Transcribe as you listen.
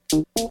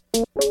Hello,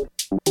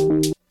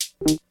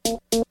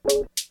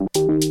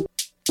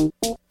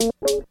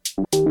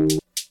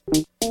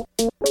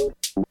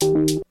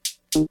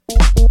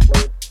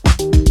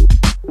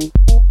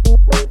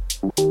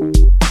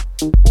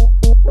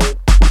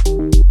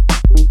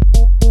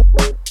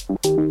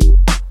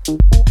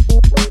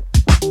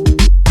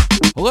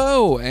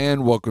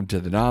 and welcome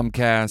to the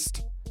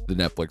Nomcast, the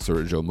Netflix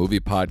original movie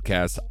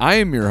podcast. I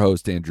am your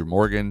host, Andrew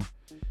Morgan.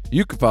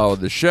 You can follow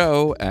the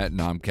show at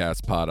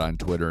NomcastPod on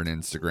Twitter and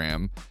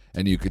Instagram,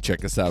 and you can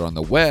check us out on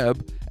the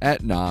web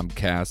at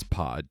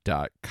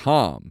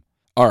nomcastpod.com.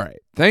 All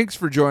right, thanks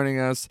for joining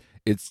us.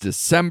 It's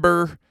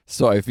December,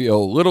 so I feel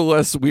a little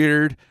less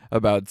weird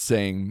about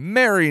saying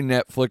Merry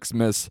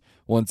Netflixmas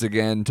once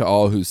again to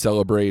all who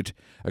celebrate.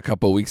 A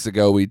couple weeks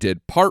ago, we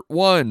did part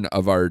 1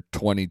 of our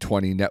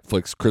 2020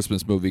 Netflix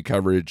Christmas movie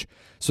coverage.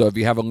 So if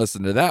you haven't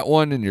listened to that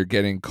one and you're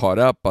getting caught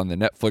up on the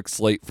Netflix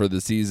slate for the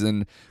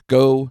season,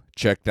 go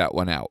check that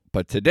one out.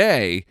 But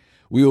today,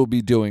 we will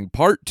be doing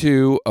part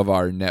 2 of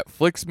our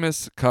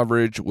Netflixmas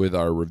coverage with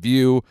our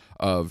review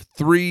of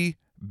 3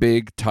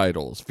 big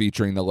titles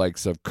featuring the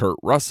likes of Kurt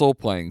Russell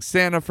playing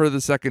Santa for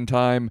the second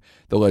time,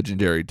 the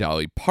legendary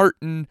Dolly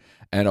Parton,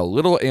 and a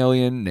little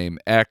alien named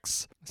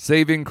X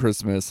saving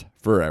Christmas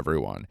for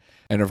everyone.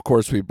 And of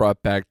course, we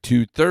brought back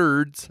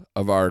 2/3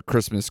 of our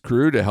Christmas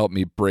crew to help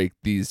me break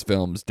these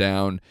films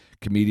down.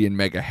 Comedian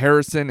Mega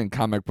Harrison and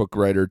comic book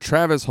writer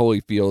Travis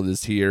Holyfield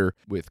is here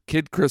with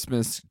Kid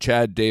Christmas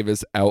Chad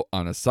Davis out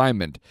on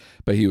assignment.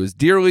 But he was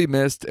dearly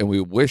missed, and we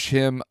wish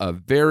him a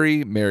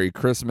very Merry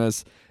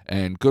Christmas.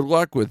 And good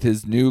luck with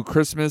his new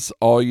Christmas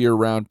all year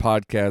round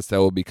podcast that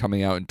will be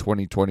coming out in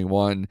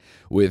 2021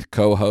 with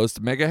co-host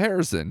Mega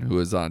Harrison, who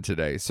is on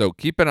today. So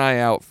keep an eye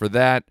out for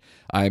that.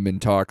 I'm in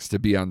talks to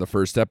be on the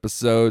first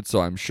episode,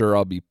 so I'm sure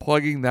I'll be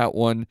plugging that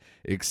one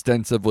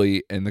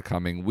extensively in the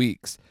coming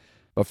weeks.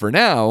 But for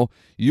now,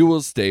 you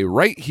will stay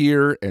right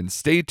here and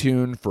stay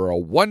tuned for a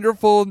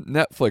wonderful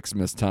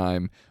Netflixmas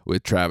time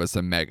with Travis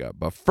and Mega.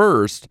 But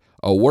first,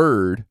 a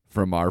word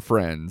from our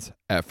friends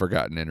at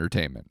Forgotten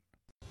Entertainment.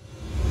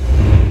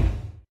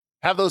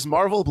 Have those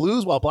Marvel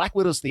blues while Black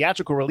Widow's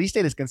theatrical release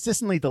date is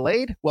consistently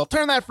delayed? Well,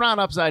 turn that frown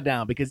upside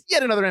down, because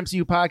yet another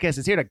MCU podcast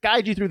is here to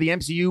guide you through the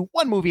MCU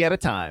one movie at a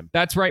time.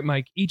 That's right,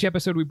 Mike. Each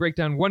episode we break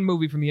down one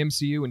movie from the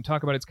MCU and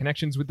talk about its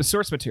connections with the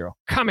source material,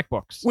 comic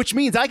books. Which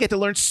means I get to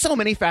learn so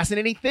many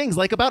fascinating things,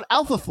 like about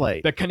Alpha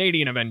Flight, The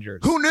Canadian Avengers.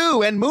 Who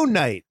Knew, and Moon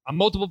Knight. A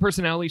multiple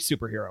personality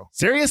superhero.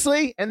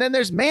 Seriously? And then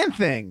there's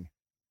Man-Thing.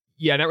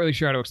 Yeah, not really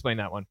sure how to explain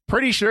that one.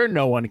 Pretty sure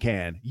no one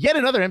can. Yet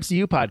another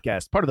MCU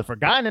podcast, part of the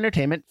Forgotten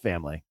Entertainment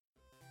family.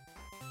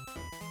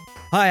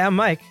 Hi, I'm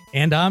Mike.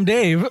 And I'm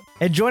Dave.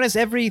 And join us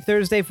every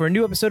Thursday for a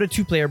new episode of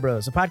Two Player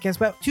Bros, a podcast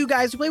about two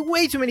guys who play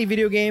way too many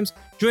video games.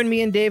 Join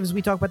me and Dave as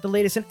we talk about the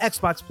latest in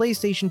Xbox,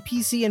 PlayStation,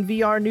 PC, and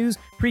VR news,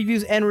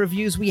 previews, and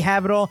reviews. We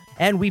have it all,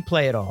 and we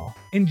play it all.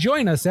 And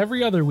join us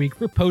every other week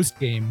for Post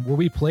Game, where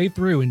we play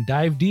through and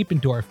dive deep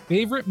into our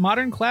favorite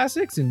modern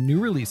classics and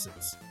new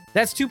releases.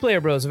 That's Two Player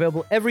Bros,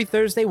 available every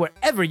Thursday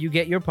wherever you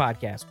get your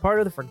podcast, part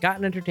of the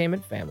Forgotten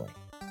Entertainment family.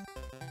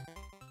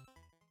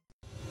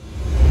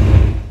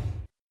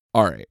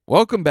 All right,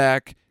 welcome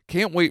back.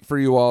 Can't wait for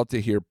you all to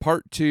hear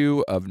part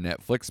 2 of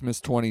Netflixmas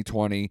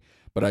 2020,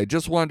 but I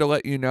just wanted to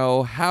let you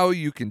know how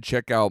you can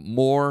check out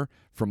more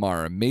from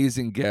our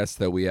amazing guests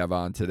that we have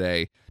on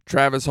today.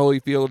 Travis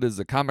Holyfield is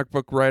a comic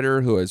book writer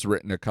who has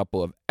written a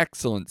couple of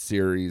excellent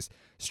series,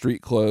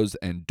 Street Clothes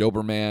and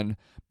Doberman,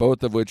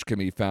 both of which can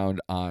be found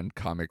on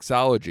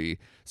Comixology,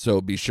 so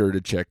be sure to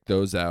check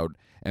those out.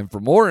 And for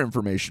more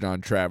information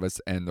on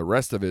Travis and the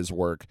rest of his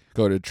work,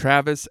 go to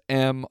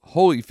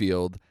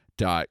travismholyfield.com.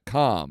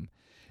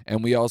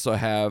 And we also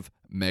have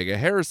Mega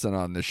Harrison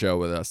on the show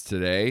with us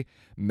today.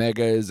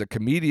 Mega is a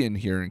comedian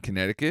here in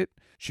Connecticut.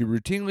 She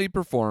routinely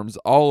performs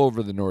all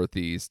over the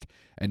Northeast,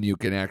 and you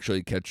can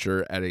actually catch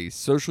her at a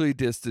socially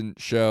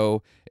distant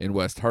show in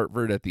West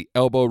Hartford at the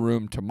Elbow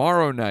Room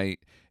tomorrow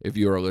night if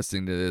you are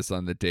listening to this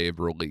on the day of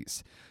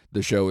release.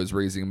 The show is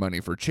raising money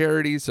for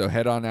charity, so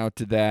head on out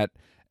to that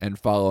and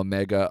follow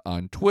Mega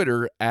on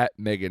Twitter at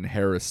Megan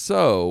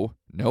Harriso,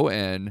 no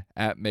N,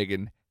 at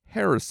Megan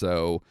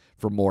Harriso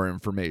for more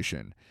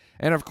information.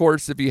 And of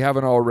course, if you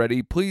haven't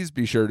already, please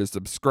be sure to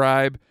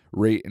subscribe,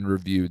 rate, and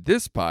review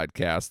this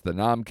podcast, the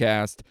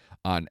Nomcast,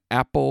 on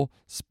Apple,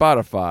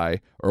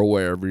 Spotify, or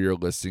wherever you're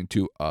listening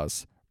to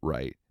us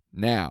right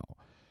now.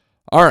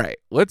 All right,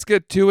 let's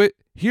get to it.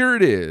 Here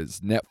it is,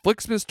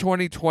 Netflixmas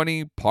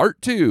 2020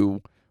 Part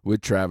 2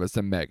 with Travis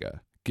and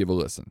Mega. Give a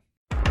listen.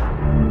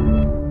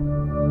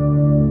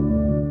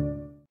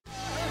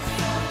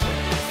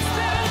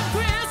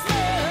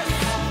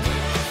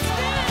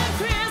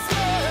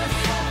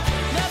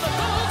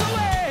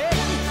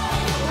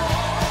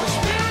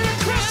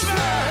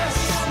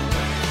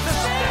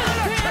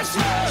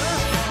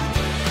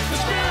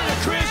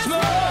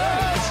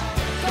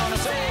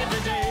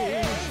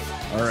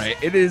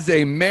 right. It is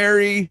a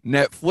merry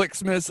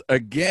Netflixmas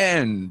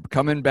again,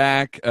 coming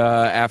back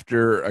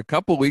after a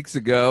couple weeks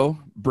ago,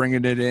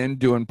 bringing it in,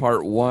 doing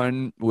part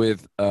one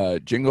with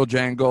Jingle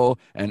Jangle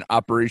and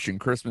Operation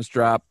Christmas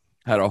Drop.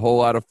 Had a whole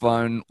lot of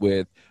fun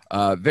with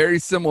very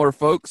similar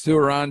folks who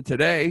are on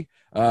today.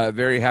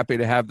 Very happy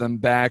to have them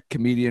back.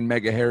 Comedian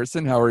Mega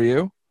Harrison, how are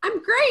you?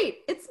 I'm great.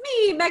 It's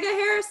me, Mega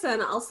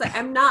Harrison. I'll say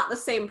I'm not the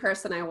same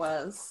person I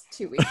was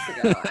 2 weeks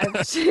ago.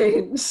 I've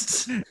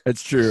changed.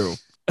 It's true.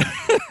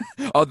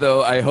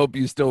 Although I hope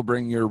you still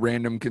bring your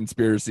random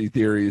conspiracy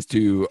theories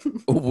to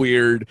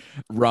weird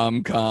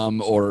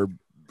rom-com or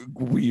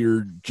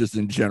weird, just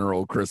in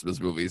general, Christmas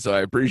movies. So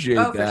I appreciate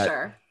that. For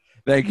sure.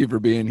 Thank you for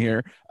being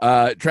here.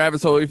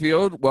 Travis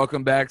Holyfield,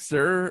 welcome back,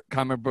 sir.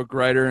 Comic book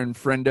writer and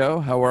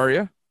friendo. How are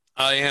you?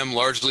 I am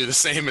largely the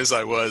same as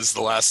I was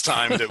the last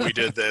time that we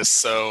did this.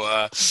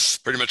 So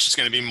pretty much just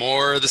going to be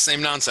more of the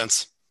same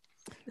nonsense.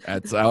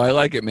 That's how I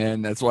like it,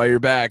 man. That's why you're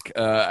back.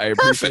 I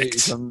appreciate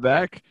you coming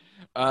back.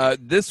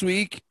 This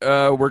week,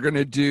 we're going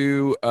to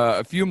do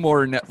a few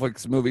more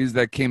Netflix movies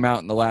that came out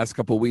in the last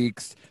couple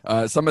weeks.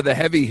 Some of the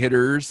heavy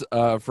hitters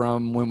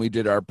from when we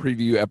did our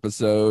preview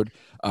episode,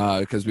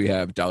 because we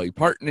have Dolly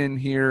Parton in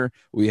here.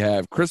 We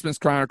have Christmas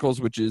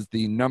Chronicles, which is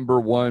the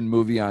 #1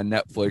 movie on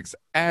Netflix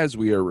as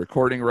we are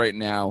recording right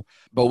now.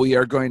 But we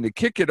are going to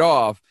kick it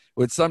off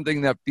with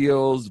something that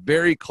feels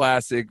very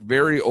classic,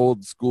 very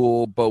old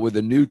school, but with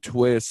a new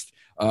twist.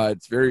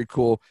 It's very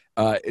cool.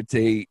 It's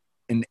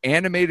an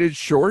animated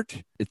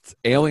short. It's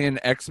Alien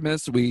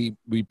Xmas. We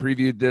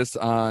previewed this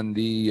on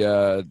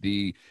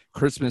the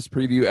Christmas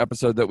preview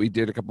episode that we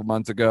did a couple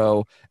months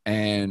ago,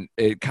 and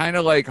it kind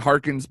of like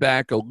harkens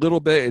back a little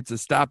bit. It's a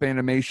stop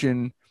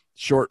animation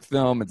short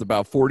film. It's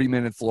about 40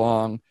 minutes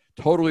long.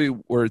 Totally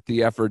worth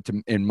the effort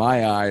in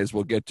my eyes.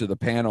 We'll get to the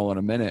panel in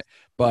a minute,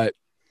 but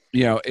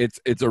you know,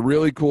 it's a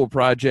really cool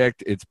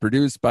project. It's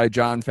produced by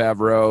Jon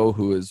Favreau,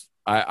 who is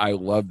I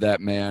love that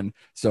man.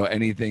 So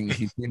anything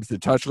he seems to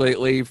touch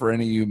lately, for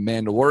any of you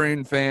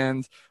Mandalorian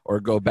fans, or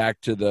go back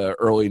to the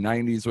early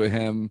 90s with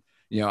him,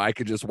 you know, I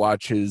could just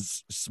watch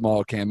his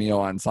small cameo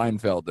on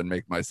Seinfeld and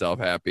make myself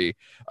happy.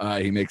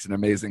 He makes an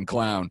amazing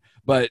clown.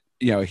 But,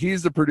 you know,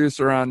 he's the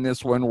producer on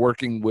this one,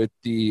 working with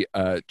the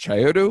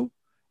Chido.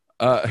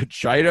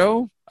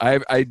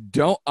 I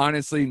don't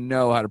honestly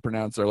know how to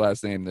pronounce their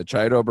last name, the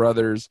Chido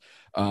brothers.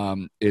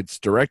 It's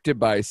directed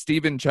by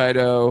Stephen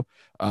Chido.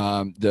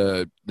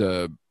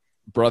 The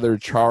brother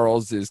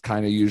Charles is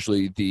kind of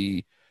usually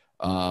the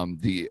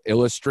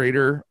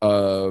illustrator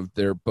of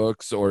their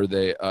books, or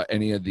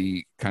any of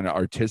the kind of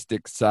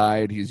artistic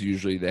side. He's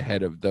usually the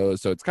head of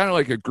those. So it's kind of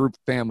like a group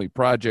family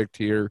project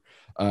here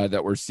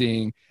that we're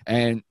seeing.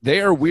 And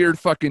they are weird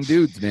fucking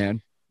dudes,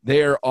 man.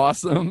 They are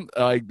awesome.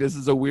 Like, this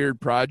is a weird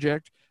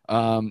project.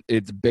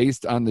 It's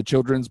based on the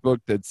children's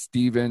book that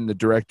Steven, the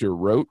director,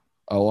 wrote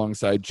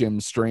alongside Jim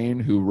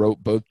Strain, who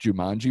wrote both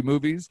Jumanji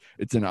movies.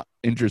 It's an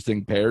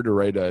interesting pair to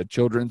write a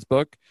children's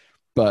book.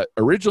 But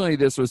originally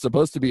this was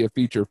supposed to be a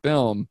feature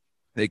film.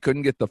 They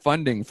couldn't get the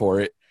funding for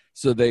it.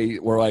 So they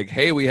were like,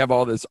 hey, we have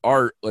all this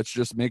art. Let's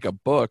just make a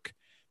book.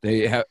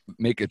 They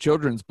make a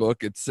children's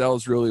book. It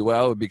sells really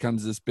well. It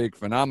becomes this big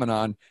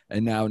phenomenon.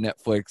 And now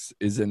Netflix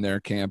is in their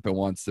camp and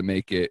wants to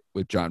make it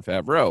with Jon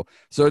Favreau.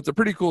 So it's a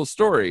pretty cool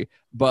story.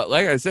 But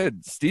like I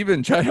said,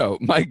 Stephen Chido,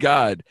 my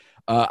God.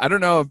 I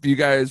don't know if you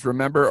guys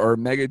remember, or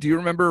Mega, do you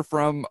remember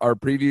from our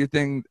preview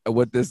thing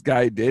what this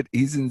guy did?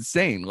 He's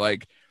insane.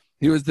 Like,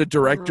 he was the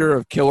director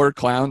of Killer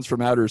Clowns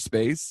from Outer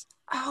Space.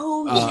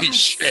 Oh, holy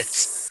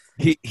shit.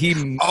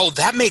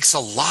 That makes a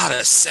lot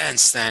of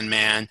sense then,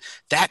 man.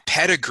 That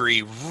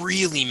pedigree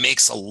really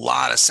makes a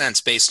lot of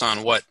sense based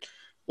on what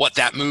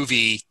that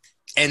movie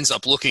ends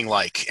up looking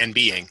like and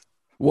being.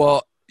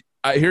 Well,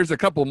 here's a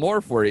couple more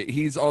for you.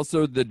 He's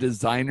also the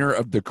designer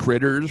of the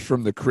Critters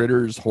from the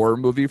Critters horror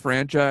movie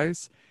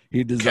franchise.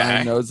 He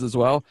designed those as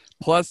well.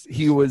 Plus,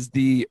 he was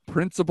the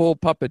principal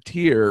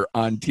puppeteer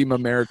on Team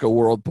America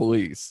World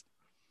Police.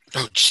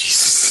 Oh,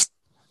 Jesus.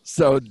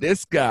 So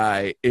this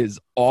guy is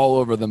all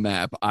over the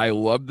map. I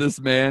love this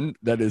man.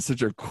 That is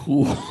such a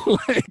cool,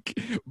 like,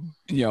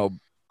 you know,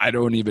 I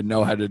don't even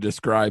know how to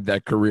describe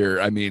that career.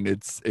 I mean,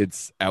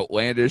 it's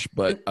outlandish,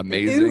 but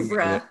amazing.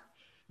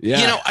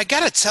 Yeah. You know, I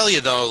got to tell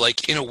you, though,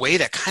 like, in a way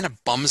that kind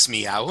of bums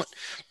me out,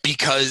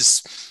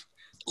 because,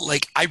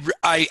 like,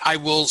 I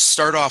will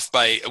start off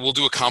we'll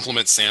do a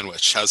compliment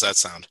sandwich. How's that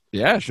sound?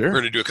 Yeah, sure. We're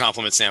going to do a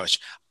compliment sandwich.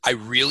 I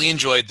really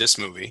enjoyed this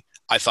movie.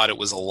 I thought it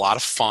was a lot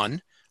of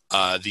fun.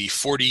 The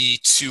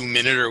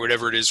 42-minute or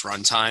whatever it is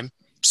runtime,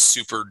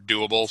 super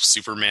doable,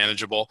 super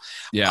manageable.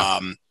 Yeah.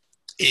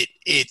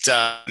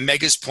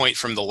 Mega's point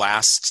from the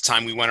last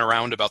time we went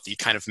around about the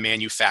kind of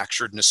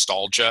manufactured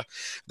nostalgia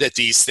that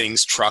these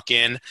things truck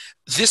in,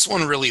 this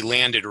one really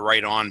landed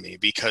right on me,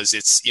 because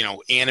it's, you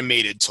know,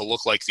 animated to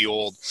look like the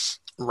old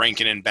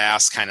Rankin and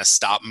Bass kind of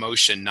stop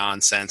motion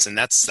nonsense, and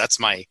that's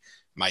my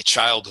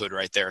childhood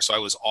right there. So I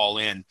was all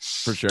in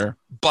for sure.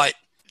 But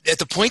at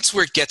the points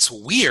where it gets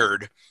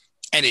weird,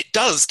 and it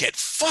does get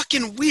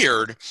fucking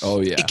weird.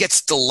 Oh yeah, it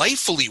gets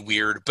delightfully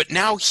weird. But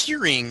now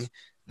hearing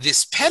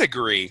this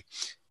pedigree,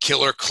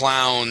 Killer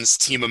Clowns,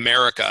 Team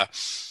America,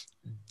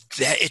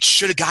 that it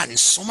should have gotten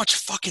so much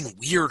fucking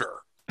weirder.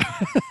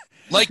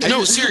 Like,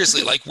 no,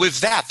 seriously, like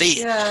with that,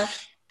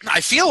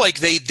 I feel like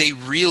they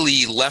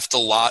really left a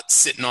lot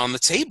sitting on the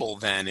table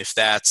then, if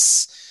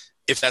that's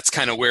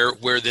kind of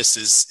where this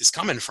is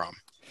coming from.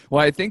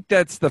 Well, I think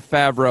that's the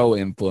Favreau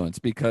influence,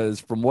 because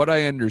from what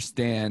I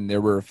understand, there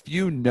were a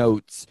few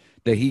notes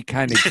that he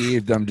kind of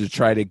gave them to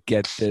try to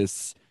get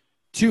this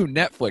to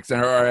Netflix,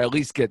 or at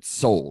least get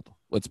sold.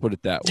 Let's put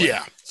it that way.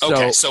 Yeah.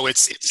 Okay. So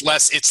it's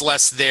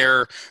less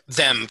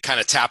them kind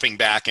of tapping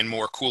back and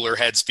more cooler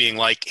heads being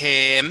like,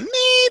 hey,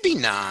 maybe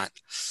not.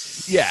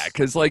 Yeah,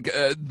 because like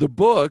the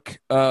book,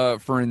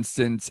 for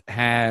instance,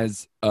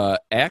 has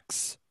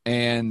X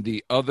and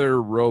the other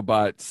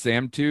robot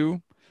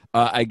Samtu.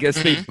 I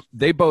guess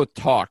they both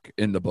talk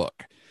in the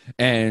book,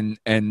 and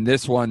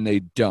this one they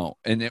don't.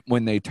 And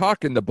when they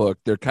talk in the book,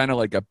 they're kind of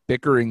like a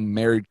bickering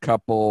married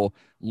couple,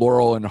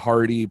 Laurel and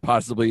Hardy,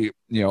 possibly,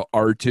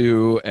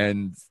 R2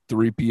 and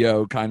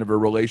 3PO kind of a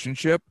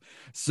relationship.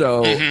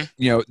 So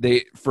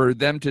for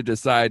them to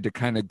decide to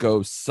kind of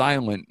go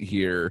silent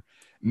here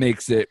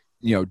makes it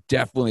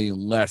definitely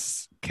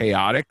less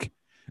chaotic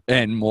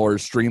and more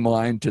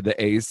streamlined to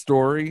the A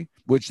story,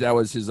 which that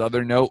was his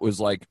other note, was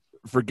like,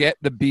 forget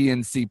the B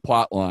and C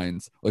plot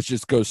lines. Let's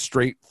just go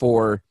straight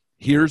for,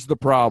 here's the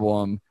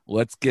problem,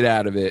 let's get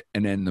out of it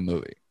and end the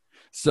movie.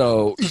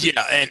 So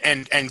yeah,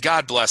 and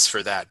God bless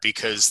for that,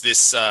 because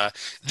this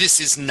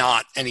is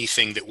not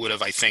anything that would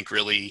have, I think,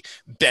 really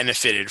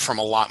benefited from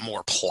a lot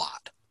more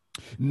plot.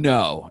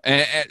 No,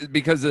 and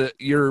because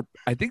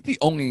I think the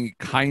only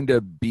kind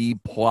of B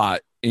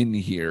plot in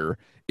here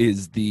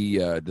is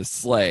the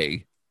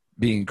sleigh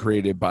being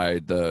created by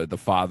the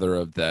father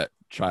of that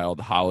child,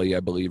 Holly,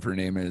 I believe her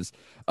name is,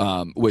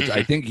 which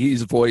I think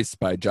he's voiced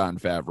by Jon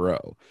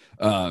Favreau.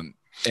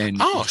 And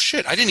oh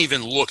shit, I didn't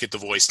even look at the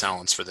voice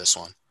talents for this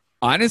one.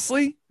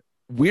 Honestly,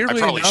 weirdly I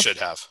probably enough, should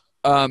have.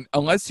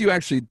 Unless you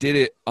actually did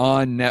it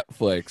on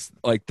Netflix,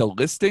 like the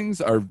listings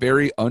are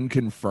very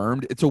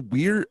unconfirmed. It's a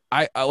weird.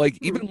 I like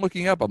even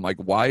looking up. I'm like,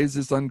 why is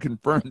this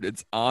unconfirmed?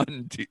 It's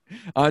on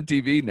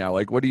TV now.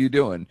 Like, what are you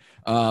doing?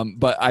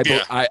 But I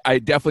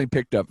definitely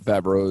picked up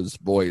Favreau's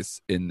voice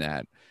in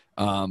that.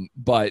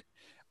 But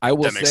I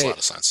will say that makes a lot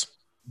of sense.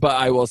 But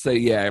I will say,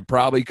 yeah, it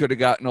probably could have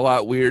gotten a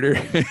lot weirder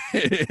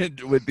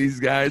with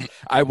these guys.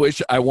 I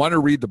want to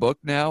read the book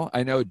now.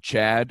 I know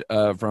Chad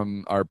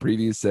from our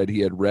preview said he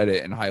had read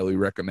it and highly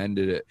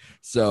recommended it.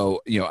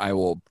 So, I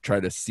will try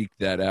to seek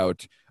that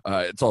out.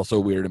 It's also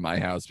weird in my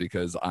house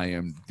because I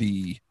am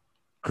the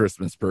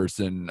Christmas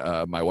person.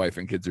 My wife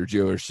and kids are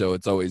Jewish, so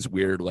it's always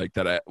weird like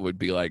that. I would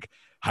be like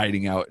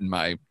hiding out in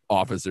my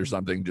office or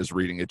something, just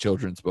reading a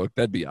children's book.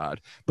 That'd be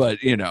odd. But,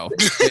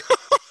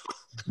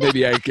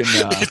 maybe I can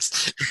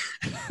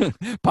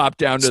pop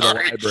down to the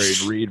library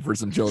and read for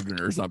some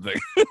children or something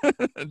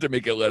to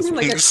make it less.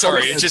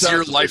 Sorry, it's just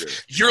your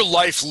life. Your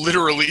life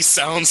literally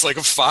sounds like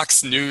a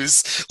Fox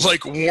News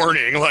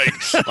warning,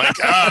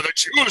 the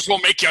Jews will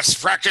make you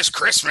practice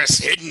Christmas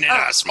hidden in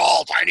a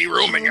small tiny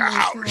room in your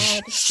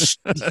house.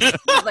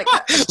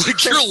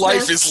 Your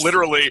life is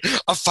literally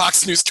a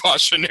Fox News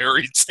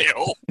cautionary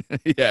tale.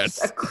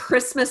 Yes, a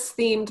Christmas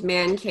themed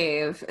man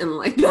cave,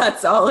 and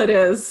that's all it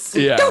is.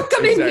 Yeah, don't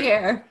come in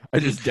here. I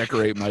just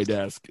decorate my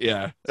desk.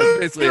 Yeah, that's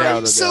basically how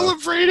I'm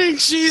celebrating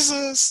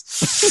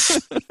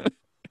Jesus.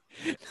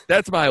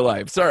 That's my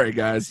life. Sorry,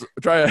 guys.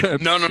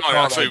 No.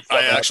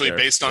 Actually,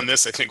 based on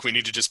this, I think we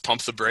need to just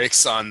pump the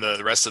brakes on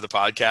the rest of the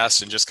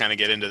podcast and just kind of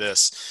get into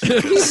this. Are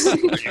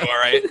you all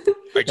right?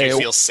 Do you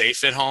feel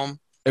safe at home?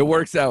 It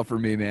works out for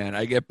me, man.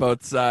 I get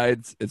both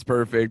sides. It's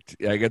perfect.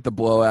 I get the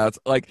blowouts.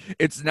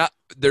 It's not.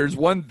 There's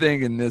one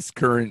thing in this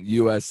current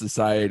U.S.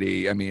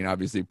 society. I mean,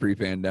 obviously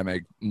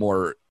pre-pandemic,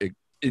 more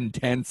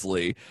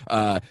intensely.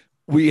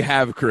 We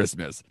have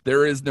Christmas.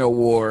 There is no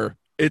war.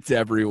 It's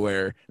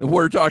everywhere.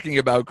 We're talking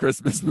about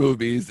Christmas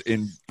movies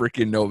in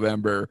freaking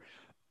November.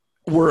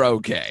 We're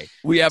okay.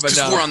 We have enough.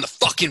 Because we're on the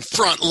fucking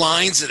front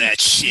lines of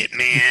that shit,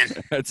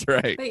 man. That's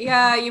right. But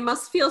yeah, you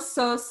must feel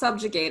so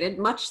subjugated,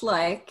 much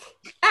like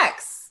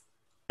X.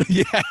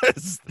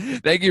 Yes.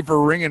 Thank you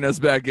for ringing us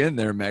back in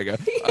there, Mega.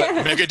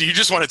 Yeah. Mega, do you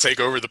just want to take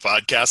over the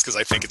podcast? Because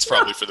I think it's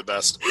probably for the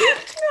best.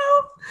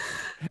 No.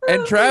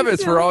 And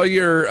Travis, for all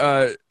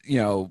your,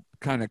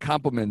 kind of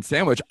compliment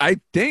sandwich, I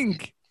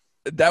think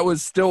that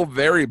was still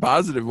very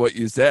positive what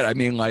you said. I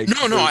mean, no.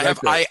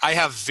 I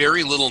have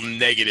very little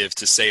negative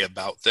to say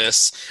about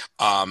this.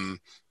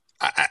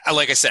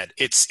 Like I said,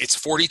 it's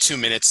 42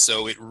 minutes,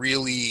 so it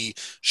really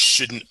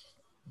shouldn't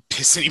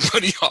piss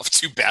anybody off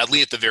too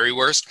badly at the very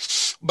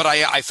worst. But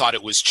I thought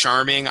it was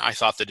charming. I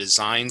thought the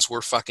designs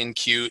were fucking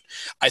cute.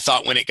 I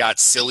thought when it got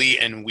silly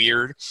and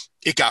weird,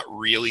 it got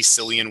really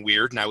silly and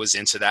weird, and I was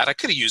into that. I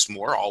could have used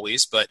more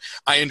always, but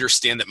I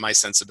understand that my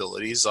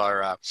sensibilities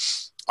are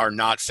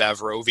not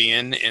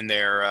Favrovian in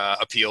their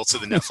appeal to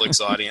the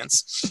Netflix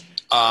audience.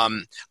 I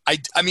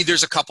mean,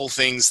 there's a couple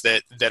things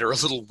that are a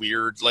little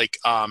weird.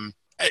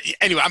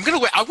 Anyway, I'm gonna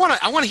wait. I want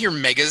to hear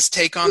Mega's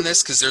take on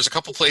this because there's a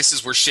couple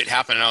places where shit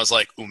happened, and I was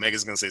like, "Ooh,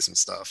 Mega's gonna say some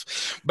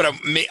stuff," but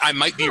I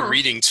might be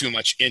reading too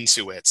much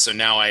into it. So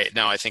now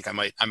I think I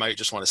might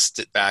just want to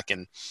sit back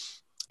and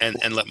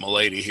let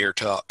Milady here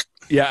talk.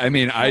 Yeah, I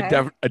mean,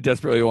 I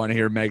desperately want to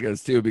hear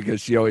Mega's too because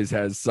she always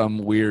has some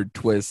weird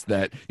twist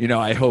that, you know,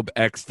 I hope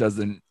X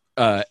doesn't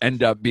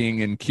end up being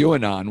in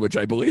QAnon, which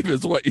I believe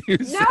is what you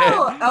said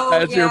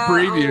as your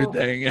preview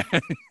thing.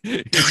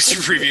 That was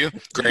your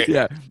preview? Great.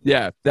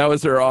 Yeah. That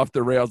was her off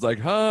the rails like,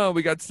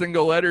 we got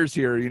single letters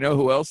here. You know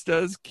who else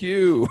does?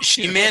 Q.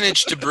 She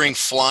managed to bring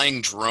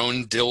flying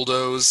drone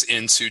dildos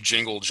into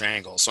Jingle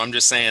Jangle. So I'm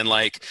just saying,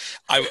 like,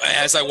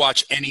 as I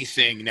watch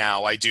anything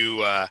now, I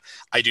do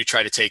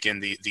try to take in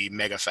the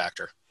mega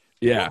factor.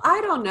 Yeah. Well, I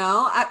don't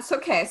know.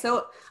 So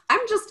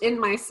I'm just in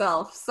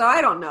myself, so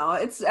I don't know.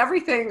 It's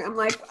everything. I'm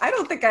like, I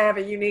don't think I have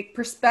a unique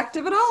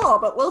perspective at all,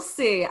 but we'll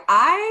see.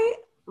 I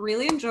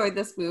really enjoyed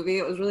this movie.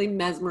 It was really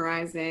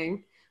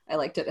mesmerizing. I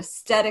liked it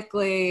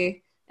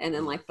aesthetically, and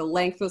then like the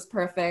length was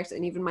perfect,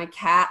 and even my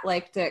cat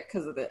liked it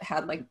because it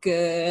had like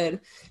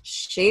good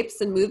shapes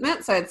and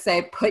movement. So I'd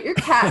say put your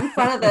cat in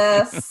front of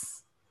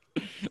this.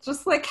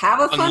 Just like have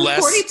a fun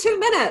 42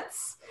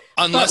 minutes.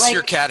 Unless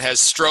your cat has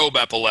strobe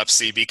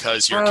epilepsy,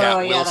 because your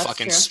cat will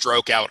fucking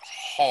stroke out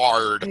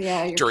hard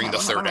during the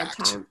third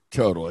act.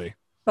 Totally.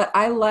 But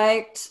I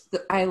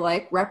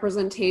like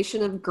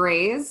representation of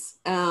grays,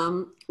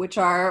 which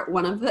are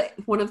one of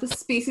the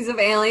species of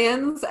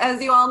aliens,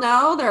 as you all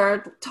know. There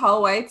are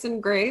tall whites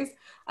and grays.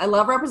 I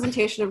love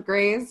representation of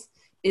grays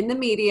in the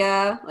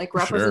media. Like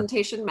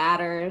representation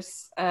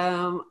matters.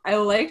 I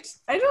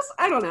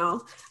don't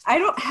know. I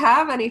don't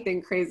have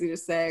anything crazy to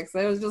say because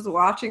I was just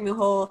watching the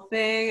whole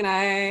thing and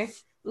I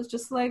was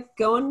just like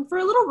going for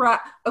a little ride.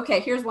 Okay,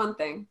 here's one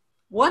thing.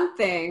 One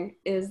thing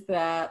is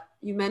that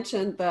you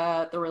mentioned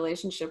the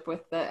relationship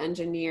with the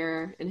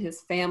engineer and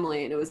his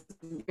family, and it was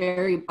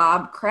very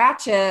Bob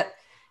Cratchit.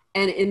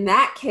 And in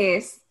that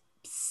case,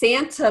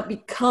 Santa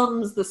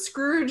becomes the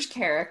Scrooge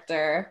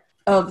character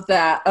of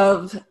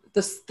the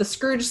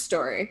Scrooge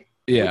story,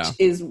 which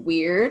is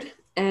weird.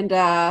 And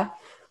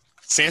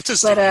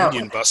Santa's the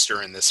Union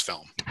Buster in this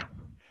film.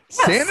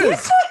 Yeah, Santa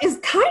is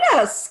kind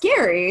of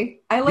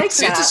scary. I like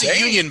Santa's a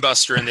Union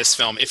Buster in this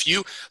film.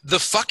 The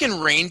fucking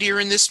reindeer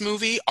in this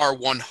movie are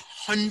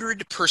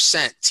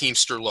 100%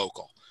 Teamster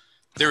local.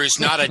 There is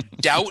not a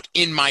doubt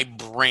in my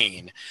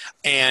brain.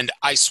 And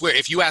I swear,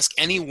 if you ask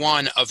any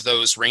one of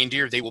those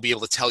reindeer, they will be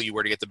able to tell you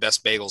where to get the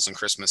best bagels in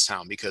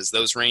Christmastown, because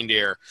those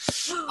reindeer,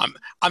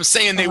 I'm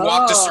saying they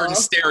walked a certain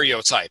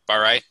stereotype, all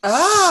right?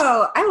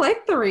 Oh, I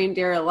like the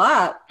reindeer a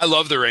lot. I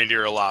love the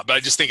reindeer a lot, but I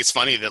just think it's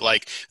funny that,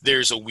 like,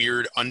 there's a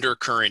weird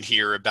undercurrent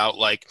here about,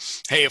 like,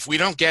 hey, if we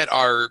don't get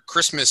our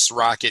Christmas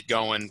rocket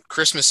going,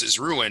 Christmas is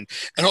ruined.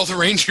 And all the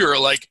reindeer are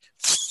like,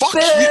 fuck you!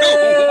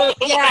 Yeah,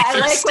 I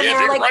like when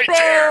they're like,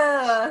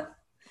 there.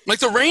 Like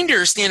the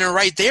reindeer standing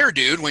right there,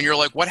 dude, when you're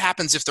like, what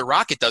happens if the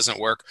rocket doesn't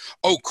work?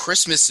 Oh,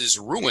 Christmas is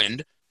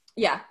ruined.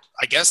 Yeah.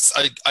 I guess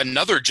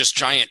another just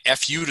giant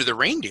FU to the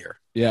reindeer.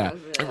 Yeah.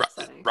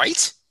 Really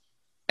right?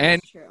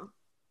 And true.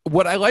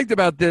 What I liked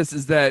about this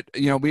is that,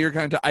 you know, we were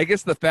kind of, I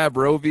guess the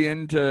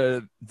Favrovian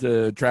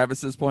to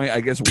Travis's point,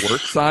 I guess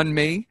works on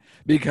me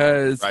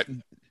because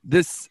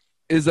this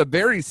is a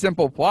very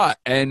simple plot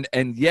and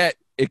yet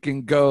it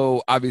can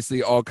go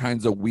obviously all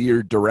kinds of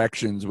weird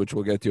directions, which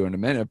we'll get to in a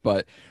minute.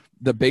 But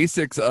the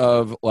basics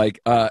of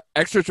like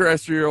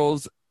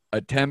extraterrestrials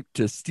attempt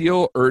to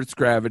steal Earth's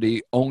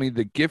gravity. Only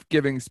the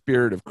gift-giving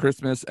spirit of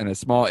Christmas and a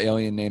small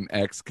alien named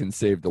X can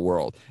save the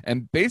world.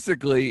 And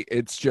basically,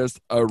 it's just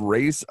a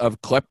race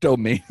of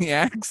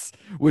kleptomaniacs,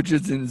 which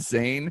is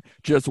insane.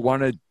 Just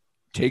want to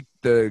take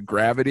the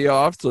gravity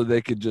off so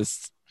they could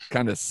just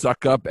kind of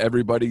suck up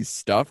everybody's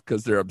stuff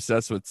because they're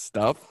obsessed with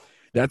stuff.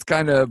 That's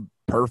kind of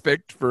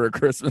perfect for a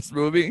Christmas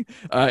movie.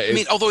 I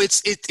mean, although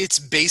it's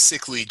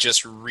basically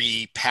just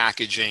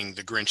repackaging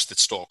The Grinch That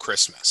Stole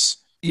Christmas.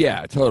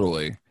 Yeah,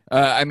 totally.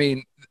 I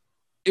mean,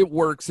 it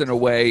works in a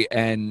way,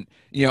 and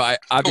you know,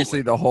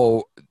 obviously the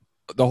whole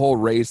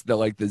race,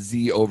 the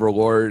Z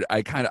Overlord.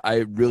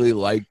 I really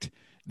liked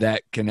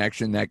that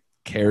connection, that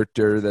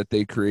character that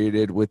they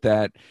created with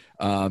that,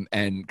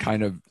 and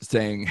kind of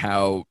saying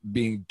how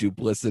being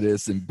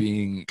duplicitous and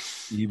being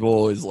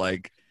evil is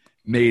like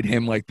made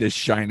him like this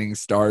shining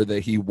star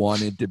that he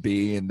wanted to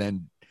be, and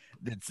then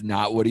it's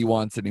not what he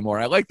wants anymore.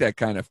 I like that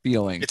kind of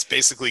feeling. It's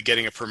basically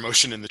getting a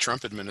promotion in the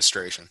Trump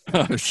administration.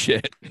 Oh,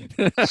 shit.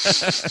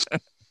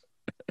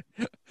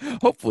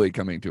 Hopefully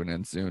coming to an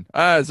end soon.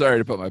 Sorry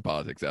to put my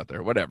politics out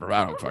there. Whatever.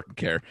 I don't fucking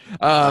care.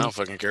 I don't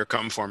fucking care.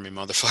 Come for me,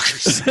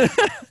 motherfuckers.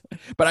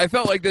 But I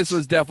felt like this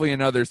was definitely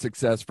another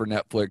success for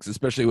Netflix,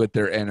 especially with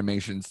their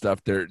animation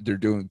stuff. They're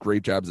doing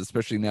great jobs,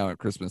 especially now at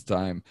Christmas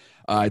time.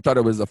 I thought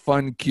it was a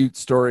fun, cute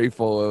story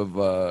full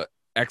of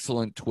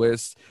excellent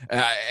twists.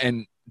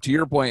 And to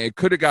your point, it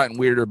could have gotten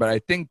weirder, but I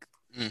think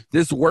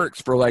this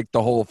works for like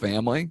the whole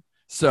family.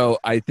 So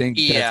I think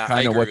that's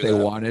kind of what they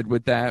wanted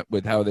with that,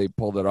 with how they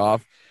pulled it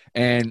off.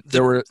 And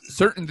there were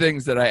certain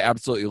things that I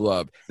absolutely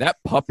loved. That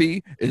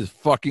puppy is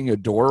fucking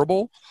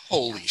adorable.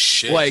 Holy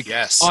shit! Like,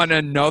 yes, on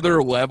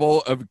another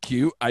level of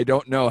cute. I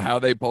don't know how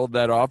they pulled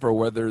that off or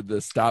whether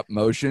the stop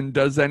motion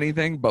does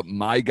anything, but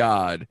my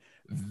God.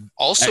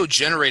 Also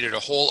generated a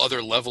whole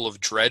other level of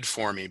dread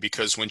for me,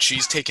 because when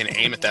she's taking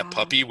aim at that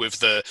puppy with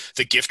the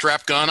gift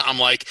wrap gun, I'm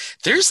like,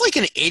 there's like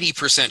an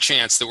 80%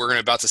 chance that we're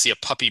about to see a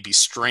puppy be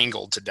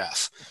strangled to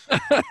death.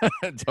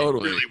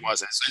 Totally. It really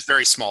wasn't. It's a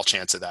very small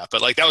chance of that,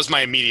 but like that was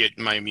my immediate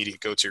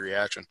go-to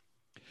reaction.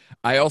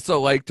 I also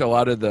liked a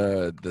lot of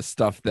the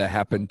stuff that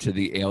happened to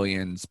the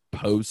aliens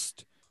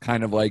post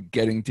kind of like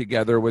getting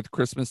together with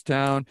Christmas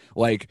Town,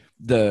 like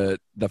the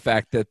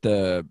fact that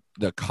the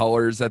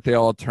colors that they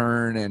all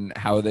turn and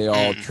how they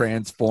all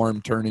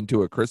turn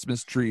into a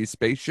Christmas tree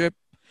spaceship.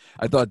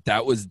 I thought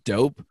that was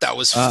dope. That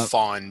was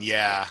fun,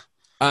 yeah.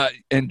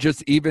 And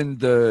just even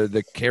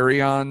the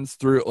carry-ons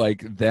through,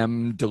 like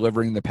them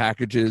delivering the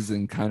packages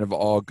and kind of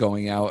all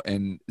going out,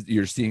 and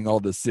you're seeing all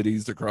the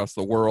cities across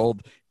the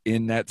world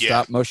in that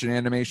stop motion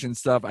animation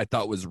stuff, I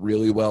thought was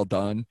really well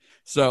done.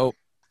 So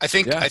I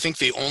think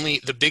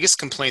the biggest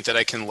complaint that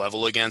I can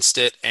level against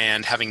it,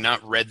 and having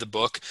not read the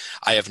book,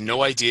 I have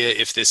no idea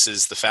if this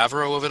is the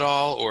Favreau of it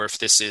all, or if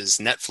this is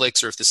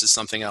Netflix, or if this is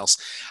something else.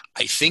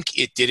 I think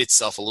it did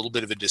itself a little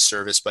bit of a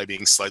disservice by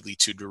being slightly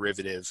too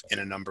derivative in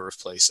a number of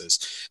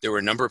places. There were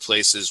a number of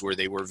places where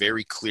they were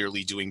very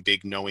clearly doing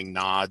big knowing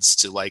nods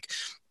to like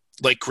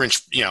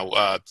Grinch,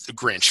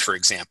 Grinch, for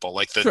example,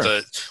 like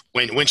the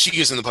when she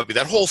gives him the puppy,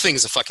 that whole thing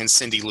is a fucking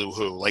Cindy Lou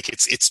Who, like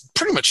it's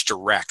pretty much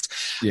direct.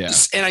 Yeah.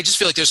 And I just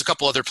feel like there's a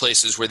couple other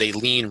places where they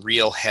lean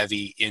real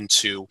heavy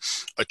into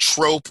a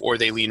trope, or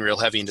they lean real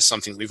heavy into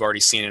something we've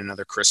already seen in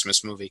another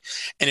Christmas movie.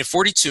 And in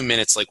 42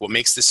 minutes, like what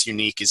makes this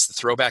unique is the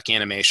throwback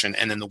animation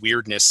and then the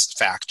weirdness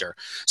factor.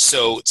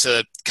 So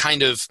to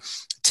kind of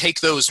take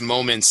those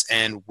moments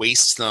and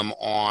waste them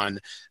on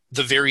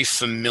the very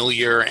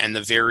familiar and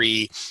the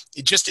very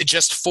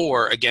just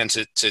for, again,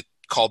 to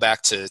call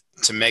back to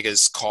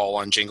Mega's call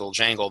on Jingle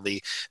Jangle,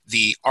 the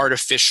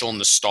artificial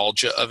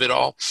nostalgia of it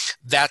all,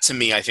 that to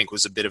me I think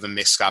was a bit of a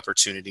missed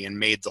opportunity and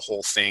made the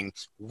whole thing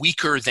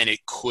weaker than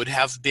it could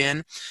have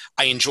been.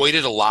 I enjoyed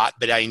it a lot,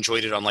 but I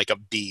enjoyed it on like a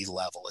B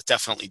level. It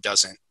definitely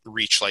doesn't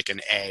reach like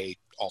an A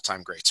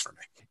all-time greats for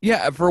me.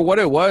 Yeah, for what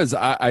it was,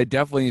 I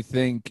definitely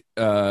think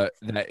that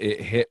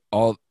it hit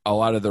a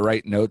lot of the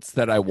right notes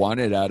that I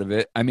wanted out of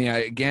it. I mean,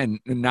 again,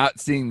 not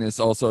seeing this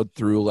also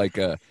through like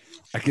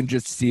I can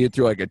just see it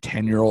through like a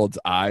 10-year-old's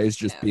eyes,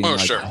 just being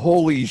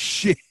holy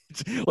shit.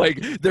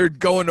 Like they're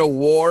going to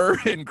war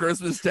in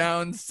Christmas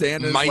Town.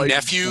 Santa's my like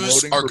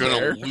nephews are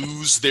going to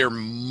lose their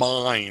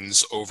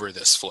minds over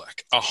this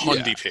flick.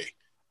 100p.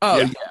 Oh,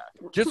 yeah.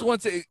 Just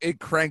once it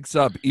cranks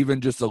up,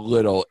 even just a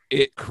little,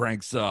 it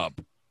cranks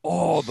up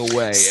all the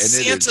way. And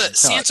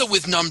Santa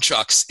with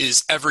nunchucks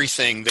is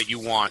everything that you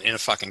want in a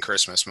fucking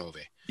Christmas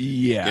movie.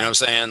 Yeah. You know what I'm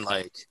saying?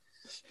 Like,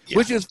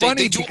 which is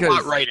funny, they do a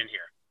lot right in here.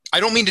 I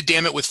don't mean to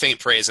damn it with faint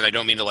praise, and I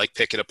don't mean to like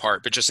pick it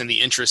apart, but just in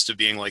the interest of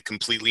being like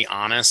completely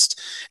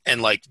honest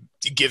and like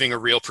giving a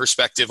real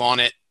perspective on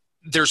it,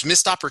 there's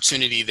missed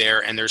opportunity there,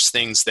 and there's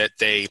things that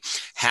they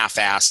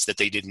half-assed that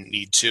they didn't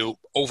need to.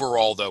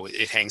 Overall, though,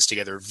 it hangs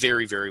together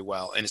very, very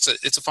well, and it's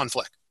a fun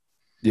flick.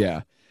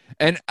 Yeah.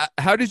 And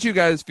how did you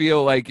guys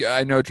feel? Like,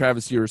 I know,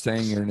 Travis, you were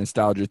saying your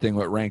nostalgia thing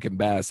with Rankin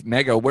Bass.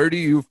 Mega, where do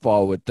you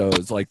fall with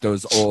those? Like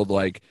those old,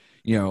 like,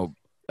 the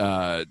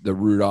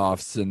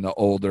Rudolphs and the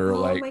older,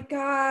 oh my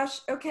gosh.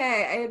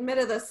 Okay, I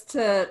admitted this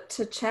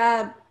to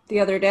Chad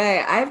the other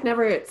day. I've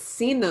never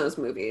seen those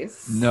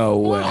movies. No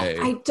way.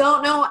 I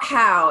don't know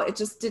how. It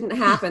just didn't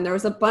happen. There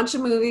was a bunch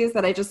of movies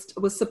that I just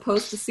was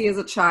supposed to see as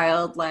a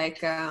child,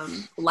 like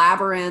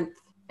Labyrinth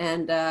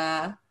and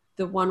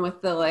the one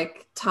with the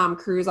like Tom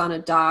Cruise on a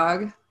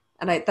dog,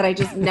 and I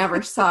just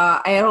never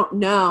saw. I don't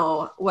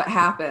know what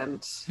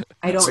happened.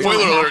 I don't.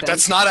 Spoiler alert!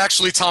 That's not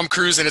actually Tom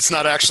Cruise, and it's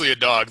not actually a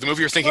dog. The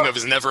movie you're thinking of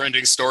is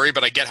Never-Ending Story,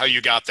 but I get how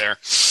you got there.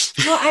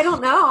 Well, I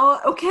don't know.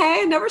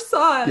 Okay, I never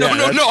saw it. No.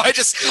 I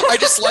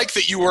just like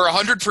that you were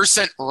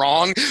 100%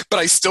 wrong, but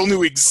I still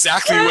knew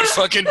exactly what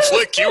fucking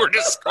flick you were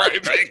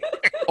describing.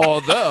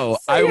 Although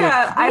I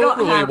would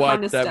totally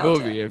watch that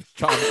movie if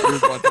Tom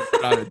Cruise wanted to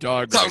put on a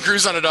dog. Tom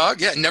Cruise on a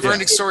dog? Yeah,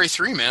 Never-Ending Story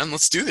 3, man.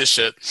 Let's do this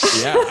shit.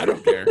 Yeah, I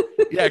don't care.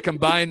 Yeah,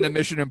 combine the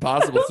Mission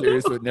Impossible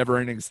series with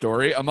Never-Ending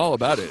Story. I'm all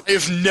about it.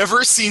 I've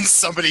never seen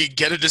somebody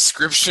get a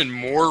description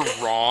more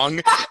wrong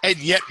and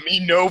yet me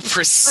know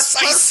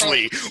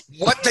precisely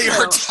what they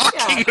are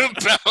talking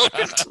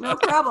about. No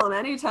problem.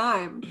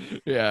 Anytime.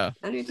 Yeah.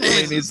 Anytime.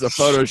 He needs to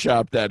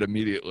Photoshop that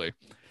immediately.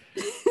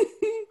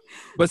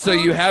 But so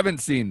you haven't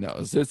seen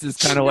those. This is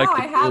kind of like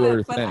the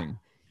cooler thing.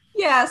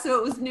 Yeah, so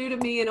it was new to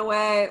me in a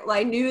way. Well,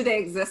 I knew they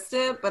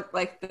existed, but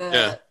like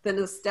the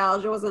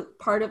nostalgia wasn't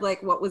part of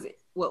like what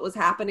was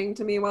happening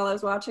to me while I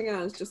was watching it.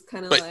 I was just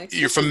kind of like,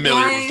 you're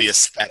familiar with the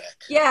aesthetic.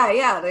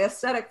 Yeah, the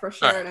aesthetic for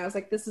sure. Right. And I was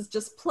like, this is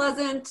just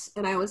pleasant.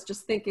 And I was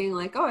just thinking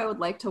like, oh, I would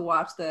like to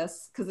watch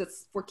this because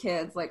it's for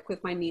kids, like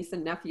with my niece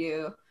and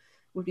nephew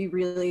would be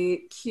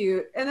really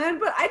cute. And then,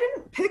 but I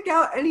didn't pick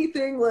out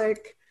anything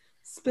like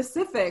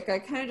specific. I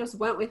kind of just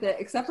went with it,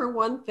 except for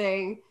one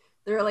thing.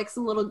 There are like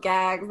some little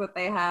gags that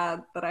they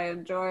had that I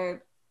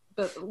enjoyed.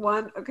 But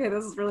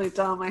this is really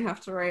dumb. I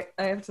have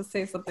to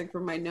say something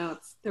from my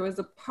notes. There was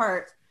a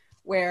part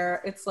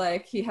where it's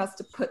like he has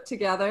to put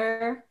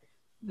together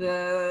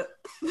the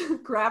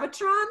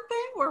gravitron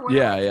thing or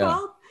whatever it's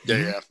called.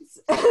 Yeah.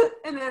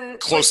 And then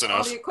it's close like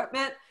enough. all the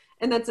equipment,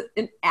 and that's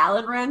an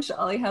Allen wrench.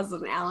 Ollie has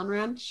an Allen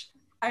wrench.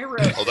 I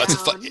wrote. Oh, that's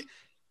funny.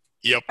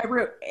 Yep. I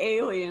wrote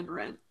alien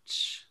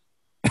wrench.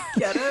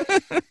 Get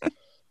it?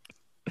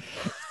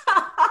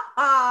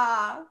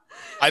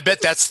 I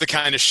bet that's the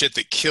kind of shit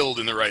that killed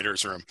in the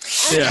writer's room.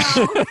 Yeah.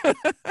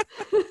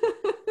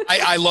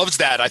 I loved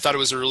that. I thought it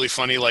was a really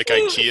funny, like,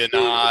 IKEA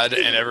nod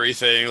and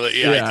everything. Like,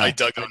 I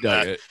dug on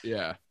that. It.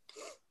 Yeah.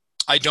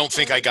 I don't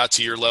think I got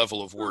to your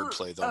level of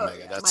wordplay, though, Mega.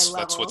 Yeah,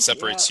 That's what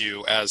separates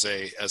you as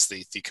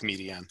the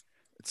comedian.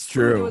 It's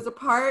true. There was a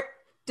part.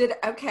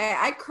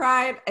 I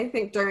cried, I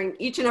think, during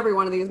each and every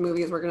one of these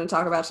movies we're going to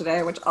talk about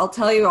today, which I'll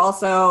tell you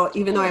also,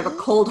 even though I have a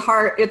cold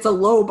heart, it's a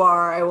low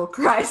bar. I will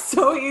cry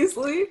so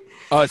easily.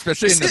 Oh,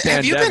 especially in the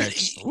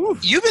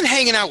pandemic. You've been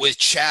hanging out with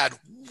Chad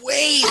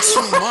way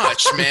too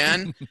much,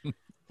 man.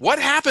 What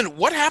happened?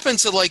 What happened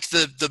to like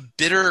the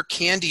bitter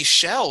candy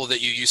shell that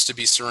you used to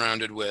be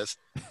surrounded with?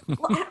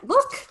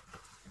 Look,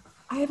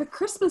 I have a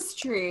Christmas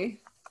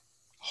tree.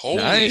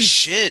 Holy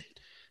shit.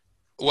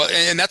 Well,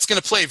 and that's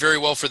going to play very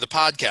well for the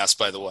podcast,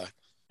 by the way.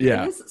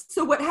 Yeah.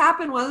 So what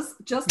happened was,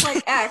 just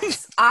like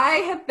X, I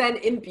have been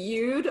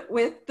imbued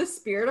with the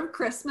spirit of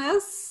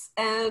Christmas,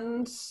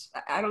 and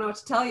I don't know what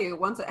to tell you.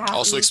 Once it happens,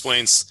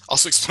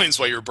 Also explains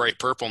why you're bright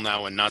purple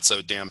now and not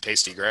so damn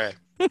pasty gray.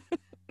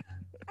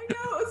 I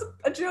know it was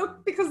a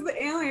joke because of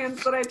the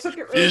aliens, but I took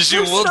it really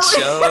Visual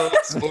personally.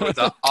 jokes for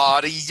the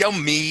audio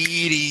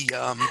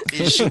medium.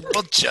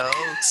 Visual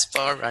jokes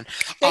for an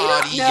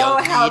audio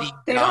medium.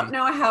 They don't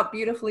know how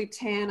beautifully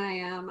tan I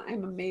am.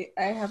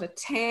 I have a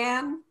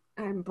tan.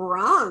 I'm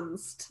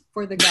bronzed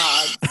for the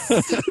gods.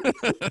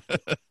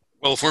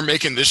 Well, if we're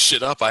making this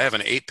shit up, I have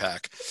an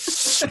 8-pack.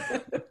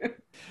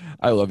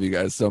 I love you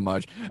guys so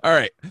much. All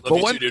right. Love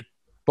you too, dude.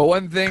 But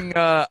one thing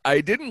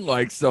I didn't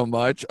like so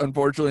much,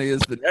 unfortunately, is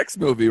the next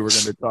movie we're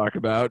going to talk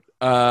about.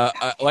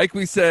 Like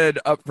we said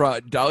up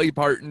front, Dolly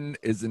Parton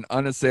is an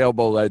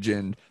unassailable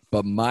legend.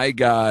 But my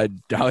God,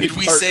 Dolly Did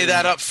we Parton, say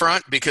that up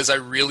front? Because I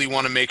really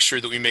want to make sure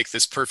that we make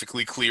this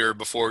perfectly clear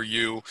before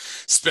you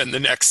spend the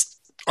next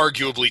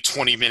arguably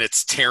 20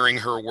 minutes tearing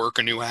her work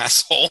a new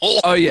asshole.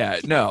 Oh yeah,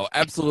 no,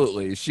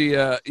 absolutely. She,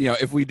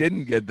 if we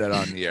didn't get that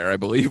on the air, I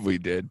believe we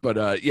did,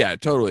 but yeah,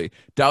 totally.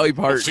 Dolly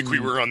Parton. I think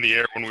we were on the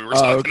air when we were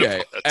talking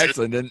about that.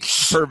 Excellent, and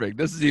perfect.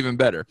 This is even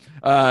better.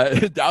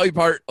 Dolly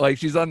Parton, like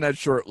she's on that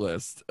short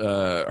list.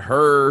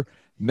 Her,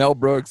 Mel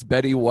Brooks,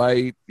 Betty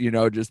White,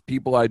 just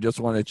people I just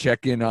want to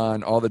check in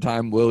on all the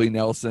time. Willie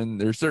Nelson.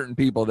 There's certain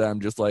people that I'm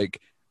just like,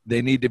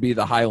 they need to be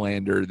the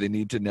Highlander. They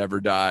need to never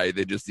die.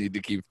 They just need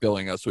to keep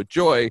filling us with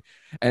joy.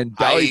 And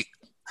Dolly,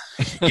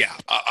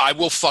 I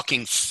will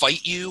fucking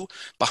fight you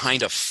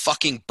behind a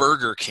fucking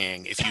Burger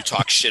King if you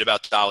talk shit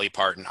about Dolly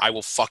Parton. I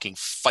will fucking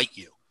fight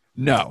you.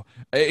 No.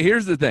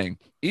 Here's the thing.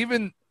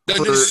 Even this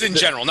is in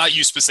general, not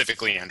you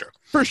specifically, Andrew.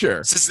 For sure.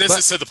 This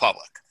is to the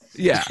public.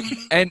 Yeah.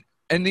 and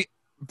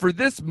for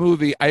this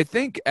movie, I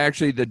think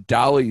actually the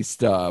Dolly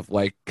stuff,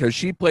 like, because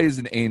she plays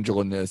an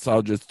angel in this,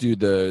 I'll just do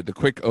the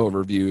quick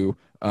overview.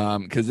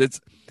 Because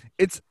it's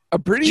a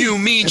pretty. You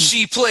mean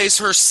she plays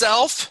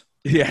herself?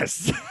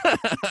 Yes.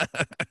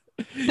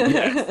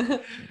 Yes.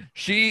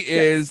 She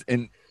is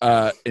an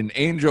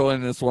angel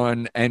in this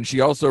one, and she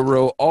also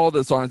wrote all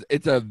the songs.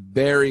 It's a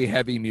very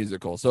heavy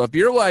musical. So if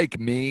you're like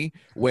me,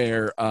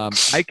 where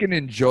I can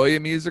enjoy a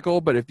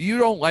musical, but if you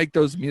don't like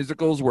those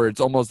musicals where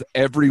it's almost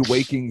every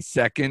waking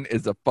second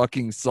is a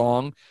fucking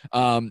song,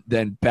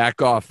 then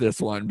back off this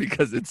one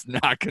because it's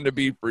not going to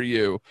be for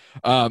you.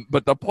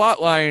 But the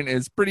plot line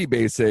is pretty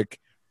basic,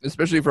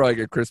 especially for like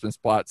a Christmas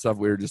plot stuff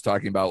we were just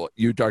talking about.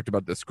 You talked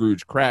about the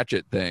Scrooge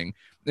Cratchit thing.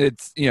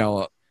 It's,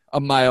 a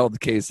mild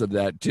case of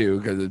that too,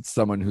 because it's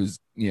someone who's,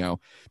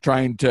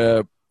 trying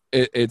to,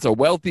 it's a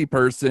wealthy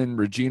person,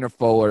 Regina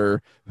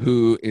Fuller,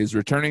 who is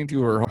returning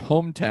to her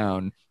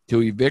hometown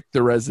to evict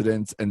the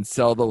residents and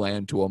sell the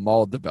land to a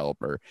mall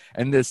developer.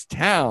 And this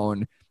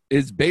town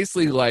is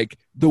basically like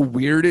the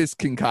weirdest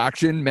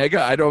concoction.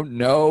 Mega, I don't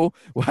know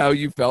how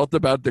you felt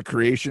about the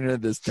creation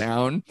of this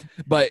town,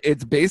 but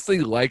it's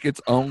basically like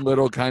its own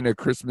little kind of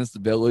Christmas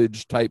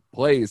village type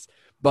place.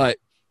 But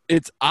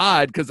it's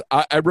odd because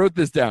I wrote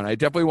this down. I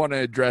definitely want to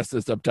address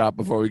this up top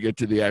before we get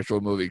to the actual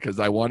movie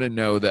because I want to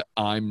know that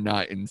I'm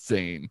not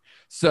insane.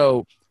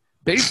 So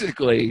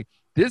basically,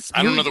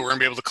 I don't know that we're going to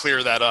be able to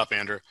clear that up,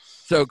 Andrew.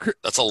 So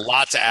that's a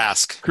lot to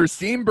ask.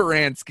 Christine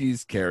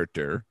Baranski's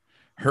character,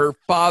 her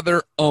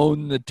father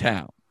owned the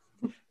town.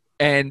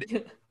 And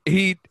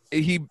he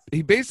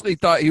basically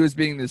thought he was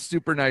being this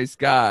super nice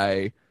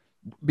guy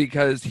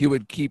because he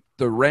would keep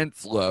the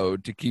rents low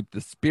to keep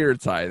the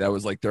spirits high. That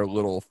was like their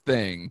little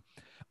thing.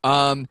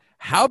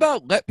 How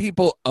about let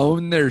people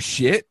own their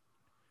shit?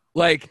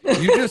 Like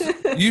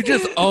you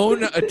just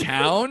own a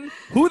town.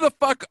 Who the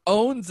fuck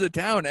owns a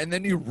town? And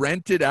then you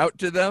rent it out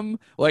to them.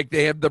 Like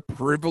they have the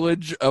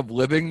privilege of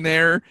living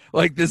there.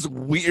 Like this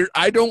weird.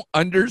 I don't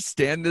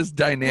understand this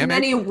dynamic. And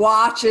then he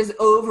watches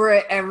over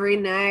it every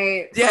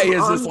night. Yeah, he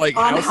has this like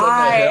house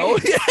high. on the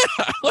hill.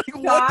 Yeah, like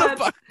what the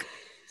fuck?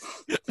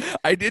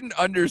 I didn't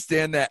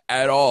understand that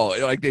at all.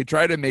 Like they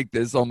try to make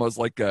this almost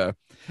like a.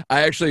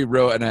 I actually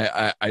wrote, and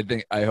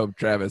I hope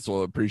Travis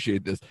will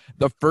appreciate this.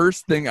 The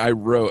first thing I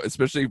wrote,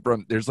 especially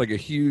there's like a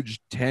huge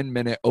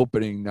 10-minute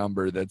opening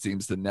number that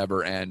seems to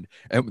never end.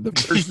 And the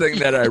first thing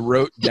that I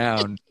wrote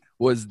down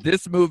was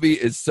this movie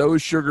is so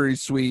sugary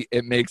sweet,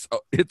 it makes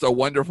It's a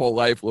Wonderful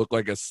Life look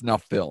like a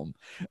snuff film.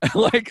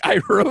 Like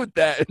I wrote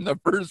that in the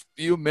first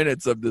few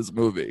minutes of this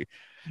movie.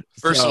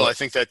 First of all, I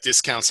think that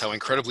discounts how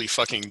incredibly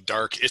fucking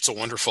dark It's a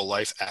Wonderful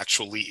Life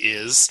actually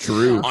is.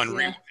 True.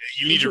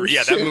 You need to,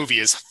 that movie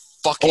is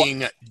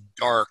fucking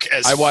dark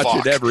as I watch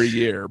fuck. it every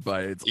year,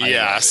 but it's you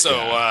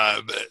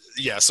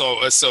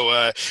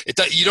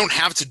don't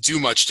have to do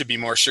much to be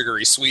more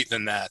sugary sweet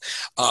than that.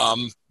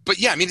 But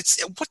yeah, I mean,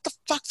 it's what the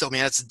fuck though,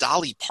 man. It's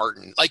Dolly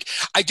Parton. Like,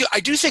 I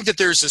do think that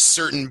there's a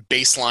certain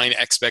baseline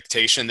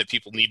expectation that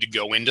people need to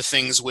go into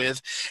things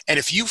with, and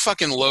if you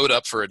fucking load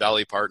up for a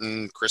Dolly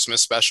Parton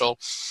Christmas special,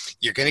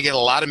 you're gonna get a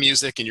lot of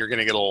music and you're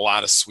gonna get a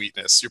lot of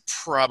sweetness. You're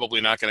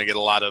probably not gonna get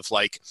a lot of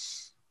like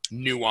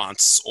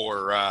nuance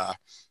or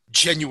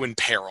genuine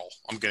peril.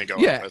 I'm gonna go.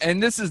 Yeah, with.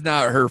 and this is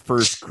not her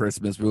first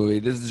Christmas movie.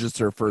 This is just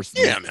her first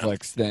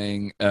Netflix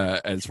thing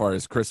as far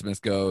as Christmas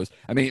goes.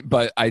 I mean,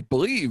 but I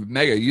believe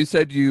Mega, you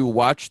said you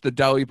watched the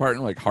Dolly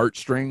Parton like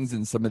Heartstrings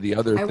and some of the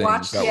other things. I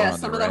watched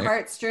some of the right?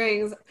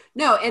 Heartstrings.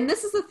 No, and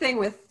this is the thing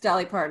with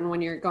Dolly Parton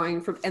when you're going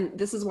from, and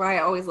this is why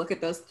I always look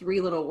at those 3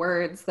 little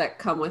words that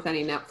come with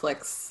any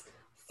Netflix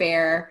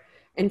fare.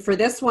 And for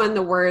this one,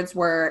 the words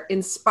were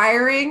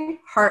inspiring,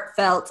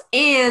 heartfelt,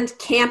 and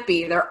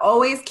campy. They're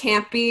always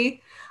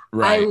campy.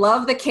 Right. I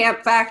love the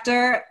camp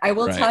factor. I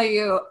will tell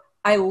you,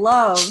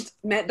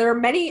 there are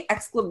many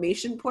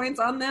exclamation points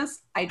on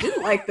this. I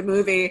didn't like the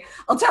movie.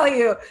 I'll tell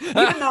you,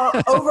 even though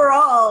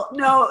overall,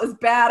 no, it was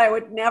bad. I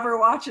would never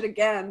watch it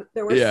again.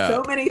 There were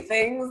so many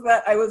things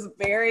that I was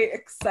very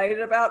excited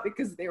about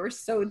because they were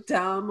so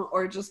dumb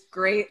or just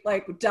great.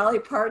 Like Dolly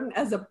Parton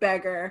as a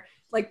beggar.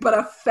 Like, but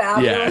a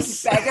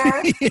fabulous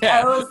beggar.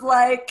 I was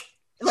like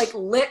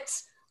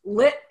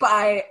lit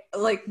by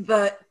like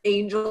the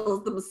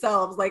angels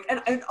themselves. Like,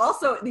 and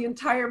also the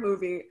entire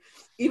movie,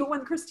 even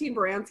when Christine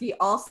Baranski,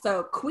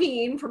 also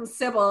Queen from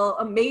Sybil,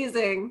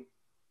 amazing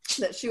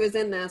that she was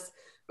in this.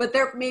 But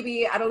they're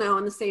maybe, I don't know,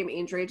 in the same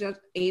age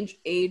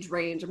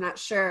range. I'm not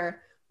sure.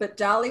 But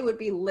Dolly would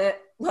be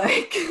lit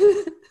like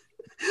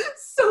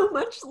so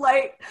much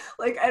light.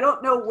 Like, I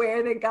don't know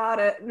where they got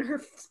it. And her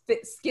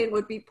skin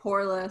would be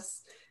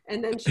poreless.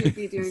 And then she'd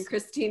be doing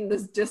Christine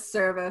this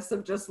disservice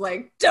of just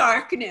like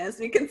darkness.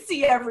 We can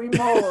see every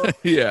mole.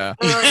 Yeah.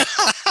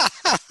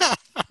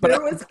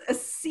 There was a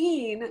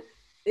scene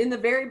in the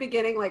very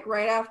beginning, like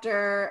right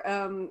after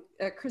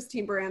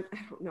Christine Baranski, I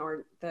don't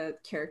know the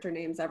character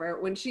names ever,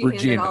 when she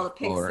handed all the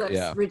pink slips.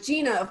 Yeah.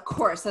 Regina, of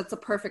course, that's a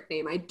perfect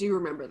name. I do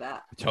remember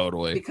that.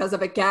 Totally. Because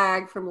of a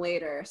gag from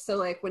later. So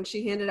like when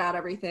she handed out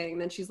everything,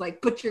 then she's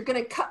like, but you're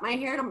going to cut my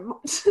hair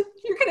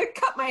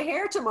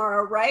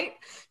tomorrow, right?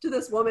 To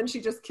this woman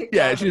she just kicked out.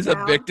 Yeah, she's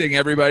evicting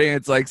everybody, and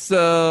it's like,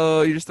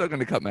 so you're still going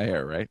to cut my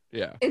hair, right?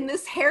 Yeah. In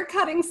this hair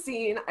cutting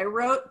scene, I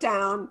wrote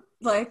down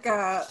like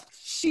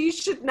she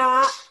should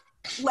not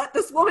let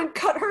this woman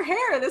cut her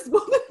hair. This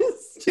woman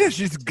is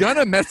she's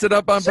gonna mess it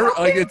up on purpose.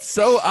 Like, it's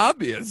so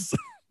obvious.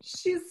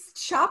 She's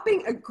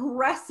chopping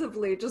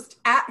aggressively just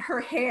at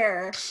her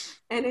hair,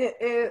 and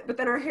but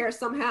then her hair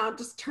somehow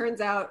just turns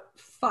out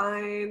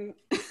fine.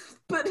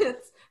 But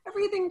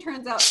everything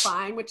turns out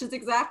fine, which is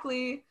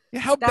exactly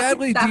how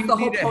badly do you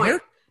need a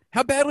haircut?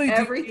 How badly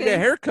do you need a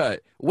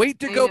haircut? Wait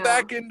to go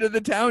back into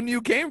the town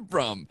you came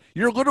from.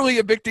 You're literally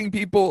evicting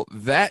people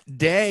that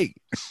day.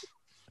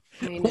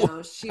 I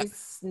know.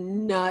 She's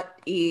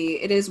nutty.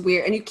 It is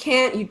weird. And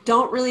you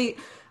don't really,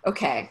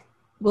 okay,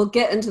 we'll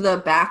get into the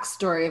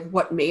backstory of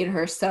what made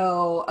her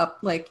so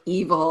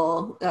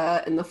evil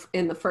in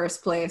the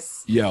first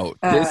place. Yo,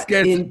 this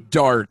gets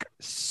dark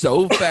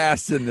so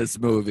fast in this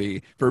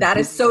movie. That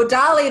is so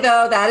Dolly,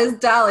 though. That is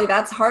Dolly.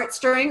 That's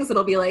Heartstrings.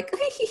 It'll be like,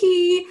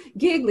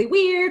 giggly,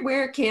 weird,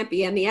 where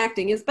campy, and the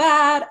acting is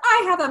bad.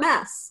 I have a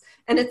mess.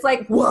 And it's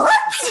like, what?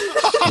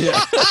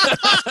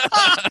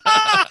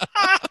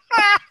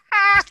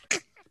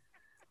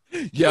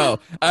 Yo,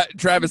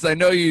 Travis, I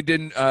know you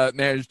didn't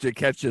manage to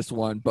catch this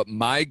one, but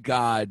my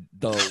God,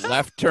 the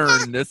left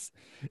turn,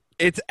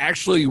 it's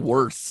actually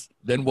worse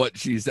than what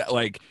she's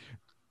like.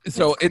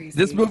 So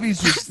this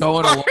movie's just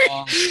going along.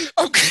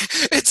 Okay,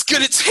 it's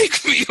gonna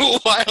take me a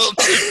while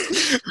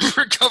to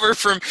recover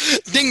from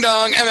Ding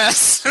Dong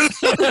MS.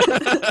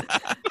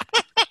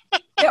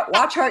 Yeah,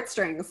 watch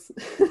Heartstrings.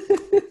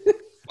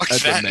 Fuck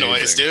That's that amazing.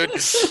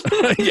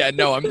 noise, dude. Yeah,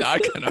 no, I'm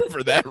not gonna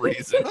for that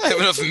reason. I have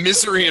enough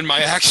misery in my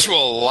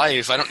actual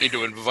life. I don't need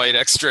to invite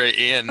extra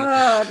in.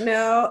 Oh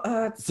no,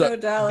 it's so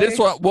Dolly. This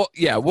one,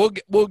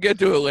 we'll get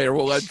to it later.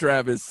 We'll let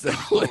Travis settle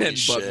Holy in.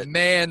 shit. But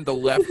man, the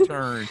left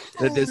turn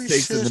that this Holy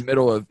takes in shit. the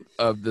middle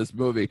of this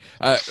movie.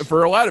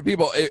 For a lot of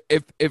people,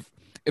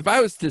 if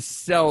I was to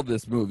sell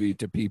this movie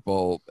to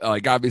people,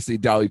 like obviously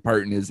Dolly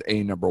Parton is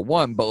a number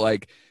one, but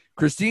like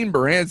Christine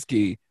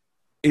Baranski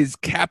is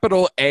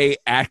capital A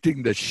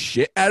acting the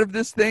shit out of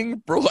this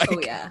thing for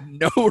like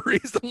no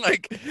reason.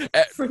 Like,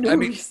 For no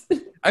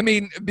reason.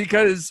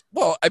 because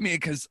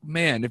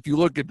man, if you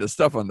look at the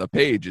stuff on the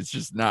page, it's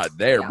just not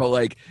there. Yeah. But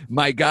like,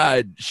 my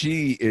God,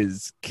 she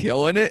is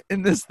killing it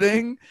in this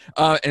thing.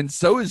 And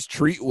so is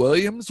Treat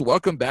Williams.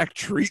 Welcome back,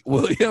 Treat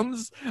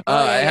Williams.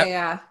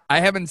 Yeah. I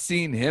haven't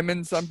seen him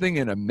in something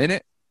in a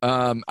minute.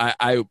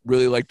 I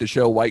really like the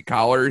show White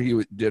Collar.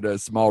 He did a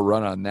small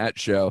run on that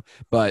show,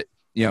 but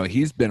you know,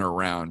 he's been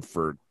around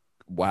for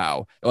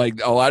wow. Like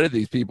a lot of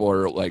these people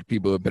are like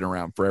people who have been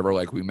around forever.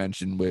 Like we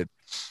mentioned with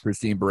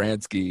Christine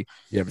Baranski,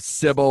 you have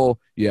Sybil,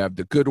 you have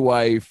The Good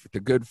Wife, The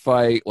Good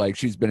Fight. Like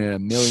she's been in a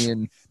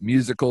million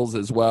musicals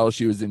as well.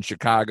 She was in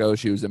Chicago.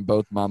 She was in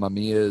both Mamma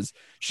Mia's.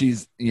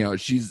 She's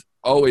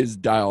always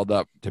dialed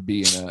up to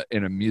be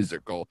in a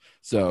musical.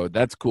 So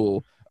that's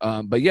cool.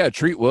 But yeah,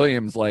 Treat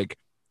Williams, like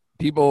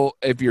people,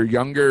 if you're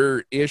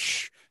younger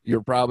ish,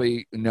 you'll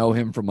probably know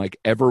him from like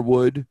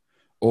Everwood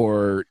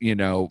or, you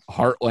know,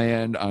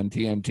 Heartland on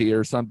TNT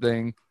or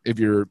something. If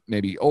you're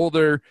maybe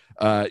older,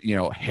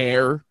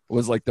 Hair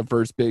was like the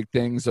first big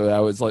thing. So that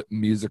was like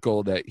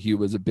musical that he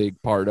was a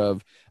big part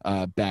of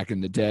back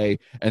in the day.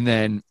 And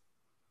then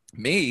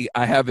me,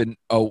 I have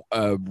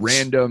a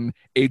random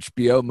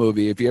HBO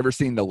movie. If you ever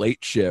seen The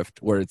Late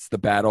Shift, where it's the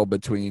battle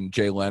between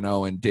Jay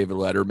Leno and David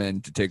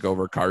Letterman to take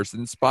over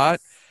Carson's spot,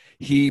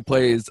 he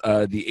plays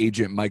the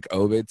agent Mike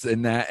Ovitz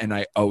in that, and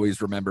I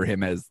always remember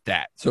him as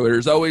that. So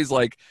there's always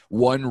like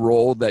one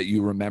role that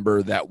you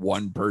remember that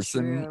one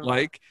person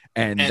like,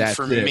 and that's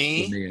for it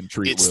me, for me and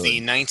Treat it's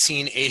Williams.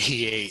 the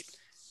 1988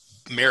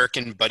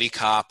 American buddy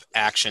cop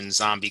action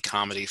zombie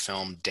comedy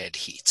film Dead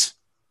Heat.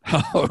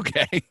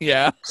 Okay,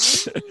 yeah.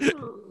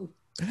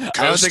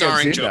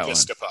 Co-starring Joe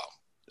Piscopo.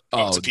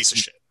 Oh, it's a piece of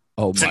shit.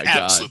 Oh It's my an God.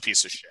 absolute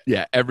piece of shit.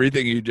 Yeah,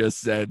 everything you just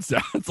said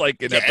sounds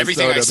like an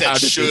Everything episode I of said How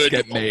Did This should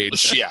Get Made?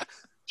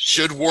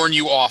 should warn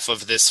you off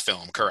of this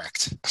film.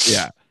 Correct.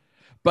 Yeah.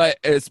 But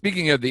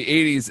speaking of the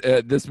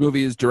 80s, this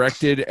movie is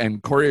directed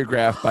and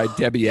choreographed by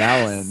Debbie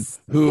Allen,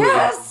 who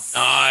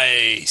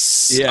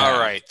Nice. Yeah. All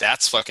right,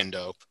 that's fucking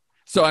dope.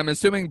 So I'm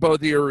assuming both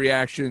of your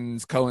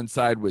reactions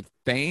coincide with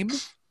Fame.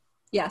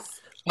 Yes.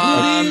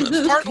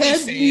 Partly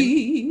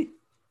fame.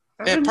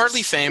 Yeah,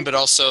 partly fame, but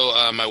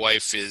also my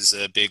wife is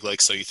a big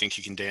like So You Think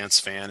You Can Dance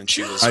fan, and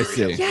she was I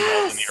very see.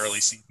 involved in the early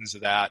seasons of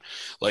that.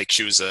 Like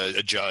she was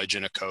a judge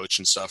and a coach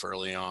and stuff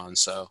early on.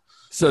 So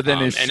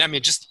then and I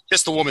mean just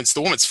the woman's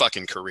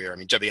fucking career. I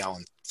mean Debbie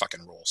Allen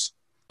fucking rules.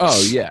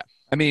 Oh yeah,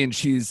 I mean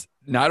she's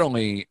not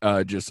only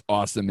just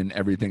awesome in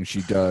everything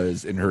she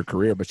does in her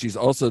career, but she's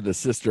also the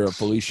sister of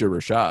Felicia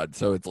Rashad.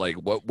 So it's like,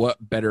 what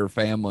better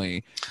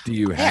family do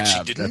you have? I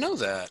actually didn't know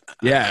that.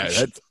 Yeah,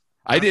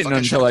 I didn't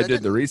until sure I that did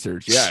the didn't.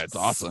 research. Yeah, it's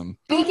awesome.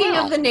 Speaking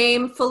of the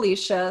name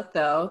Felicia,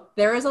 though,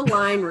 there is a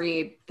line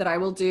read that I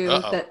will do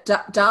that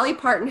Dolly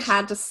Parton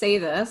had to say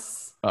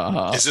this.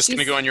 Is this going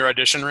to go on your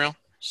audition reel?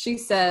 She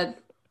said,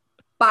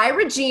 "Bye,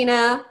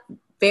 Regina."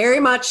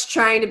 Very much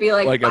trying to be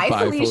like bye,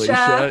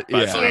 Felicia.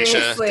 Bye,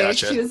 Felicia. Seriously.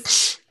 Gotcha.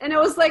 And it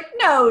was like,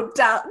 no,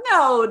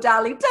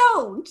 Dolly,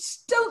 don't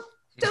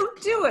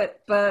do it.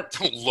 But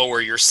Don't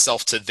lower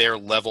yourself to their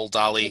level,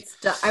 Dolly.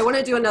 I want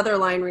to do another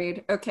line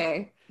read.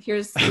 Okay,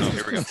 here's Here we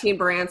go. Christine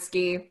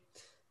Baranski.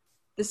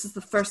 This is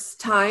the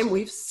first time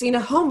we've seen a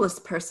homeless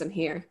person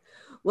here.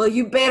 Well,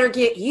 you better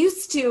get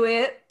used to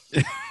it.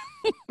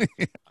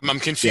 I'm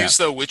confused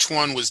though. Which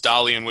one was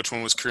Dolly and which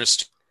one was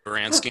Christine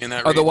Baranski in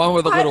that? Oh, the read? one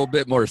with a little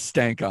bit more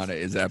stank on it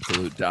is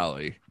absolute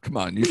Dolly. Come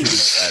on, you should do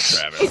that,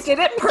 Travis. I did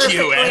it perfectly.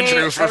 You,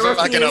 Andrew, for I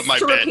fucking up refuse my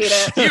to bit. repeat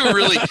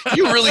it.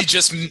 You really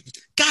just,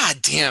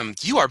 God damn,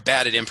 you are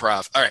bad at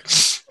improv. All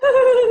right.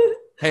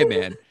 Hey,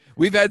 man,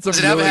 we've had some Does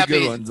it have a really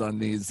good happy- ones on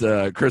these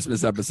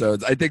Christmas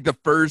episodes. I think the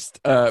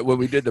first, when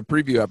we did the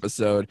preview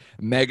episode,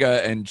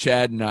 Mega and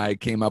Chad and I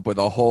came up with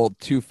a whole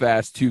Too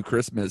Fast, Too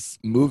Christmas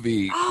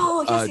movie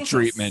yes,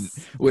 treatment,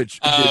 yes. which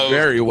did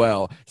very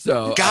well.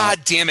 So, God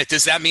damn it.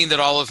 Does that mean that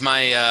all of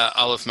my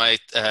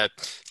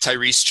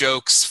Tyrese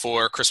jokes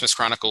for Christmas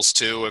Chronicles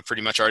 2 have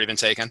pretty much already been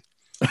taken?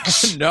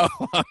 no,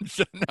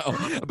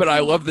 but I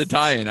love the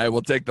tie-in. I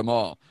will take them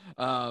all.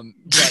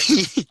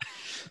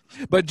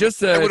 But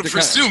just I would have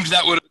presumed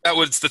that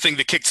was the thing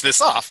that kicked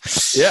this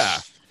off. Yeah.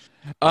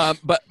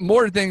 But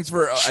more things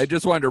I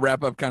just wanted to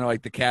wrap up kind of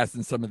like the cast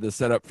and some of the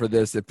setup for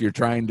this. If you're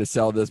trying to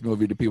sell this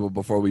movie to people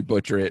before we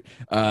butcher it,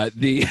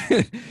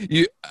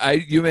 you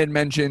had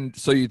mentioned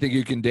So You Think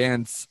You Can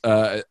Dance.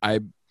 I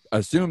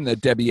assume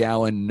that Debbie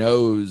Allen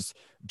knows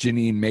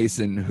Janine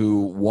Mason,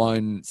 who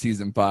won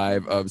season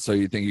 5 of So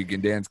You Think You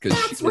Can Dance.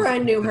 That's where I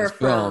knew her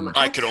from.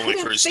 I could only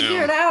couldn't presume.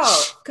 figure it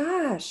out.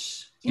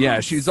 Gosh. Yeah,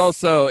 Yes. she's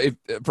also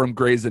from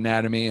Grey's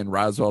Anatomy in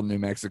Roswell, New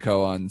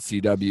Mexico on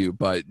CW,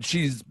 but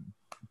she's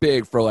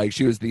big for like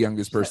she was the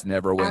youngest person to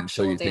ever win.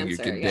 So You Think You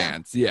Can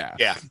Dance. Yeah.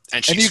 Yeah.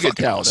 And she's you could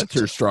fucking tell awesome. that's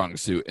her strong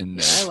suit in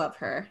there. I love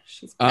her.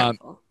 She's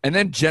beautiful. And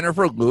then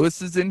Jennifer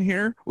Lewis is in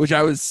here, which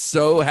I was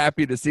so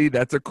happy to see.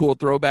 That's a cool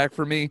throwback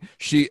for me.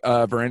 She,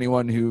 for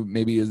anyone who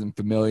maybe isn't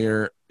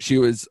familiar, she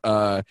was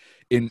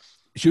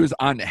she was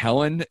Aunt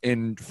Helen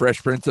in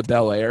Fresh Prince of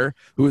Bel-Air,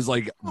 who was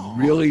like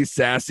really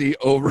sassy,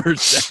 over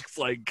sex,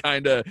 like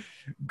kind of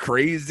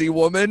crazy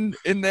woman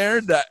in there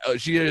that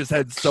she just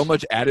had so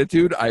much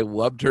attitude. I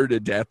loved her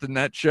to death in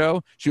that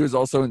show. She was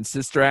also in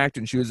Sister Act,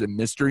 and she was in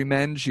Mystery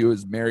Men. She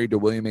was married to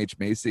William H.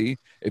 Macy,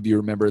 if you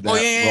remember that. Oh,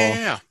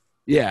 yeah.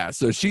 Yeah,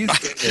 so she's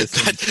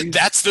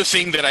that's the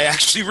thing that I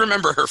actually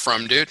remember her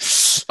from, dude.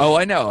 Oh,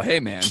 I know. Hey,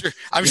 man.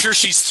 I'm sure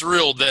she's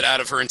thrilled that out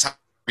of her entire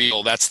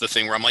reel, that's the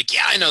thing where I'm like,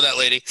 yeah, I know that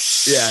lady.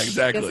 Yeah, She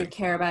exactly. doesn't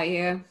care about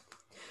you.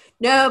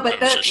 No,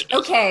 but I'm sure she does.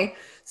 okay.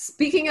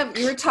 Speaking of,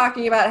 you were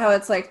talking about how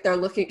it's like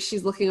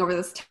she's looking over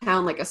this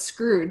town like a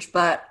Scrooge,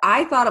 but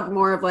I thought of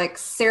more of like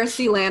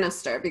Cersei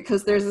Lannister,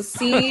 because there's a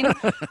scene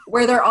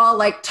where they're all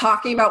like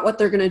talking about what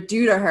they're going to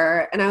do to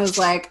her. And I was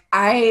like,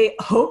 I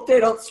hope they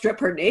don't strip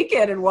her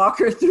naked and walk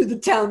her through the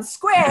town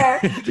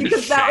square,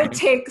 because that would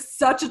take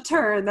such a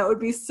turn. That would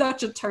be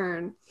such a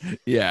turn.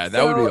 Yeah,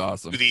 that would be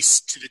awesome. To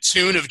the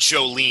tune of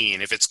Jolene,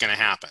 if it's going to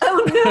happen.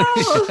 Oh,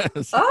 no.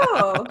 Yes.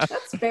 Oh,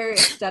 that's very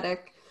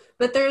aesthetic.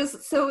 But there's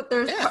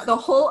the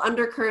whole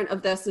undercurrent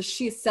of this is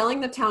she's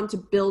selling the town to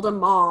build a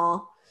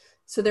mall.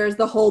 So there's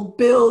the whole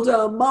build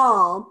a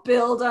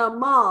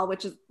mall,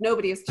 which is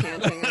nobody is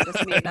chanting. I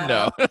just made that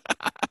up.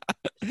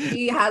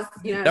 He has,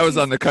 that was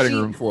on the cutting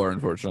room floor,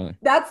 unfortunately.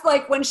 That's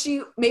like when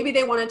maybe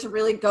they wanted to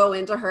really go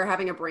into her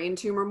having a brain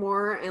tumor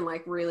more, and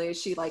like really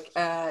she like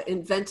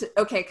invented.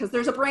 Okay, because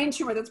there's a brain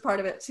tumor that's part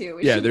of it too.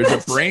 Yeah, there's a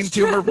brain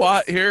tumor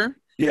plot here.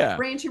 Yeah,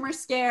 brain tumor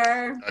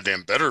scare.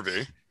 Goddamn better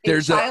be.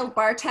 There's a child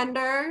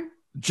bartender.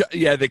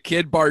 Yeah, the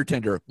kid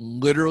bartender,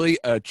 literally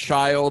a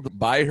child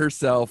by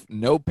herself,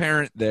 no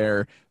parent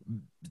there,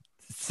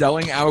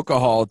 selling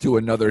alcohol to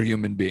another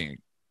human being.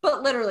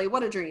 But literally,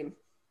 what a dream.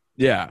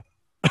 Yeah.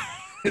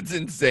 It's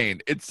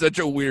insane. It's such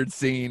a weird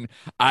scene.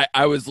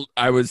 I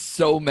was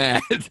so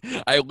mad.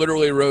 I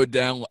literally wrote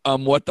down,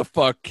 what the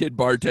fuck, kid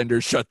bartender,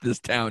 shut this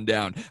town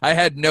down. I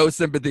had no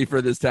sympathy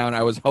for this town.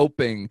 I was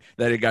hoping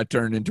that it got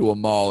turned into a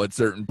mall at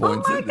certain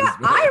points. Oh my God.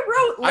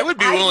 I would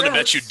be willing to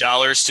bet you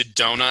dollars to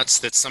donuts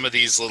that some of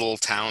these little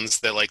towns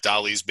that like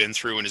Dolly's been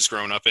through and has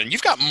grown up in,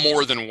 you've got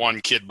more than one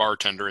kid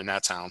bartender in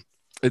that town.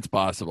 It's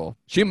possible.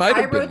 She might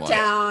have been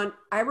one.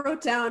 I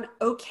wrote down,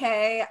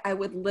 okay, I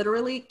would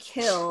literally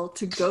kill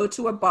to go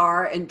to a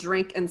bar and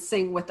drink and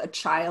sing with a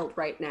child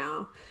right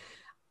now.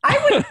 I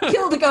would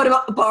kill to go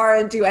to a bar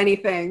and do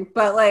anything,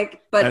 but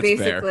That's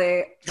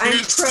basically, I'm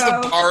It's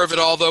pro. the bar of it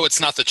all, though.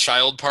 It's not the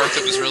child part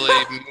that was really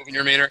moving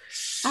your meter.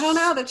 I don't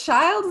know. The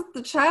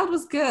child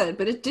was good,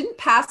 but it didn't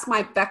pass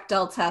my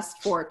Bechdel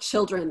test for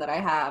children that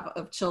I have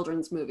of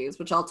children's movies,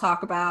 which I'll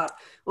talk about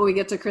when we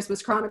get to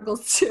Christmas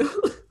Chronicles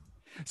too.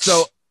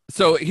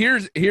 So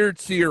here's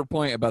to your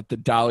point about the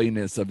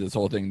Dolly-ness of this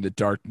whole thing, the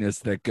darkness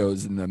that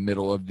goes in the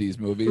middle of these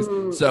movies.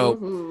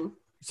 Mm-hmm.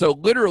 So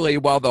literally,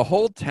 while the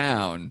whole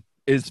town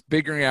is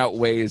figuring out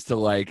ways to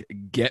like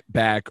get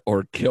back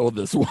or kill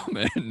this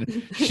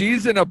woman,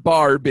 she's in a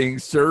bar being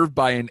served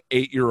by an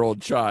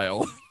 8-year-old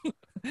child.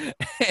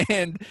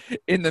 And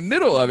in the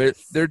middle of it,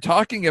 they're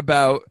talking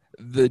about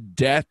the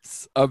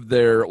deaths of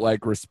their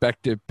like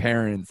respective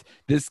parents.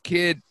 This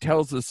kid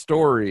tells a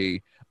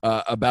story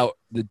about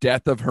the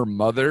death of her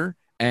mother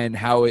and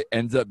how it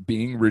ends up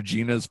being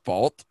Regina's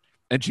fault,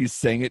 and she's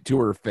saying it to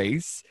her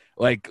face,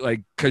 like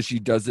because she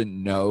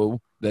doesn't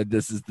know that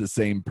this is the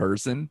same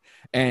person.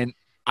 And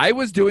I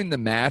was doing the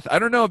math. I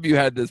don't know if you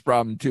had this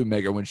problem too,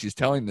 Megan, when she's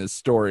telling this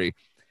story.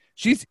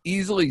 She's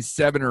easily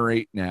 7 or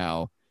 8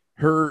 now.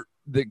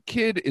 The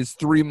kid is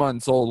 3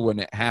 months old when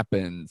it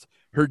happens.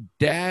 Her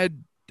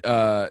dad,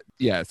 so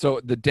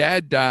the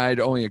dad died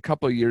only a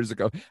couple of years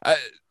ago.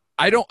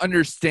 I don't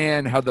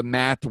understand how the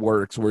math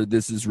works where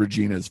this is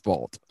Regina's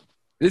fault.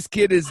 This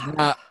kid is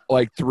not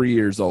like 3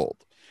 years old.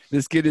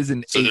 This kid is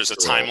an 8-year-old. So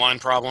there's a timeline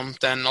problem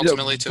then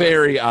ultimately too?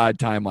 Very odd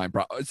timeline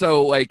problem.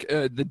 So like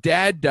the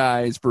dad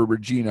dies for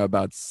Regina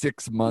about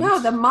 6 months. No,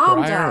 the mom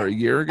prior, died. or a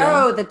year ago.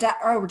 Oh, the dad.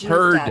 Oh, Regina's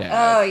Her dad.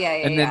 dad. Oh,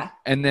 yeah.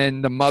 And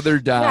then the mother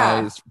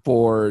dies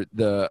for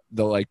the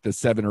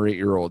 7 or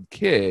 8-year-old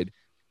kid.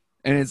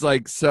 And it's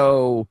like,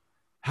 so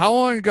how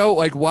long ago?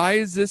 Like, why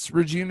is this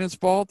Regina's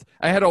fault?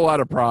 I had a lot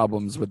of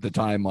problems with the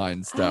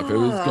timeline stuff. It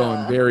was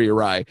going very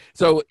awry.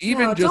 So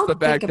even just the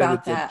fact that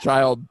it's a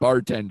child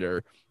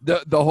bartender,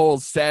 the whole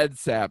sad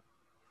sap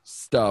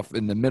stuff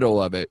in the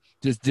middle of it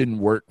just didn't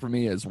work for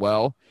me as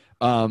well.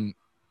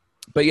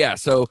 But yeah,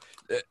 so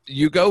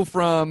you go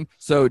from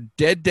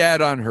dead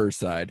dad on her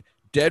side,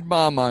 dead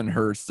mom on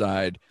her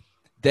side,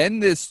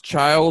 then this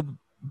child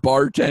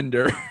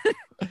bartender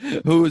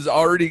who's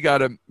already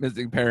got a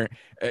missing parent,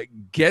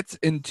 gets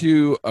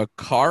into a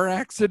car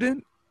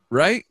accident,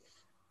 right?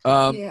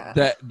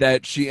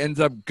 That she ends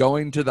up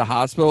going to the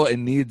hospital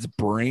and needs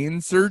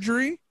brain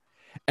surgery.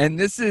 And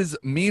this is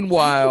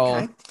meanwhile.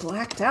 I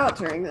blacked out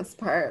during this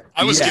part.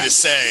 I was going to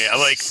say,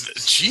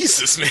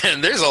 Jesus,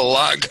 man, there's a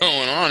lot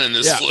going on in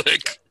this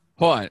flick.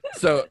 Hold on.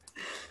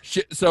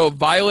 So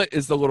Violet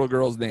is the little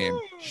girl's name.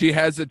 She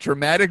has a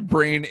traumatic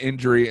brain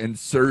injury and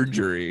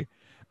surgery.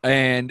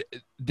 And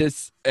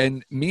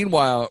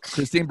meanwhile,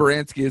 Christine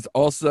Baranski is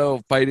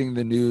also fighting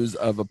the news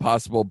of a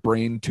possible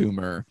brain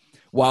tumor,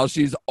 while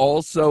she's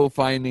also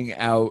finding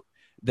out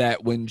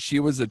that when she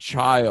was a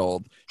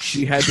child,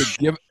 as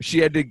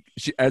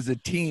a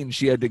teen,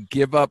 she had to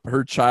give up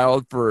her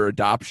child for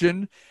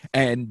adoption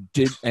and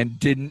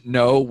didn't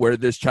know where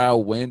this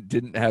child went,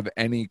 didn't have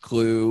any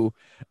clue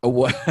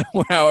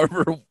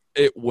however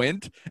it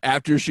went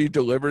after she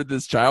delivered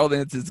this child.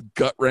 And it's this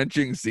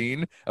gut-wrenching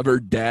scene of her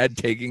dad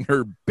taking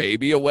her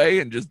baby away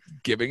and just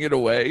giving it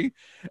away.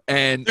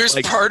 And there's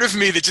part of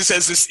me that just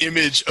has this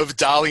image of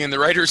Dolly in the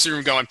writer's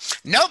room going,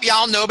 nope,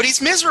 y'all,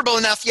 nobody's miserable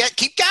enough yet.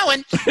 Keep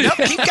going. Nope,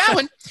 keep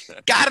going.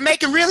 Got to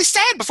make him really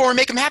sad before we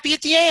make him happy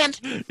at the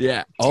end.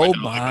 Yeah. Oh,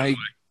 my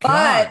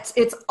God. But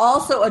it's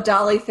also a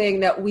Dolly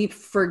thing that we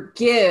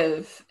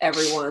forgive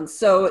everyone.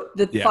 So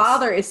the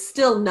father is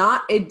still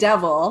not a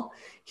devil.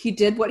 He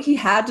did what he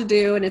had to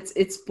do, and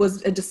it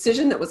was a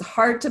decision that was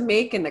hard to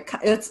make. And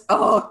it's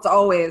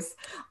always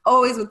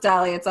with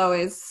Dolly. It's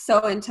always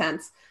so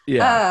intense.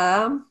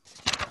 Yeah.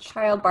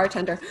 Child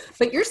bartender.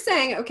 But you're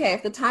saying, okay,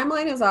 if the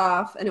timeline is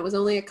off and it was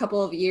only a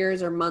couple of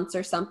years or months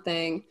or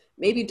something,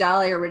 maybe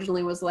Dolly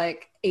originally was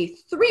like a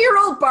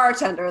 3-year-old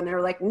bartender, and they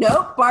were like,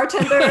 nope,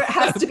 bartender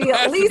has to be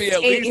at least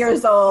 8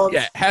 years old.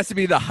 Yeah, it has to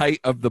be the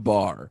height of the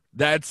bar.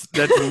 That's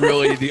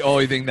really the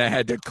only thing that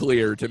had to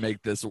clear to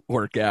make this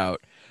work out.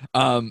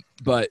 I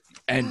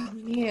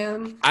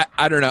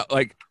don't know,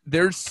 like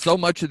there's so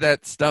much of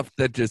that stuff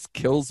that just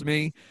kills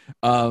me.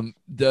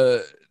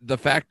 The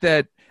fact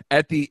that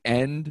at the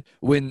end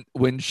when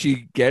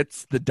she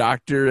gets the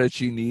doctor that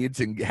she needs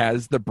and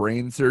has the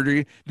brain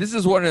surgery, this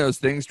is one of those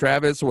things,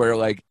 Travis, where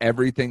like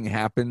everything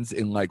happens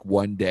in like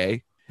one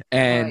day.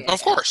 And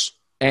of course,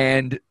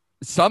 and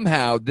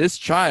somehow this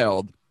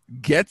child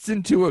gets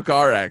into a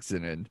car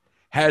accident,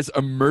 has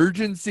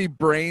emergency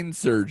brain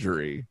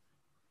surgery,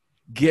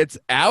 gets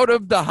out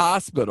of the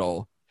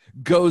hospital,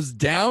 goes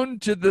down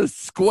to the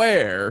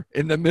square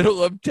in the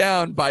middle of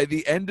town by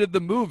the end of the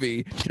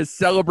movie to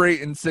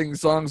celebrate and sing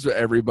songs with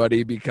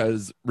everybody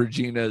because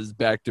Regina is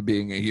back to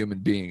being a human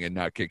being and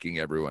not kicking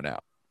everyone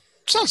out.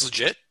 Sounds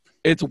legit.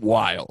 It's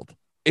wild.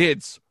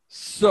 It's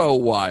so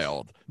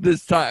wild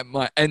this time.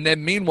 And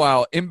then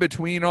meanwhile, in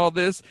between all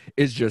this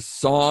is just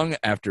song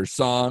after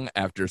song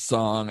after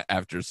song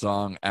after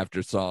song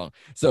after song.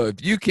 So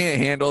if you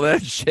can't handle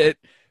that shit,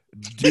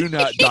 do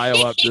not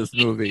dial up this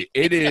movie.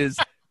 It is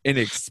an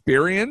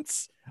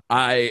experience.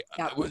 I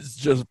was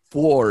just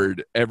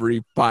floored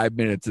every 5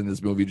 minutes in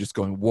this movie, just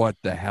going, what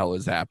the hell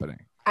is happening?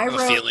 I have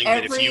a feeling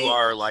that if you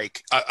are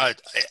like, I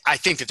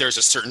think that there's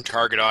a certain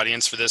target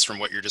audience for this from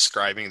what you're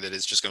describing that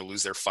is just going to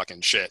lose their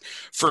fucking shit.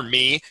 For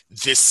me,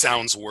 this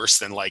sounds worse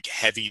than like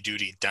heavy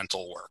duty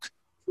dental work.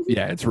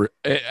 Yeah,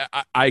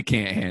 I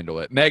can't handle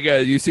it.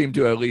 Mega, you seem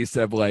to at least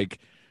have like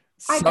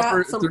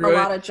suffered through a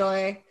lot of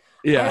joy.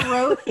 Yeah. I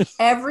wrote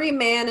every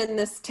man in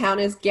this town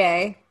is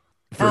gay.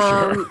 For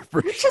sure.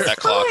 Which is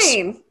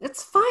fine.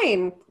 It's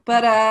fine.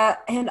 But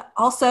and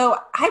also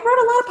I wrote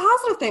a lot of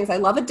positive things. I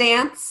love a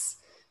dance.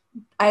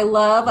 I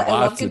love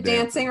good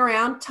dancing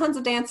around. Tons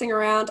of dancing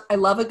around. I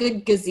love a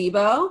good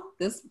gazebo.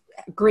 This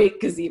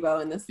great gazebo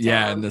in this town.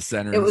 Yeah, in the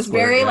center. It was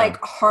very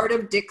like Heart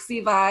of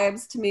Dixie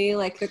vibes to me,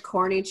 like the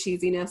corny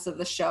cheesiness of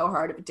the show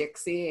Heart of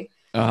Dixie.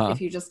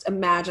 If you just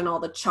imagine all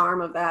the charm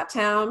of that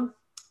town.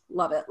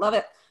 Love it. Love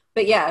it.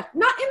 But yeah,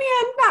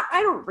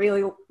 I don't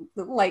really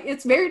like,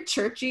 it's very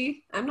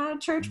churchy. I'm not a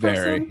church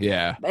person.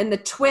 Yeah. And the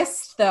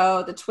twist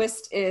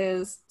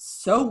is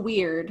so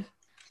weird,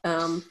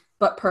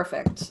 but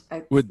perfect.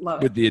 I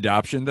love it. With the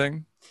adoption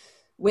thing?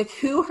 With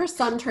who her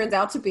son turns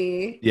out to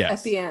be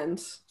at the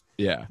end.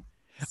 Yeah.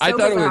 So I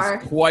thought bizarre. It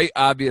was quite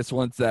obvious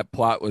once that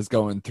plot was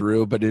going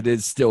through, but it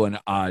is still an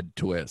odd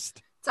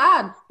twist. It's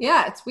odd.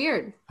 Yeah, it's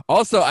weird.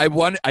 Also,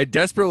 I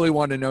desperately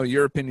want to know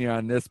your opinion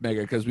on this,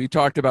 Mega, because we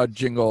talked about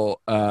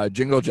Jingle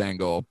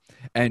Jangle,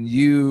 and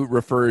you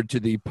referred to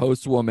the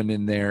postwoman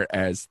in there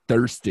as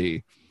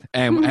thirsty,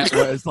 and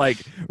was like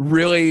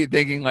really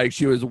thinking like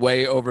she was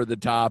way over the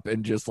top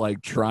and just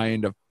like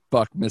trying to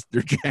fuck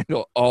Mr.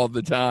 Jangle all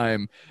the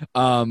time.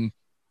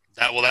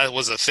 That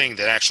was a thing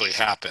that actually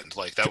happened.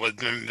 Like that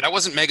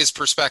wasn't Mega's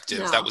perspective.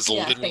 No, that was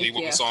literally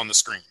what we saw on the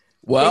screen.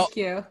 Well, thank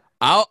you.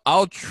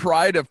 I'll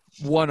try to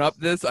one up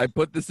this. I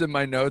put this in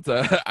my notes.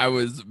 I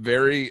was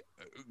very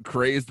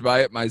crazed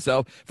by it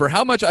myself for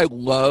how much I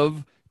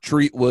love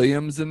Treat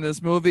Williams in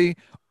this movie.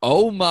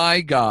 Oh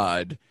my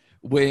God.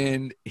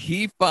 when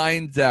he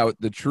finds out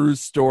the true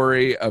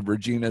story of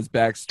Regina's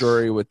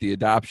backstory with the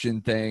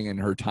adoption thing and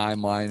her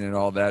timeline and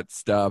all that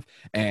stuff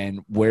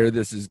and where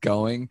this is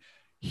going,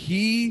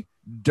 he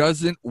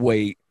doesn't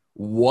wait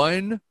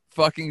one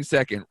fucking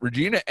second.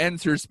 Regina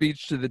ends her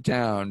speech to the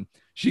town.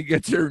 She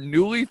gets her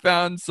newly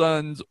found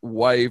son's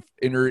wife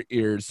in her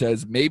ear,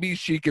 says maybe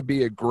she could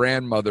be a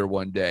grandmother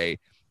one day.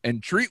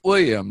 And Treat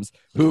Williams,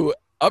 who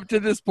up to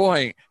this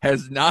point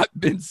has not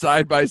been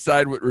side by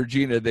side with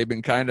Regina. They've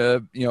been kind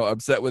of,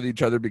 upset with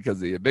each other because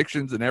of the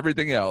evictions and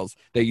everything else.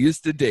 They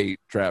used to date,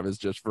 Travis,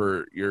 just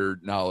for your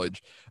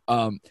knowledge.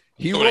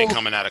 He ain't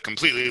coming out of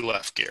completely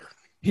left gear.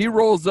 He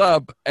rolls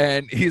up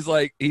and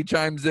he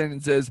chimes in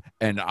and says,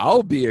 and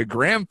I'll be a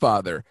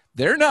grandfather.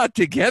 They're not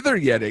together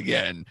yet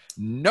again.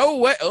 No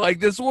way. Like,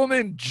 this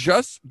woman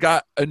just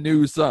got a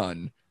new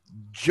son,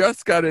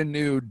 just got a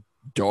new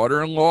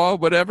daughter-in-law,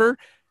 whatever,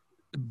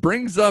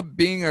 brings up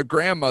being a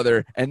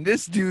grandmother, and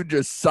this dude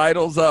just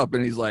sidles up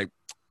and he's like,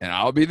 and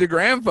I'll be the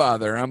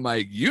grandfather. I'm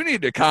like, you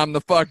need to calm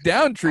the fuck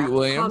down, Treat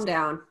Williams. Calm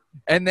down.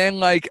 And then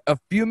like a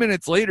few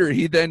minutes later,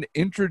 he then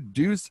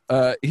introduced,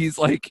 he's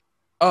like,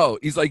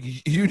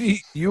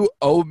 you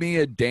owe me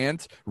a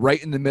dance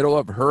right in the middle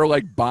of her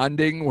like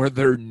bonding with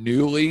her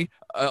newly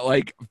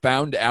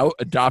found out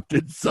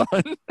adopted son,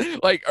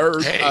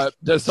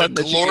 the son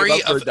that she gave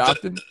up for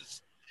adopting.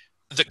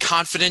 The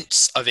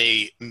confidence of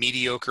a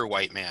mediocre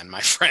white man, my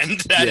friend.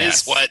 That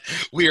is what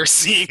we are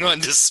seeing on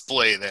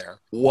display there.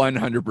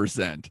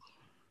 100%.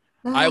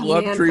 Oh, I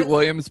love Treat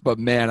Williams, but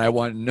man, I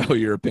want to know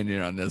your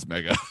opinion on this,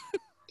 Mega.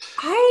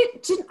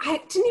 It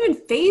didn't even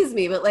faze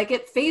me, but like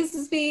it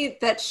phases me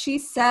that she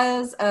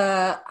says,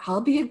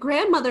 I'll be a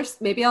grandmother.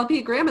 Maybe I'll be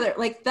a grandmother.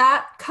 Like,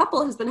 that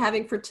couple has been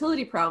having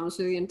fertility problems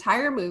through the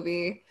entire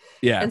movie.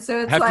 Yeah. And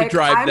so it's I'm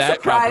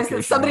surprised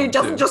that somebody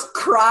doesn't just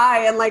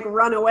cry and like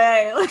run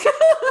away. Like,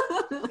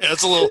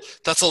 that's a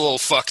little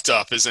fucked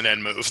up as an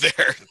end move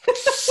there.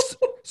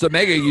 So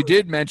Mega, you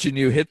did mention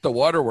you hit the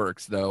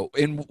waterworks though.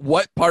 In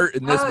what part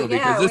in this movie?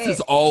 Because this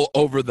is all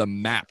over the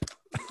map.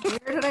 Where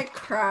did I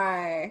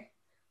cry?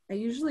 I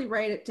usually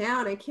write it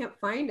down. I can't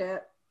find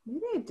it.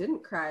 Maybe I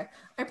didn't cry.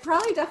 I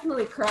probably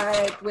definitely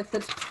cried with the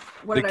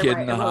kid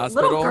in the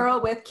hospital? Little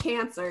girl with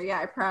cancer.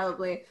 Yeah,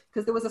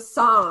 because there was a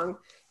song,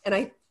 and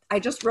I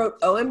just wrote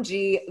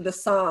OMG the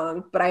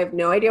song, but I have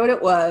no idea what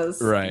it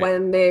was. Right.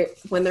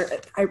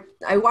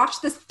 I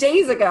watched this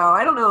days ago.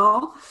 I don't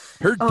know.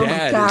 Her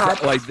dad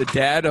is like the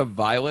dad of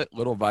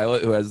little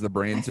Violet, who has the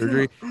brain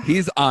surgery.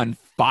 He's on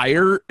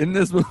fire in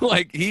this movie.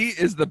 Like, he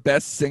is the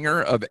best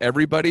singer of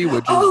everybody.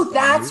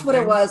 That's what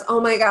it was. Oh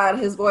my God,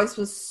 his voice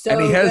was so good.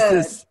 And he has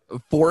this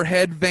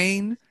forehead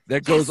vein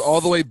that goes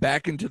all the way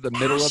back into the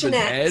middle of his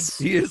head.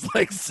 He is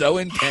like so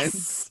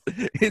intense.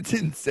 It's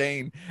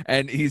insane.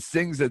 And he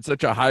sings at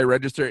such a high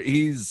register.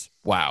 He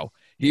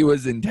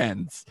was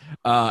intense.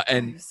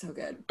 And was so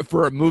good.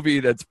 For a movie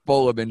that's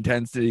full of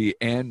intensity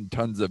and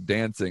tons of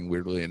dancing,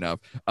 weirdly enough,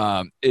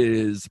 it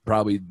is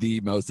probably the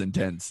most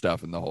intense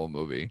stuff in the whole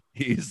movie.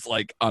 He's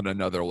like on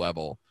another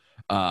level.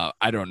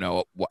 I don't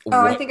know.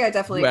 I think I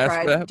definitely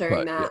cried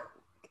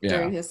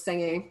during his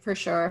singing, for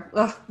sure.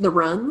 Ugh, the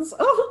runs.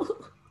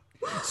 Oh.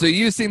 So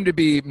you seem to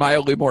be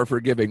mildly more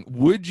forgiving.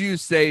 Would you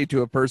say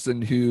to a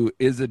person who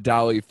is a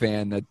Dolly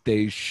fan that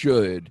they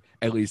should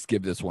at least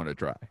give this one a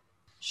try?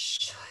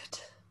 Should.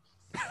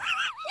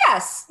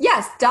 Yes.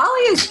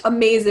 Dolly is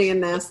amazing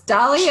in this.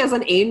 Dolly as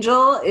an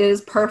angel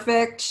is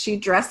perfect. She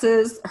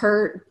dresses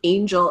her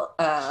angel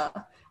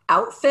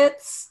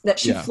outfits that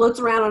she floats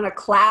around on a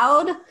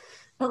cloud.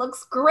 It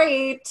looks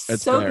great.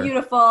 That's so fair.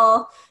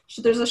 Beautiful.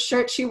 There's a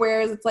shirt she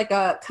wears. It's like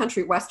a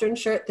country western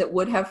shirt that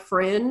would have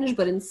fringe,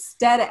 but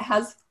instead it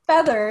has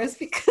feathers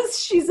because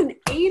she's an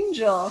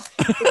angel.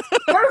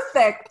 It's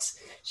perfect.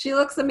 She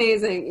looks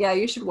amazing. Yeah,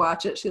 you should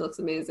watch it. She looks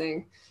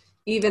amazing.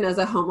 Even as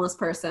a homeless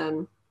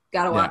person,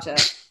 gotta watch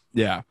it.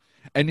 Yeah.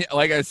 And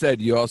like I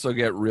said, you also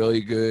get really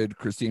good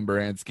Christine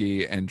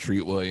Baranski and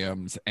Treat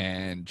Williams,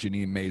 and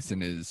Janine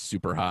Mason is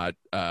super hot.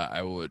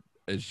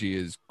 She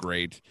is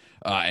great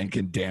and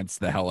can dance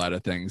the hell out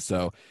of things.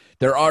 So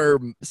there are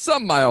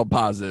some mild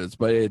positives,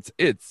 but it's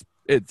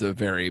a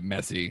very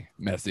messy,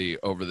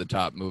 over the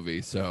top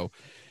movie. So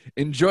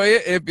enjoy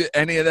it. If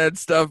any of that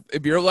stuff,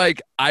 if you're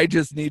like, I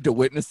just need to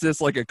witness this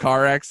like a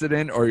car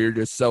accident, or you're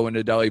just so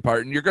into Dolly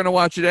Parton, you're going to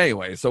watch it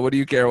anyway. So what do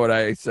you care what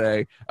I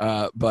say?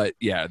 But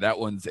yeah, that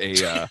one's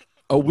a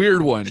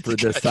weird one for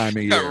this time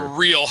of year. Got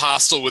real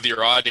hostile with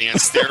your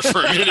audience there for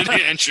a minute,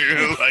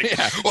 Andrew. Like,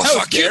 well,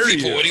 fuck you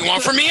people. What do you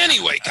want from me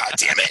anyway? God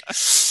damn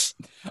it.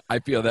 I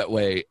feel that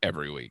way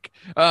every week.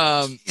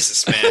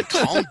 Jesus, man,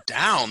 calm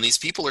down. These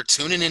people are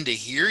tuning in to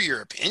hear your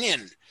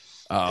opinion.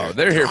 Oh,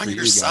 they're here on for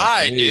your you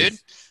side, dude.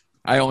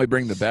 I only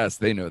bring the best.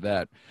 They know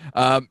that.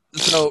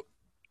 So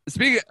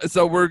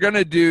we're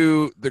gonna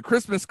do the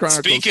Christmas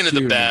Chronicles. Speaking of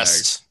the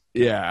best.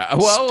 Yeah.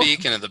 Well,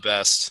 speaking of the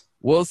best.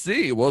 We'll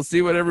see. We'll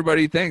see what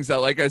everybody thinks.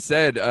 Like I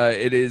said,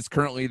 it is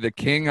currently the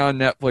king on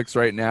Netflix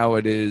right now.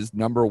 It is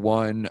number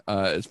one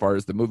as far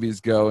as the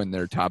movies go in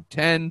their top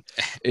 10.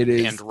 It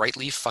is, and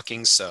rightly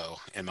fucking so,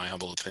 in my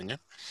humble opinion.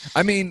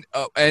 I mean,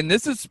 and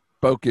this is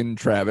spoken,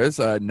 Travis.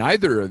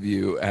 Neither of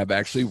you have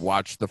actually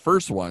watched the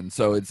first one,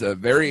 so it's a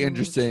very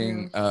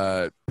interesting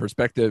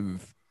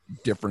perspective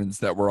difference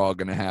that we're all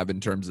going to have in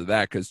terms of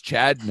that, because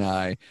Chad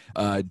and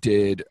I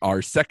did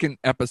our second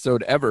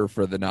episode ever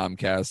for the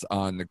Nomcast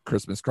on the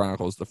Christmas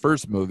Chronicles, the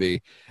first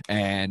movie,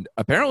 and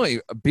apparently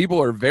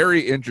people are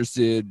very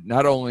interested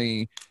not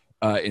only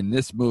in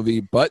this movie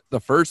but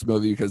the first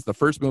movie, because the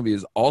first movie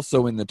is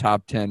also in the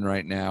top 10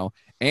 right now,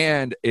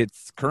 and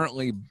it's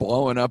currently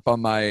blowing up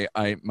on my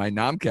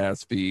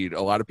Nomcast feed.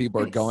 A lot of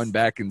people are going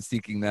back and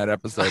seeking that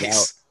episode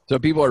out. So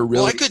people are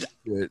really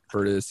good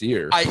for this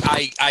year.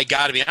 I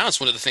got to be honest.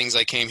 One of the things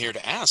I came here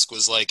to ask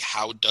was like,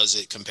 how does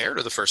it compare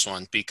to the first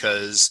one?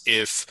 Because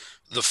if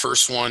the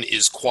first one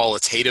is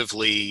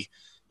qualitatively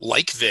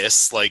like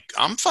this, like,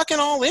 I'm fucking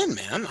all in,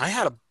 man. I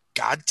had a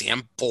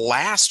goddamn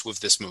blast with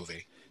this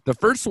movie. The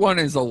first one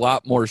is a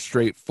lot more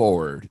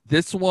straightforward.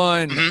 This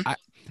one,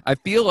 I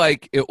feel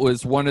like it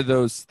was one of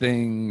those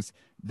things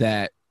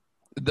that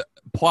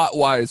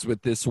plot-wise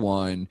with this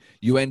one,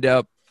 you end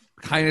up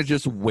kind of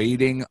just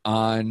waiting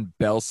on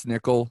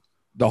Belsnickel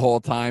the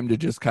whole time to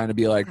just kind of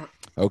be like,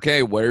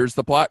 okay, where's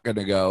the plot going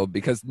to go?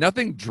 Because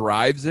nothing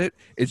drives it.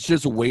 It's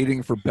just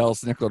waiting for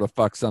Belsnickel to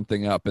fuck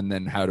something up, and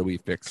then how do we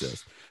fix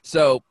this?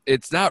 So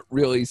it's not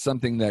really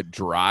something that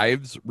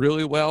drives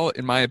really well,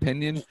 in my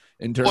opinion,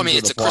 in terms of the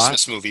it's a plot.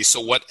 Christmas movie,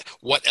 so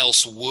what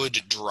else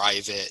would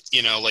drive it?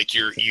 You know, like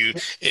you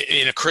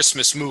in a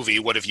Christmas movie,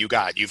 what have you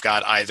got? You've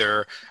got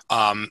either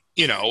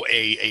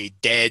a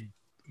dead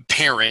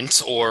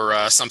parent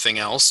or something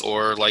else,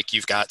 or like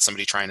you've got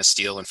somebody trying to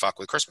steal and fuck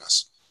with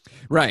Christmas.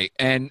 Right.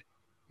 And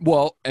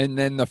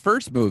then the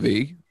first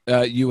movie,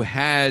 you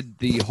had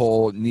the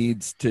whole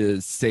needs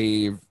to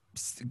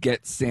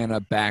get Santa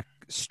back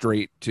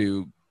straight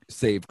to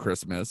save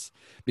Christmas,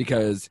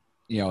 because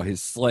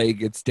his sleigh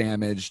gets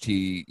damaged.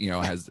 He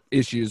has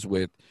issues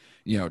with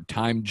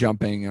time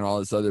jumping and all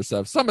this other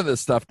stuff, some of the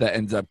stuff that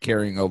ends up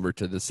carrying over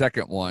to the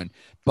second one.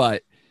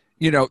 But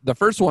the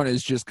first one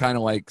is just kind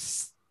of like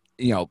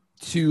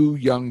two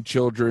young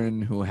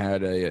children who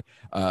had a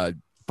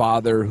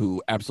father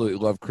who absolutely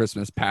loved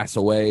Christmas pass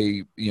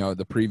away,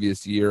 the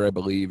previous year, I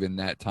believe, in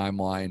that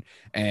timeline.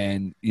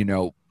 And,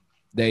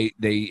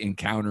 they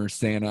encounter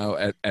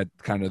Santa at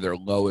kind of their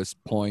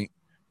lowest point,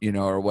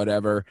 or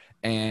whatever,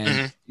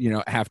 and,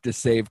 have to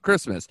save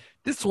Christmas.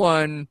 This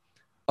one,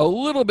 a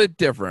little bit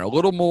different, a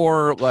little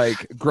more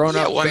like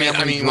grown-up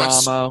family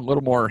drama, a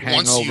little more hangover.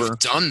 Once you've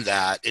done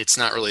that, it's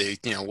not really,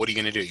 what are you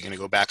going to do? You're going to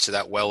go back to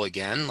that well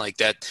again? Like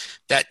that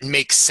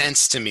makes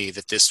sense to me,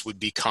 that this would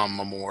become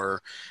a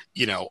more,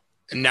 and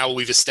now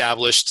we've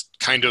established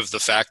kind of the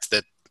fact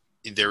that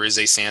there is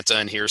a Santa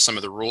and here's some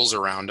of the rules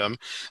around him.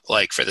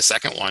 Like for the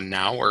second one,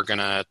 now we're going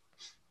to,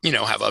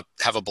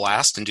 have a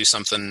blast and do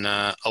something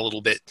a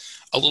little bit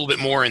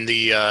more in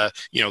the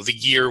the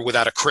year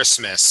without a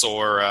Christmas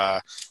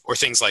or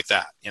things like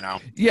that.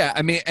 Yeah,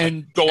 I mean,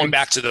 and going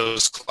back to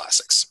those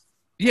classics.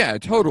 Yeah,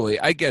 totally.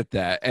 I get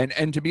that.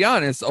 And to be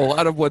honest, a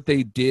lot of what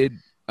they did,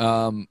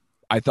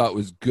 I thought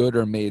was good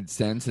or made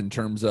sense in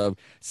terms of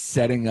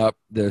setting up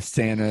the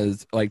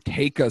Santas, like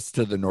take us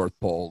to the North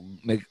Pole,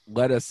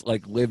 let us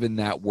like live in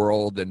that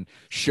world and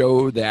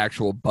show the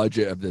actual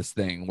budget of this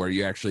thing, where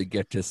you actually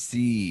get to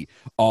see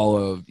all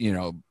of,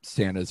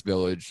 Santa's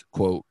village,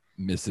 quote,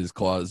 Mrs.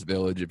 Claus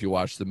village, if you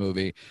watch the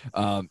movie.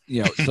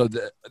 So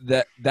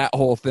that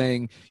whole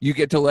thing, you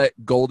get to let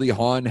Goldie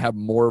Hawn have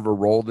more of a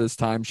role this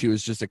time. She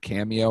was just a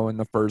cameo in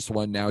the first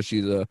one. Now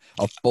she's a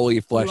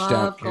fully fleshed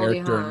out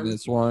character in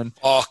this one.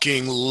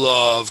 Fucking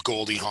love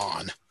Goldie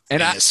Hawn in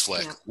this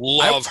flick. Yeah.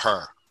 Love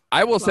her.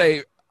 I will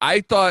say,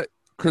 I thought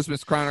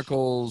Christmas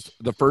Chronicles,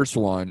 the first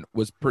one,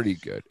 was pretty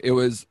good. It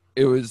was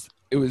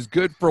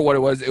good for what it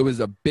was. It was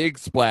a big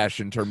splash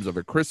in terms of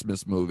a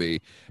Christmas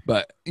movie,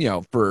 but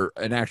for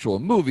an actual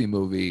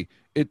movie,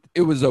 it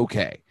was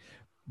okay.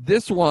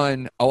 This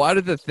one, a lot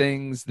of the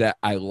things that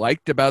I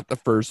liked about the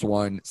first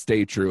one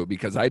stay true,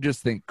 because I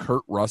just think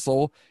Kurt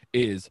Russell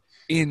is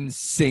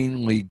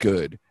insanely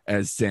good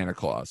as Santa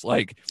Claus.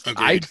 Like,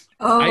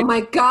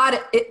 my God,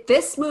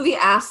 this movie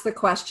asked the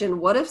question,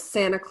 what if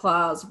Santa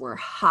Claus were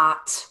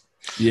hot?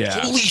 Yeah.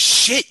 Holy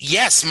shit.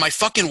 Yes. My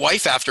fucking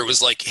wife after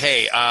was like,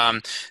 hey,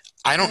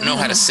 I don't know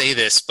how to say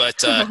this, but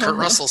Kurt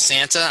Russell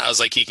Santa, I was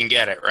like, he can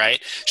get it,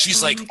 right?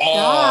 She's like,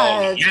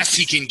 oh, yes,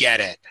 he can get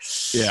it.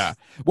 Yeah.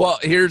 Well,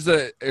 here's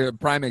a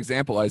prime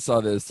example. I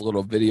saw this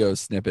little video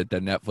snippet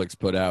that Netflix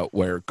put out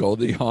where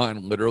Goldie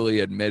Hawn literally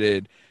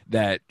admitted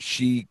that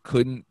she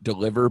couldn't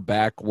deliver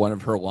back one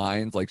of her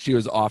lines. Like, she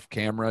was off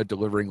camera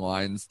delivering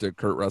lines to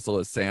Kurt Russell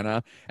as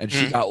Santa, and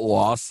she got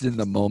lost in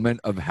the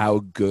moment of how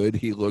good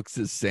he looks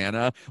as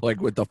Santa,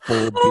 like with the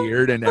full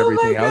beard and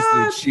everything else.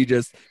 That she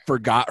just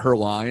forgot her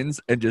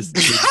lines and just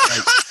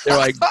they're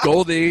like,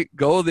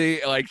 Goldie,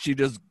 like she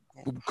just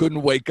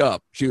couldn't wake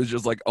up. She was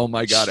just like, "Oh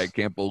my god, I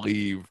can't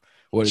believe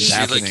what is She's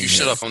happening." like, "You here.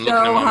 shut up! I'm So looking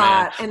at my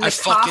hot. man." And the I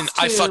fucking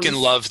costumes.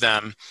 love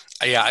them.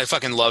 Yeah, I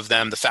fucking love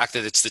them. The fact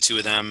that it's the two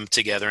of them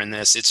together in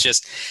this,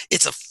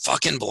 it's a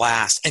fucking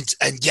blast.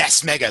 And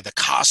yes, Mega, the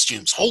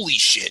costumes, holy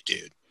shit,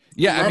 dude.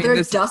 Yeah, I Leather mean,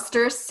 this.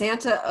 duster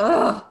Santa.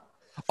 Ugh.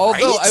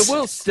 Although Right? I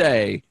will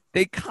say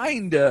they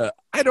kind of,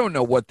 I don't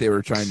know what they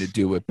were trying to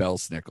do with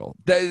Belsnickel.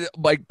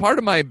 Like part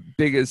of my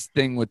biggest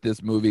thing with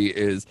this movie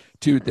is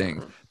two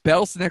things.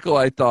 Belsnickel,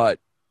 I thought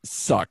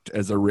sucked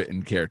as a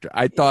written character.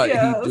 I thought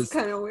Yeah, he it was just,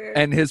 kind of weird.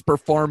 and his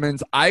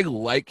performance, I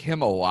like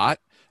him a lot.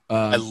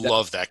 I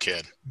love that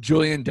kid.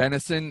 Julian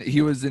Dennison,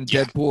 he was in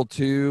Yeah. Deadpool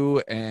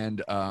 2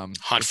 and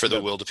Hunt for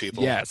the Wilder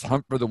People. Yes,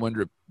 Hunt for the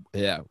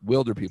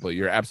Wilder People.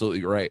 You're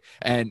absolutely right.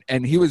 And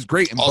he was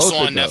great in Also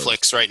both on of those.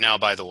 Netflix right now,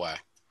 by the way.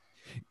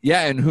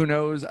 Yeah, and who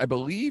knows? I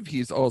believe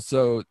he's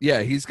also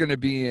he's going to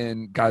be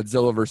in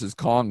Godzilla versus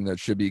Kong that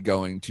should be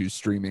going to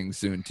streaming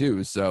soon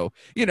too. So,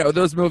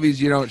 those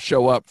movies you don't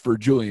show up for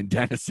Julian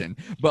Dennison,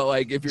 but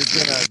like if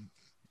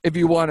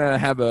you want to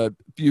have a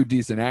few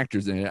decent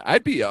actors in it,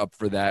 I'd be up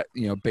for that,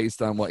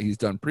 based on what he's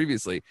done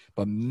previously.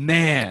 But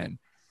man,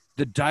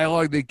 the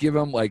dialogue they give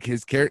him, like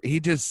his character, he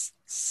just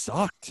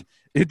sucked.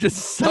 It just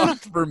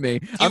sucked for me.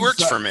 He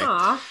worked for me.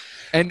 Aw.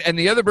 And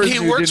the other person He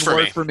who works didn't for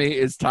work me. for me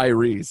is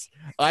Tyrese.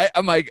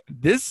 I'm like,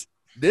 this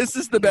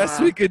is the best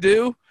Yeah. we could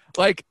do.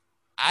 Like,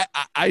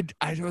 I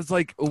was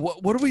like,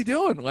 what are we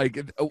doing?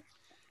 Like,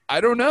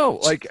 I don't know.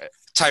 Like,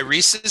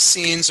 Tyrese's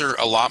scenes are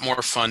a lot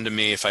more fun to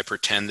me if I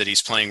pretend that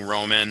he's playing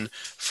Roman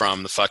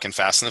from the fucking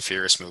Fast and the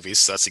Furious movies.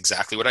 So that's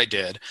exactly what I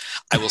did.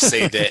 I will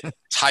say that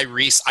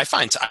Tyrese, I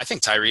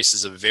think Tyrese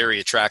is a very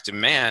attractive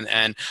man,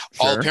 and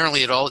all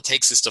Sure. it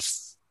takes is to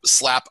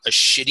slap a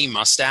shitty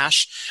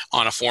mustache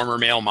on a former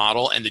male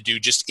model, and the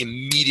dude just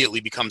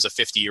immediately becomes a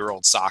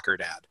 50-year-old soccer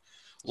dad.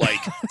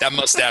 Like that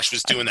mustache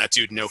was doing that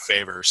dude no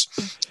favors.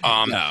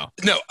 no.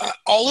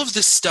 All of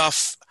the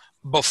stuff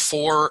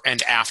before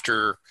and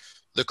after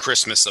the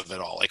Christmas of it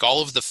all, like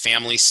all of the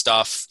family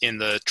stuff in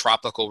the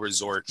tropical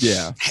resort,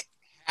 Yeah.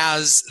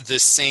 has the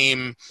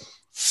same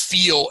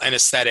feel and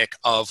aesthetic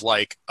of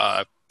like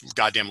a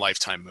goddamn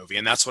Lifetime movie.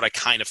 And that's what I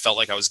kind of felt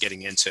like I was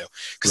getting into,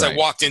 because Right. I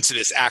walked into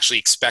this actually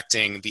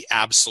expecting the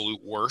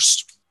absolute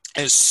worst.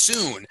 As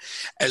soon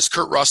as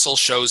Kurt Russell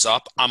shows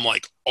up, I'm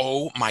like,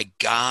 oh my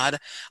God,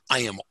 I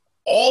am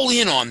all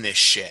in on this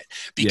shit,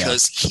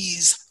 because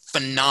he's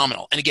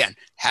phenomenal. And again,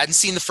 hadn't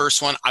seen the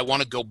first one. I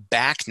want to go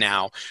back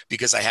now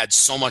because I had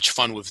so much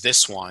fun with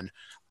this one.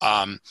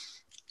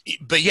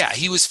 But yeah,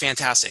 he was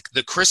fantastic.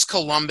 The Chris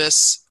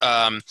Columbus,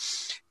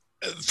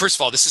 first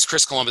of all, this is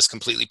Chris Columbus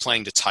completely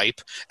playing to type.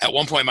 At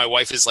one point, my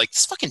wife is like,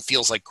 this fucking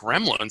feels like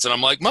Gremlins. And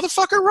I'm like,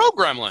 motherfucker, wrote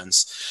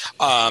Gremlins.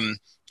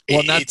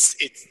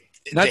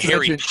 The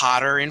Harry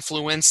Potter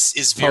influence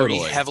is very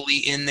heavily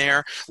in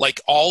there.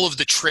 Like all of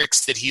the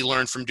tricks that he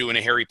learned from doing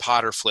a Harry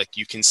Potter flick,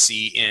 you can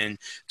see in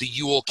the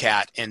Yule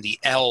Cat and the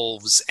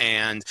elves,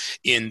 and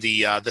in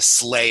the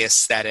sleigh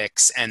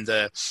aesthetics and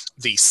the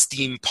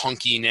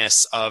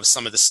steampunkiness of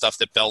some of the stuff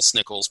that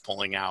Belsnickel's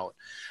pulling out.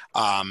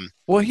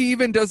 Well, he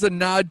even does a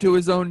nod to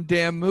his own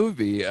damn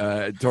movie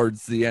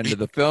towards the end of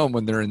the film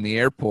when they're in the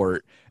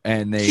airport,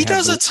 and he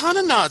does a ton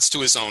of nods to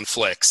his own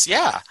flicks.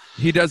 Yeah,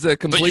 he does a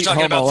complete. But you're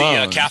talking Home about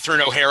Alone. the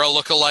Catherine O'Hara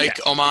lookalike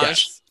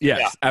homage.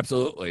 Yes,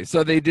 absolutely.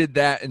 So they did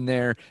that in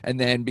there, and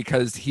then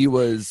because he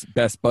was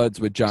best buds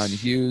with John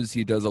Hughes,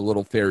 he does a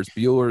little Ferris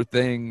Bueller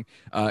thing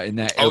in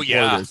that airport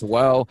as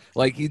well.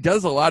 Like he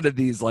does a lot of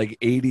these like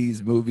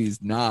 '80s movies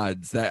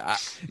nods that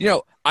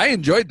I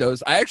enjoyed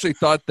those. I actually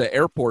thought the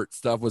airport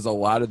stuff was a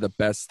lot of the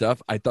best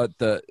stuff. I thought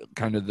the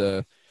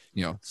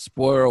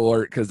spoiler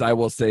alert, because I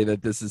will say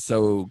that this is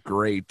so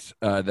great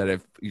that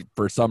if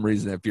for some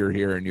reason if you're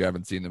here and you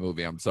haven't seen the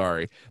movie, I'm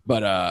sorry,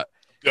 but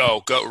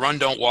go run,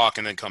 don't walk,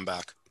 and then come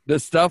back. The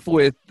stuff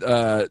with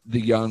the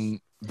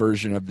young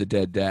version of the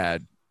dead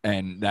dad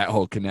and that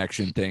whole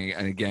connection thing,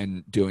 and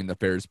again doing the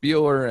Ferris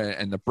Bueller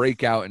and the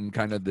breakout and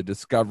kind of the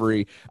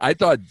discovery, I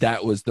thought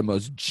that was the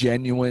most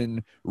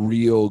genuine,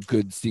 real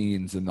good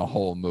scenes in the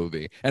whole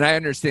movie. And I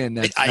understand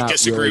that I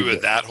disagree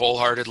with that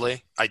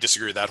wholeheartedly.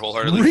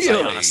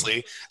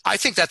 Really? I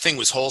think that thing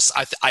was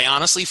wholesome. I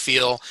honestly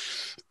feel,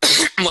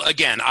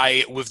 again,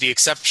 with the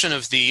exception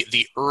of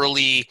the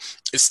early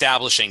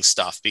establishing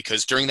stuff,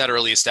 because during that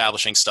early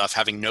establishing stuff,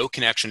 having no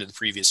connection to the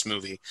previous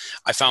movie,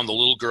 I found the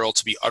little girl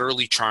to be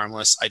utterly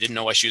charmless. I didn't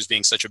know why she was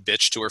being such a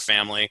bitch to her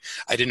family.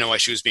 I didn't know why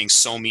she was being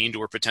so mean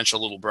to her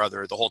potential little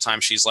brother. The whole time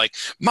she's like,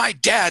 my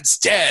dad's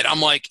dead.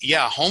 I'm like,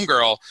 yeah,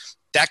 homegirl,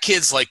 that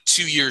kid's like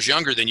 2 years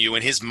younger than you,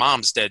 and his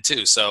mom's dead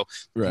too. So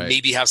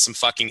maybe have some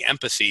fucking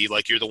empathy.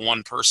 Like you're the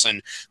one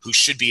person who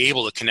should be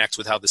able to connect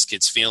with how this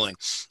kid's feeling.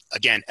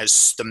 Again,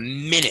 as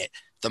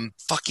the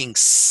fucking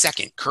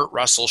second Kurt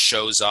Russell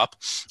shows up,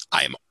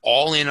 I am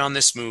all in on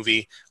this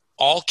movie.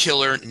 All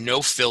killer,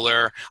 no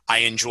filler. I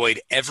enjoyed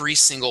every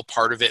single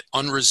part of it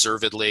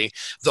unreservedly.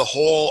 The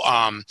whole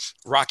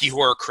Rocky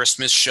Horror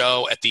Christmas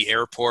show at the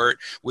airport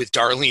with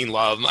Darlene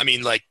Love. I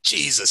mean, like,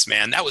 Jesus,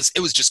 man,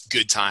 it was just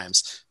good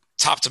times.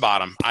 top to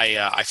bottom,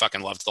 I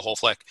fucking loved the whole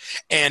flick.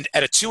 And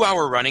at a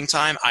 2-hour running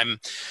time,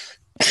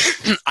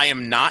 I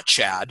am not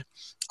Chad.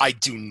 I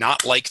do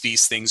not like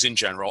these things in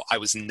general. I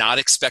was not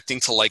expecting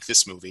to like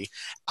this movie.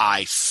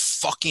 I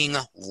fucking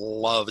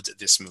loved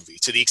this movie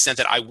to the extent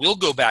that I will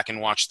go back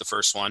and watch the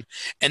first one.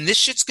 And this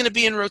shit's going to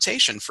be in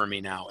rotation for me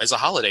now as a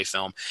holiday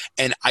film.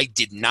 And I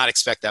did not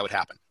expect that would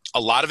happen.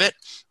 A lot of it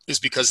is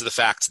because of the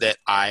fact that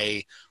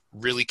I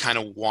really kind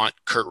of want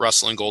Kurt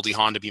Russell and Goldie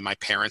Hawn to be my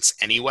parents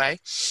anyway.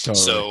 Totally.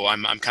 So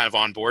I'm kind of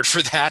on board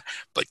for that.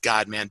 But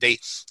God, man,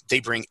 they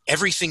bring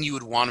everything you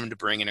would want them to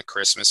bring in a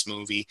Christmas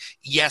movie.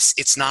 Yes,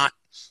 it's not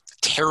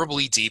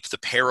terribly deep. The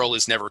peril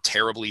is never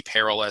terribly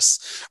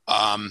perilous.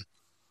 And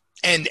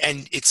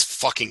it's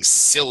fucking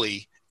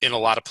silly in a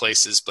lot of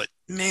places. But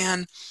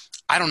man,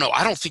 I don't know.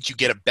 I don't think you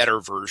get a better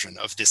version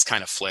of this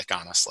kind of flick,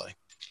 honestly.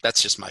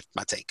 That's just my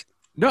take.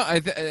 No,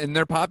 and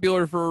they're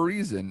popular for a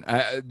reason.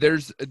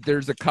 There's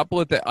a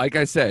couple of that, like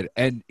I said,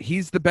 and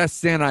he's the best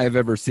Santa I've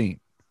ever seen.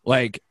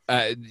 Like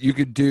you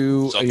could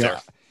do,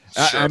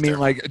 I mean,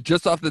 like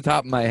just off the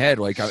top of my head,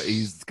 like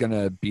he's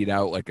gonna beat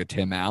out like a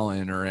Tim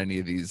Allen or any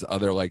of these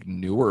other like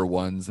newer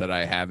ones that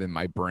I have in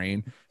my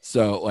brain.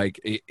 So like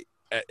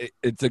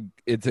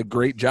it's a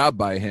great job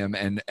by him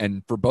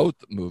and for both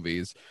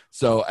movies.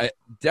 So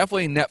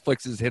definitely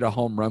Netflix has hit a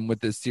home run with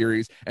this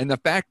series, and the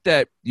fact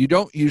that you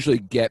don't usually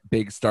get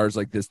big stars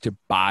like this to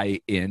buy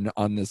in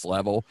on this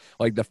level,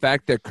 like the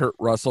fact that Kurt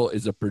Russell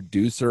is a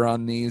producer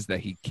on these,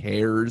 that he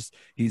cares,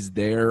 he's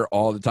there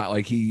all the time,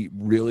 like he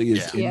really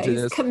is into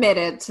this,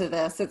 committed to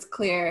this. It's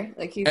clear,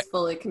 like he's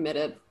fully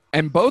committed.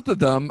 And both of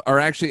them are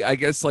actually, I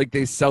guess, like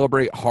they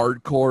celebrate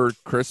hardcore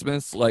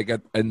Christmas, like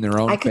in their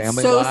own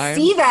family lives. I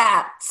could see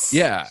that.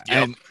 Yeah,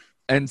 yep.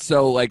 And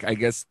so, like, I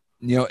guess,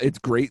 you know, it's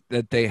great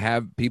that they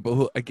have people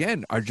who,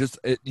 again, are just,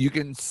 you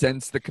can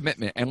sense the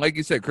commitment. And like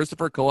you said,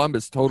 Christopher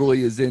Columbus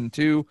totally is in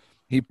too.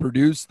 He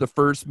produced the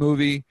first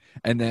movie,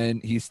 and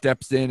then he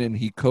steps in and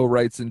he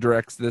co-writes and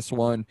directs this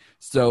one.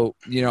 So,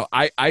 you know,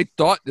 I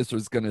thought this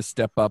was going to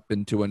step up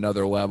into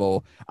another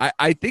level.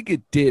 I think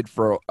it did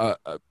for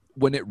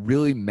when it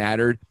really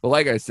mattered. But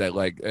like I said,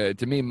 like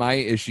to me, my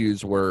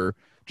issues were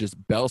just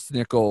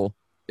Belsnickel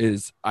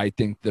is, I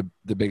think,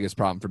 the biggest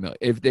problem for me.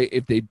 If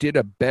they did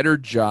a better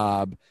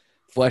job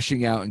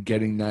fleshing out and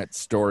getting that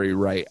story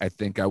right, I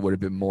think I would have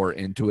been more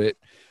into it.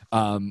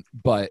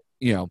 But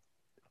you know,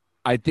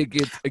 I think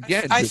it's,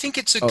 again, I think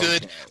it's a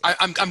good.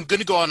 I'm going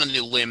to go out on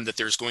the limb that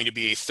there's going to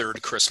be a third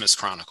Christmas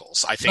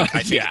Chronicles. I think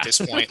at this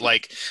point,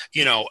 like,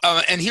 you know,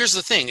 and here's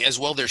the thing as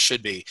well, there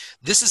should be.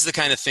 This is the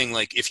kind of thing,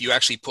 like, if you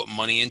actually put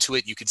money into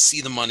it, you could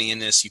see the money in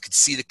this. You could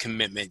see the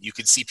commitment. You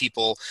could see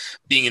people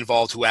being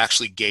involved who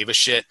actually gave a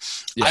shit.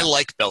 Yeah. I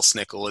like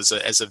Belsnickel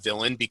as a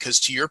villain because,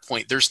 to your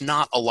point, there's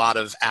not a lot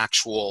of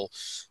actual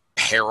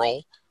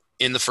peril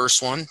in the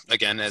first one,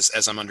 again,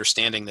 as I'm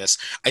understanding this.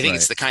 I think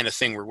it's the kind of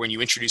thing where when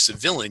you introduce a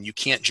villain, you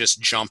can't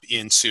just jump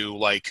into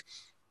like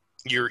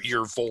your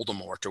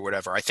Voldemort or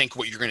whatever. I think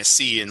what you're going to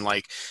see in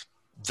like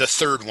the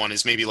third one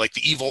is maybe like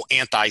the evil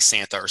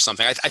anti-Santa or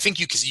something. I think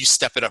you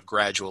step it up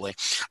gradually.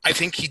 I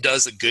think he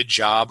does a good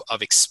job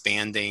of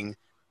expanding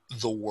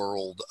the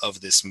world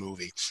of this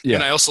movie. Yeah.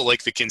 And I also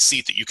like the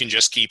conceit that you can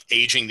just keep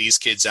aging these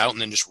kids out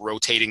and then just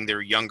rotating their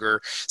younger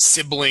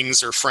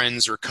siblings or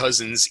friends or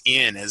cousins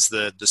in as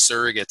the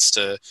surrogates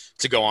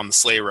to go on the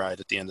sleigh ride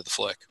at the end of the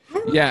flick.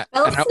 Yeah.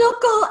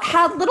 Belsnickel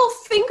had little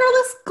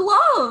fingerless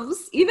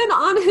gloves, even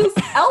on his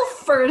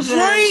elf version.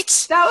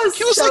 Right. That was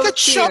he was so like a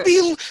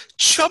cute.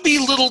 chubby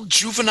little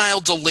juvenile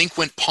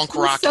delinquent punk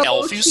rock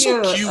elf. He was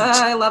so cute.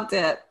 I loved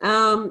it.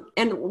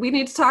 And we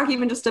need to talk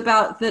even just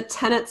about the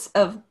tenets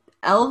of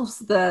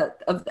elves,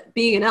 of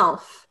being an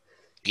elf.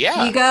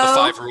 Yeah, Ego,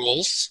 the 5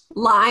 rules.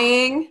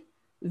 Lying,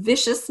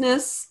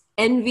 viciousness,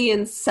 envy,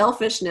 and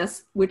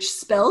selfishness, which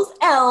spells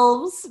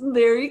elves.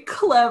 Very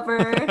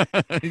clever.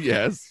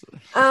 Yes.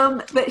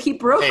 But he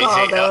broke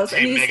all those.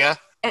 Hey, Mega.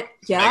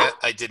 Yeah,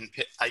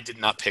 Mega, I did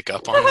not pick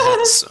up on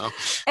that. So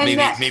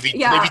maybe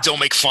don't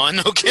make fun,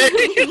 okay?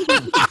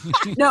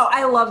 No,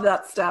 I love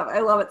that stuff.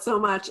 I love it so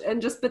much.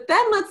 But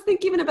then let's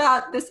think even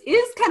about, this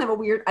is kind of a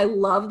weird. I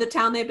love the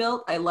town they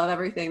built. I love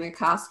everything, the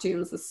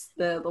costumes,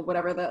 the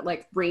whatever, the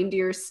like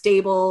reindeer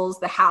stables,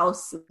 the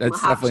house,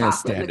 that's the hot definitely a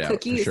chocolate, the standout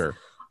cookies, for sure.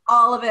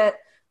 All of it.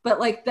 But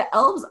like the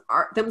elves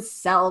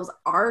themselves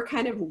are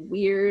kind of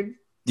weird.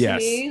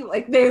 Yes. Me.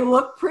 Like they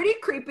look pretty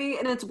creepy,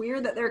 and it's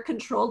weird that they're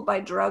controlled by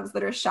drugs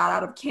that are shot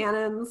out of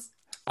cannons.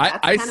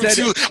 I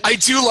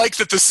do like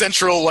that the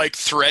central like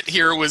threat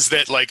here was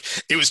that like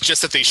it was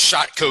just that they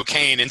shot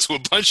cocaine into a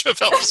bunch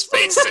of elves'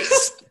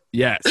 faces.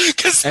 Yes,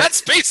 because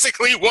that's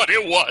basically what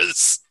it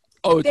was.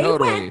 Oh, they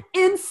totally went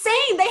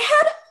insane. They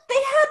had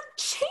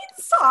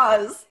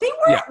chainsaws. They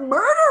weren't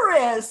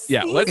murderous.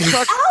 Yeah, These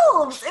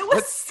elves. It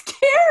was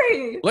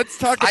scary. Let's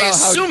talk about. I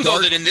assume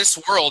though that in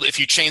this world, if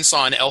you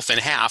chainsaw an elf in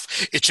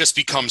half, it just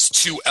becomes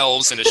 2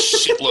 elves and a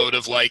shitload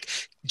of like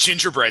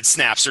gingerbread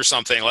snaps or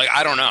something. Like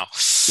I don't know.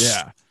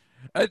 Yeah,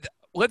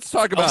 let's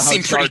talk about. Elves how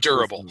seem pretty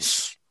durable.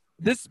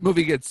 this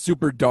movie gets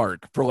super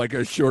dark for like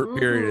a short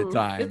period of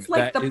time. It's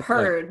like that The is,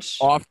 Purge.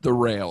 off the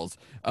rails.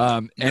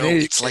 And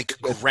it's like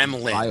it's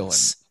Gremlins.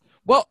 violent.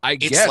 Well, I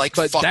It's guess, like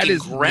but that fucking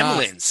is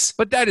Gremlins.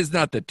 but that is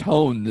not the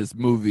tone this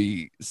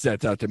movie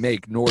sets out to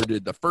make, nor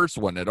did the first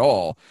one at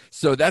all.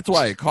 So that's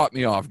why it caught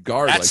me off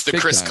guard. That's like,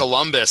 the Chris time.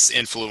 Columbus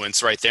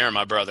influence right there,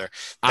 my brother.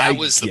 That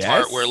was the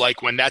part where,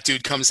 like, when that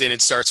dude comes in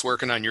and starts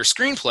working on your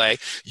screenplay,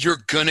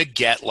 you're gonna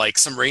get like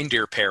some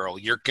reindeer peril.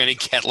 You're gonna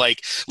get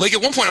like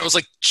at one point I was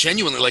like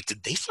genuinely like,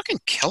 did they fucking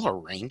kill a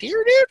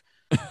reindeer,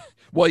 dude?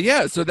 Well,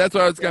 yeah, so that's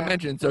what I was going to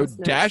mention. So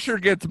Dasher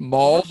gets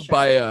mauled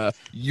by a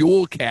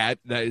Yule cat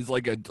that is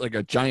like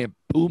a giant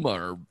puma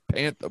or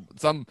panther,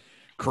 some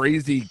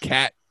crazy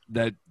cat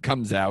that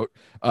comes out.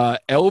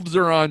 Elves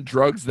are on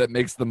drugs that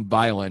makes them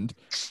violent.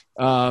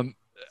 I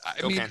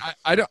mean,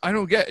 I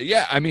don't get.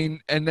 Yeah, I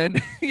mean, and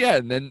then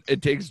and then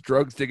it takes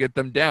drugs to get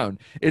them down.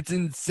 It's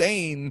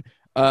insane.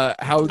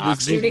 How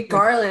this Judy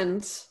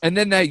Garland, and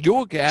then that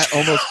Yule cat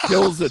almost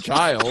kills a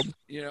child.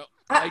 You know.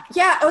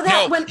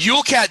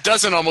 Yule Cat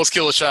doesn't almost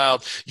kill a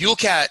child. Yule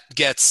Cat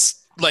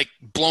gets like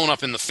blown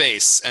up in the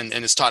face and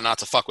is taught not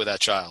to fuck with that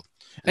child.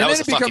 And that was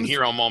a fucking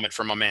hero moment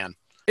for my man.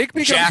 It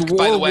becomes Jack,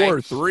 by the way,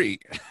 War III.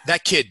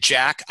 That kid,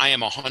 Jack, I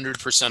am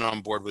 100%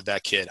 on board with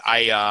that kid.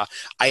 I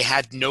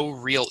had no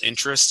real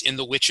interest in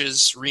the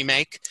Witches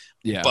remake,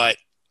 but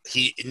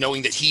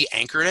knowing that he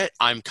anchored it,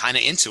 I'm kind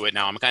of into it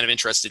now. I'm kind of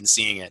interested in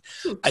seeing it.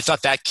 I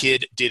thought that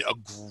kid did a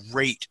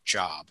great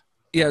job.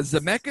 Yeah,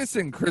 Zemeckis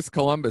and Chris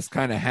Columbus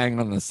kind of hang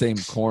on the same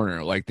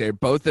corner. Like they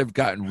both have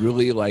gotten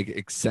really like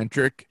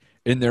eccentric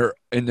in their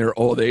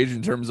old age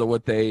in terms of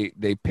what they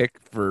pick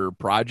for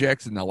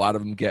projects, and a lot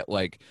of them get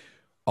like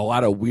a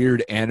lot of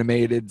weird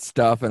animated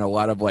stuff and a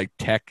lot of like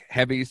tech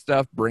heavy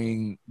stuff,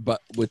 but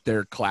with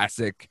their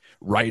classic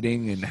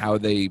writing and how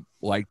they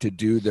like to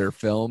do their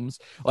films.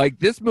 Like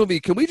this movie,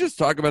 can we just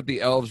talk about the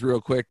elves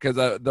real quick? Because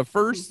the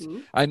first,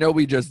 I know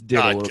we just did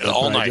a little bit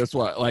all night. I just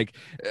want like.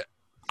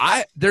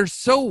 They're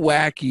so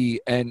wacky,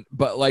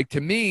 but like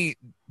to me,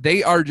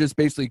 they are just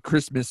basically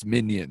Christmas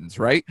minions,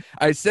 right?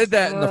 I said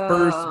that in the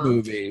first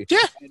movie,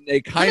 and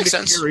they kind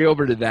of carry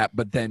over to that,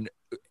 but then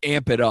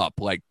amp it up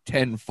like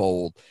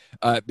tenfold,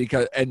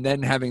 and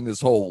then having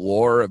this whole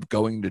lore of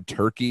going to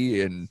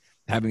Turkey and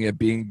having it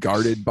being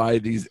guarded by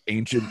these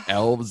ancient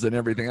elves and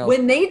everything else.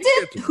 When they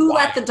did Who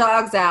Let the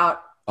Dogs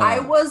Out, I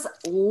was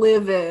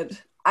livid.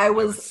 I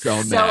was so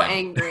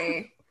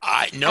angry.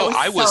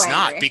 I was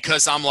not,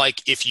 because I'm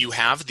like, if you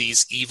have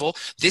these evil,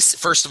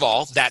 first of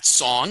all, that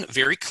song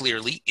very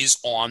clearly is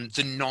on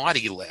the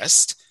naughty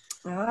list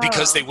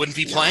because they wouldn't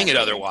be playing it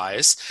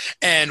otherwise.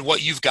 And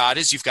what you've got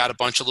is a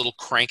bunch of little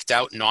cranked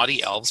out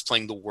naughty elves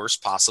playing the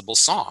worst possible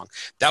song.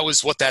 That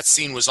was what that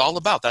scene was all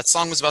about. That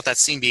song was about that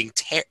scene being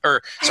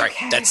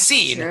that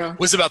scene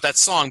was about that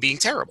song being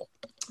terrible.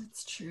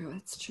 It's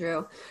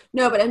true.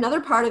 No, but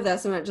another part of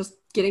this, and just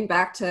getting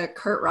back to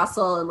Kurt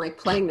Russell and like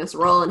playing this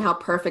role and how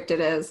perfect it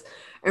is.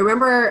 I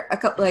remember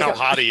how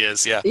hot he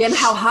is, and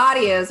how hot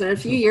he is. And a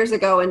few years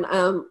ago,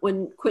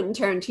 when Quentin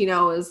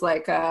Tarantino was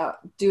like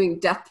doing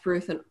Death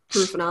Proof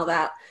and all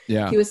that,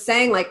 he was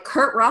saying like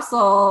Kurt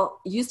Russell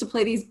used to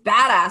play these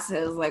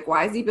badasses. Like,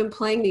 why has he been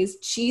playing these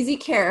cheesy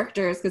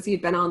characters? Because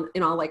he'd been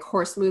in all like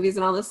horse movies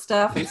and all this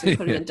stuff, and so he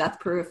put him in Death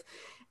Proof.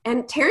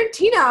 And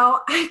Tarantino,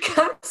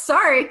 I'm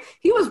sorry,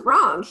 he was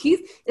wrong.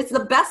 It's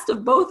the best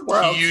of both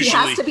worlds. He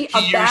has to be a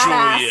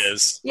badass.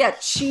 Is. Yeah,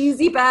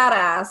 cheesy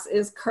badass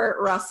is Kurt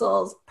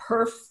Russell's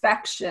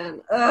perfection.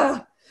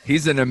 Ugh.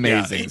 He's an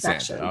amazing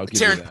Santa.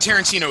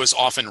 Tarantino is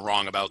often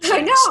wrong about things.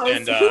 I know.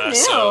 And who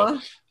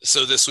knew?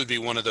 so this would be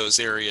one of those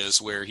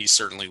areas where he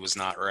certainly was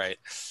not right.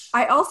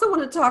 I also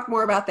want to talk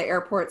more about the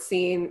airport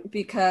scene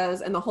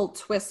and the whole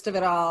twist of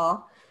it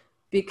all.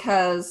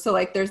 Because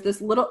there's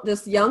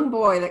this young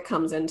boy that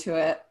comes into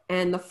it,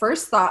 and the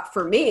first thought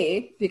for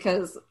me,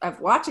 because I've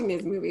watching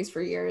these movies for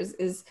years,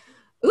 is,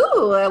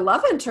 ooh, a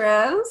love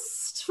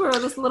interest for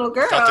this little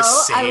girl.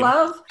 I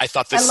love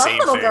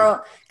little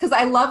girl, because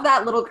I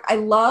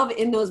love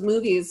in those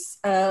movies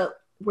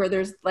where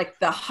there's like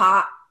the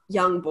hot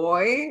young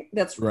boy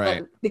that's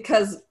right.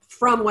 Because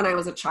from when I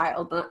was a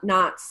child,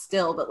 not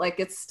still, but like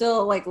it's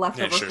still like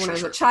leftover from when I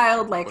was a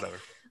child, like. Whatever.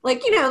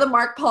 Like, the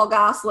Mark Paul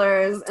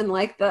Gosselers and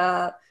like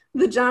the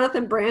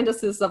Jonathan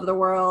Brandises of the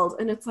world.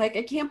 And it's like,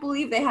 I can't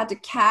believe they had to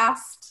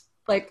cast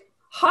like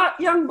hot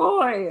young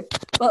boy,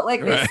 but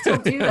like they still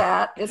do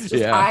that. It's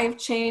just, I've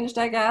changed,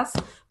 I guess.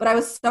 But I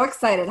was so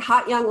excited.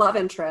 Hot young love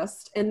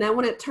interest. And then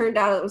when it turned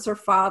out it was her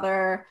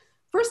father,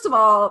 first of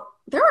all,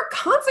 there are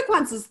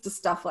consequences to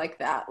stuff like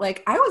that.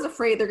 Like I was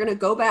afraid they're going to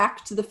go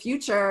back to the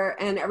future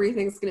and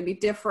everything's going to be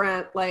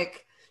different.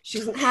 Like, she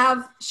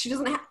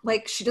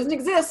doesn't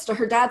exist, or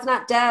her dad's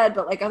not dead,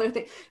 but like other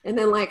things. And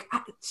then like,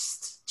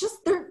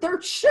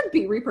 there should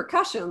be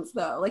repercussions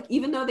though. Like,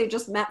 even though they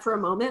just met for a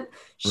moment,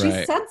 she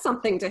said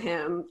something to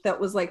him that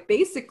was like,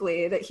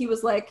 basically that he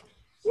was like,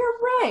 you're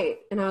right.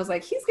 And I was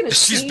like, he's going to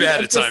She's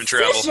bad at time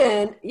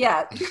travel.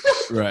 Yeah.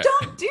 Right.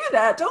 Don't do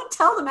that. Don't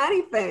tell them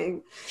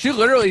anything. She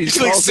literally It's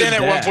like calls Santa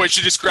him at one dad. point,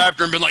 she just grabbed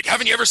her and been like,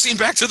 haven't you ever seen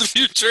Back to the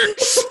Future?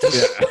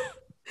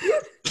 Yeah.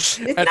 It's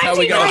That's how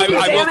we got 1990,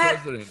 I damn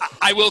it. president.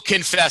 I will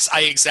confess,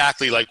 I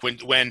exactly like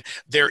when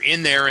they're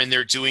in there and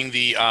they're doing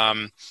the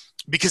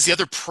because the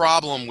other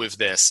problem with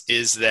this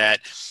is that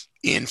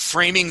in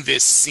framing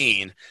this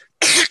scene,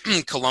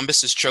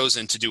 Columbus has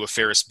chosen to do a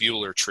Ferris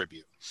Bueller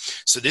tribute.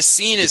 So this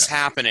scene is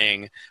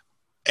happening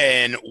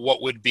in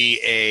what would be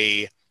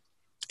a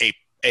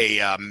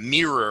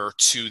mirror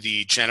to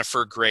the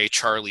Jennifer Grey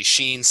Charlie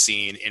Sheen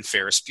scene in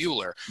Ferris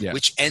Bueller,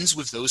 which ends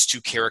with those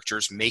two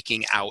characters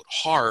making out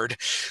hard.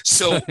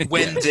 So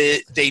when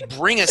they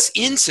bring us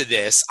into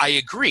this, I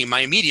agree.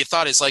 My immediate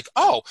thought is like,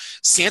 oh,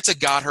 Santa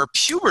got her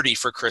puberty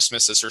for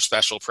Christmas as her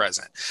special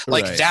present.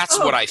 Like that's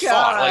what I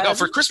thought. Like, oh,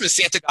 for Christmas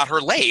Santa got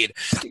her laid.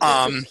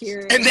 And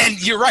then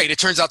you're right. It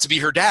turns out to be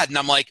her dad, and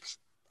I'm like,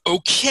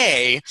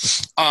 okay.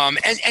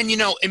 And you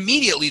know,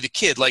 immediately the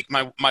kid, like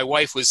my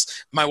wife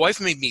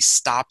made me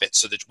stop it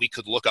so that we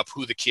could look up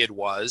who the kid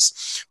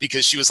was,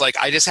 because she was like,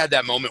 I just had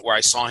that moment where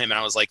I saw him and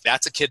I was like,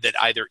 that's a kid that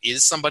either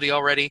is somebody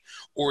already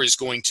or is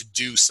going to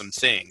do some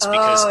things.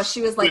 Because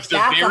she was like,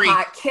 that's a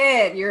hot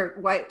kid. Your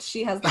wife,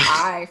 she has the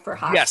eye for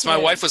hot yes, kids. my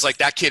wife was like,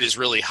 that kid is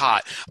really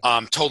hot.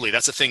 Totally.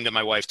 That's a thing that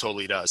my wife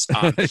totally does.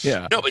 No,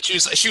 but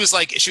she was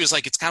like,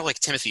 it's kind of like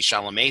Timothy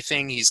Chalamet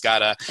thing. He's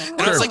got and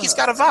I was like, he's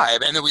got a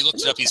vibe. And then we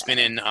looked it up. He's been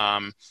in, I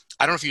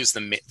don't know if he was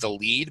the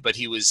lead, but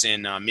he was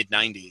in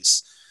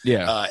mid-90s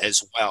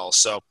as well.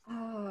 So,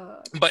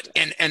 but,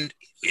 and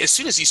as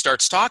soon as he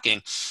starts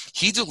talking,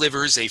 he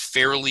delivers a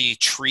fairly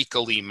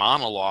treacly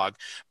monologue,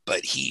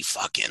 but he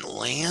fucking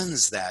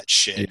lands that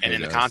shit. And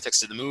in the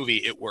context of the movie,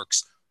 it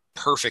works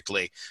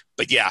perfectly.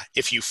 But yeah,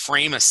 if you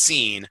frame a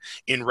scene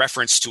in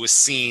reference to a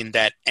scene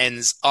that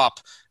ends up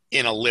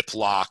in a lip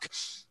lock,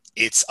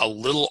 it's a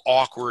little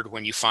awkward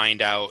when you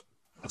find out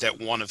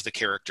that one of the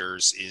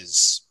characters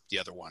is the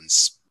other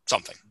one's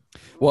something.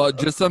 Well,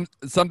 just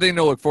something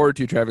to look forward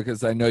to, Trevor,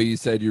 because I know you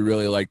said you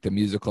really like the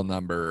musical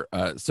number.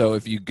 So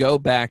if you go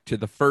back to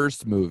the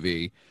first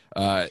movie,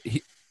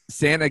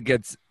 Santa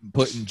gets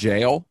put in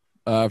jail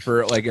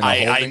for like an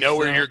I know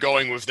where you're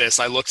going with this.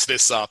 I looked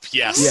this up.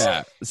 Yes.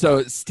 Yeah.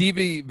 So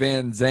Stevie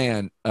Van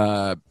Zandt,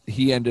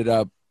 he ended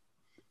up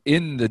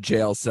in the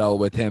jail cell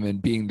with him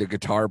and being the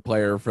guitar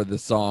player for the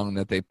song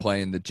that they play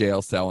in the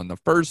jail cell in the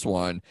first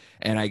one.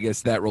 And I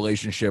guess that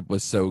relationship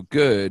was so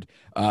good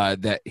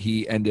that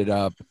he ended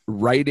up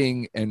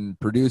writing and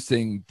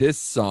producing this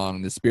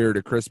song, The Spirit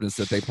of Christmas,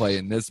 that they play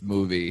in this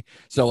movie.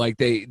 So like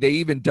they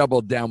even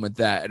doubled down with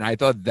that. And I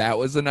thought that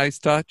was a nice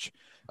touch.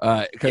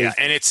 And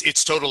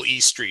it's total E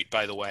Street,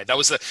 by the way. That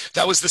was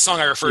the song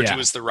I referred to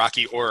as the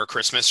Rocky Horror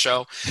Christmas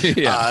Show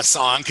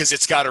song, because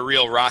it's got a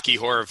real Rocky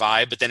Horror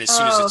vibe. But then as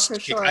soon as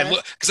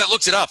because I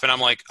looked it up and I'm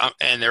like,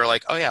 and they were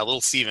like, oh yeah,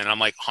 Little Steven. I'm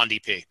like,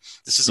 Hundy P.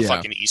 This is a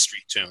fucking E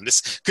Street tune.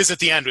 This because at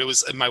the end it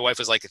was, my wife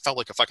was like, it felt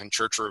like a fucking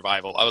church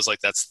revival. I was like,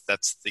 that's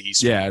the E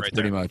Street. Yeah, right it's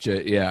pretty much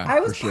it. Yeah, I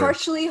was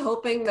partially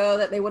hoping though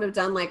that they would have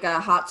done like a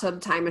hot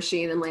tub time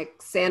machine and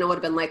like Santa would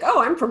have been like,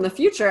 oh, I'm from the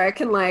future. I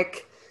can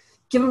like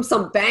give them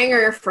some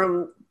banger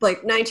from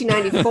like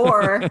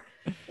 1994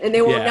 and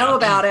they won't know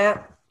about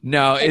it.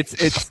 No,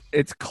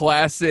 it's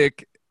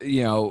classic,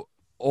 you know,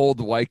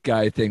 old white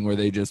guy thing where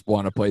they just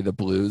want to play the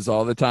blues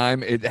all the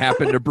time. It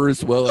happened to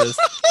Bruce Willis.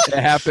 It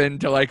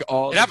happened to like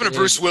all. It happened to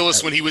Bruce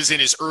Willis when he was in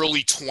his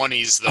early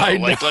 20s,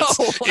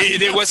 though.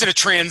 It wasn't a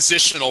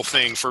transitional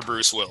thing for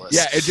Bruce Willis.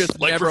 Yeah, it just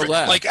like, never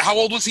left. Like, how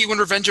old was he when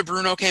Revenge of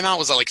Bruno came out?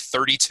 Was that like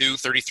 32,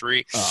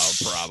 33? Oh,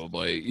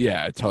 probably.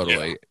 Yeah,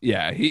 totally.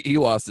 Yeah, he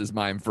lost his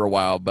mind for a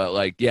while, but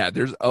like, yeah,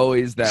 there's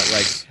always that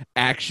like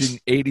action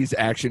 80s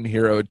action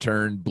hero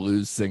turned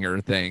blues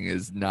singer thing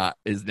is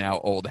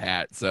now old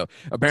hat. So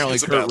apparently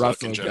Kurt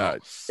Russell got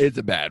it's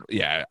a bad,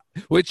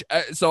 which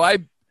so I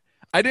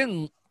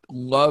didn't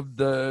love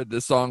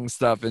the song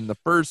stuff in the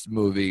first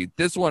movie.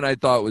 This one I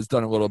thought was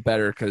done a little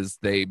better because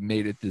they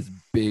made it this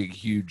big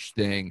huge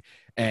thing,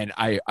 and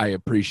I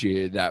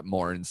appreciated that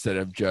more instead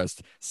of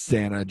just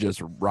Santa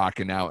just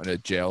rocking out in a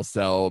jail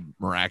cell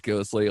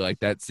miraculously. Like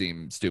that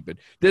seemed stupid.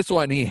 This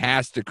one, he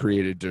has to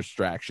create a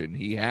distraction.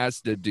 He has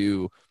to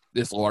do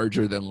this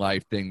larger than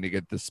life thing to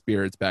get the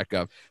spirits back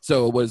up.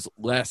 So it was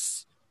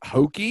less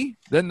hokey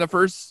than the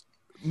first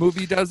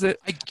movie does it.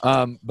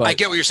 But I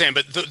get what you're saying,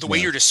 but the way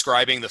you're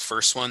describing the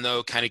first one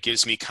though kind of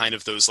gives me kind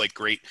of those like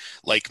great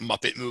like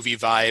Muppet movie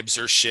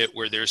vibes or shit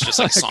where there's just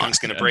like songs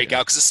gonna break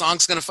out because the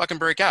song's gonna fucking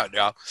break out.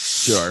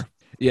 Sure.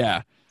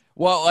 Yeah.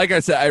 Well, like I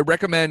said, I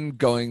recommend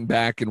going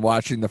back and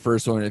watching the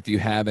first one if you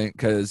haven't,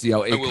 because you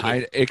know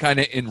it kind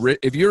of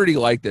if you already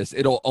like this,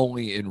 it'll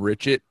only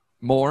enrich it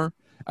more,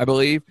 I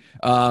believe.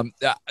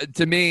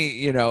 To me,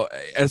 you know,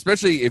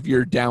 especially if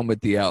you're down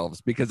with the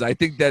elves, because I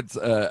think that's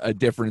a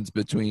difference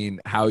between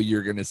how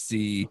you're going to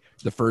see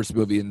the first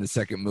movie and the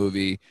second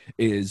movie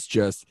is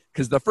just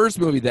because the first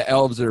movie, the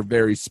elves are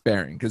very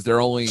sparing because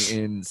they're only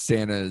in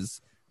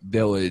Santa's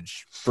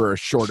village for a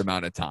short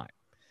amount of time.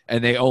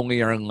 and they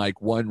only are in like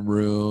one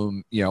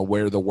room,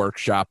 where the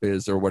workshop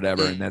is or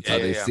whatever, and that's how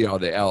they see all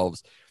the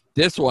elves.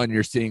 This one,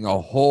 you're seeing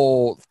a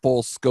whole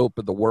full scope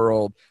of the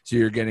world, so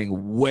you're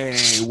getting way,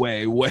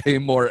 way, way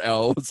more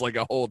elves, like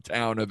a whole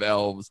town of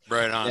elves.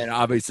 Right on. And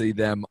obviously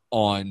them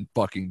on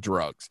fucking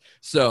drugs.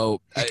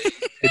 So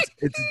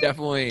it's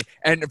definitely,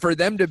 and for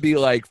them to be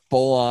like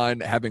full on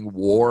having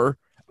war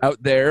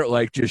out there,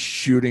 like just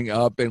shooting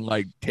up and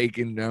like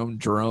taking down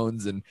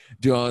drones and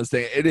doing all this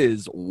thing, it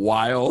is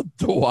wild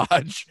to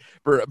watch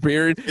for a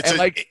period.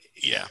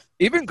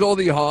 Even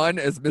Goldie Hawn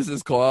as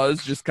Mrs.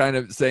 Claus just kind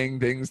of saying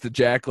things to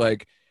Jack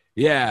like,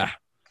 yeah,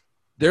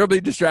 they'll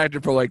be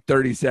distracted for like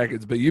 30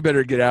 seconds, but you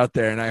better get out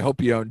there and I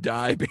hope you don't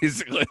die,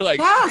 basically. Like,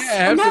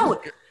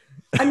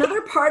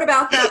 Another part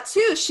about that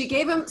too, she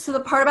gave him the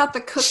part about the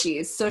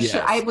cookies. So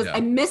I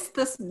missed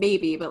this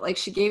maybe, but like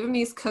she gave him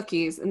these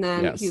cookies, and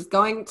then he's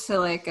going to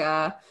like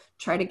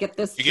try to get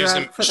this. She gives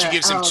him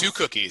 2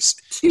 cookies.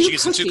 She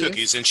gives him 2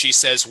 cookies, and she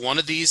says one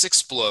of these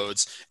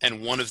explodes,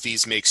 and one of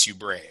these makes you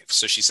brave.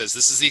 So she says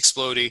this is the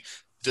explodey.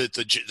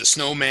 The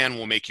snowman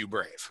will make you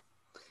brave.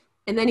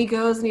 And then he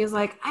goes and he's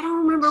like, I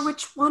don't remember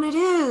which one it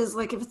is.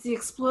 Like if it's the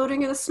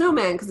exploding or the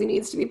snowman, because he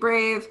needs to be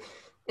brave.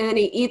 And then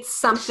he eats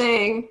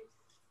something.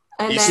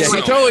 And then,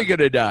 he totally could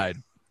have died.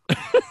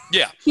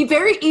 Yeah. He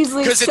very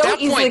easily,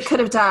 could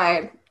have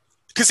died.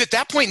 Because at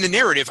that point in the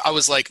narrative, I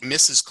was like,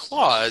 Mrs.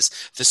 Claus,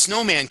 the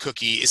snowman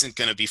cookie isn't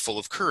going to be full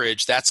of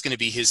courage. That's going to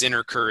be his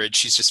inner courage.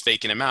 She's just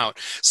faking him out.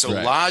 So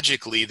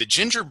logically, the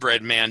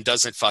gingerbread man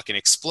doesn't fucking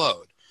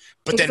explode.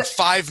 But then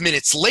 5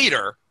 minutes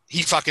later,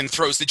 he fucking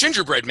throws the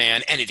gingerbread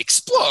man and it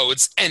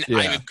explodes. And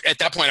at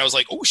that point, I was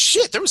like, oh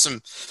shit,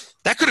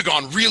 that could have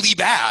gone really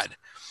bad.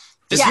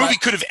 This movie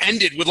could have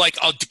ended with like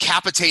a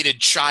decapitated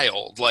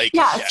child, like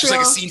just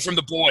like a scene from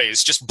The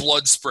Boys, just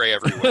blood spray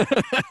everywhere.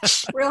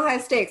 Real high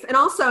stakes. And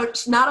also,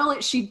 not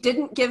only she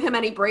didn't give him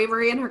any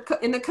bravery in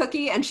the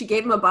cookie, and she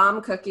gave him a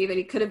bomb cookie that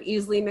he could have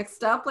easily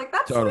mixed up. Like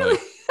that's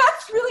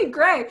really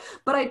great.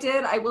 But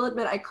I will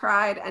admit, I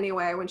cried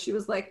anyway when she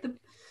was like the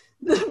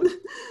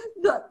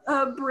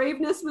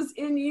braveness was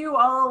in you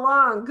all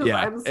along.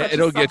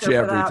 It'll get you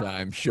every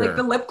time. Sure. Like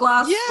the lip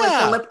gloss,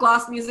 like the lip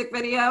gloss music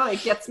video,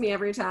 it gets me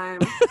every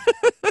time.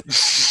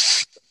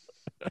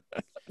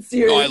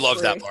 Seriously. I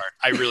love that part.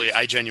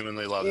 I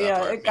genuinely love that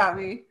part. Yeah, it got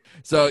me.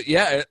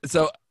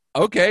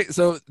 Okay,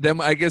 so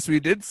then I guess we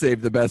did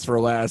save the best for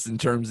last in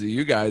terms of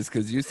you guys,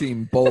 because you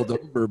seem bowled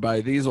over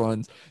by these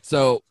ones.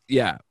 So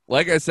yeah,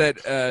 like I said,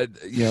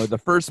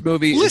 the first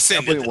movie.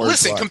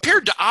 Listen,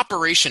 compared to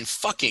Operation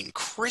fucking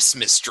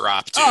Christmas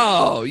Drop, dude.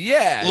 Oh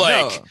yeah,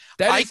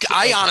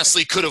 I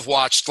honestly could have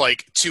watched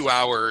like 2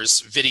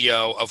 hours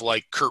video of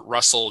like Kurt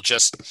Russell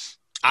just,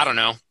 I don't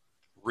know,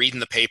 reading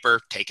the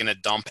paper, taking a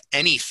dump.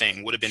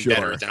 Anything would have been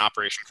better than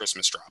Operation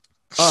Christmas Drop.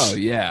 Oh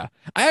yeah,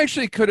 I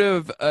actually could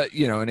have,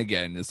 and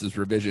again, this is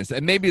revisionist,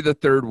 and maybe the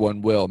third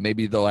one will.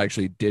 Maybe they'll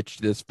actually ditch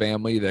this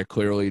family that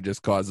clearly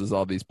just causes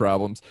all these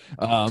problems.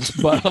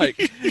 But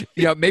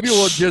maybe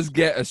we'll just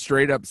get a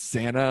straight up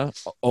Santa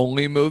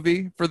only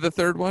movie for the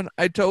third one.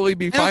 I'd totally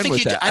be fine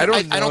with that. I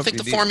don't think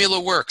the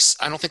formula works.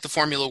 I don't think the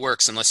formula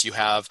works unless you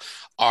have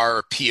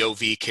our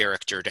POV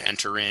character to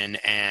enter in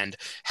and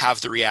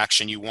have the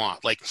reaction you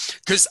want. Like,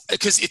 because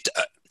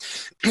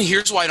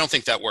here's why I don't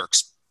think that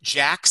works.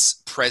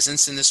 Jack's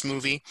presence in this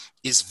movie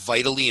is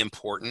vitally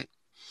important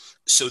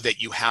so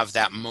that you have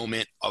that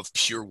moment of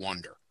pure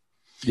wonder.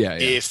 Yeah.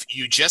 If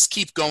you just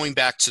keep going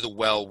back to the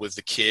well with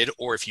the kid,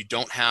 or if you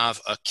don't have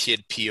a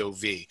kid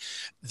POV,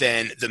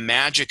 then the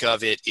magic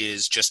of it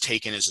is just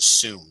taken as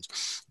assumed.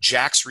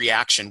 Jack's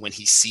reaction when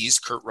he sees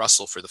Kurt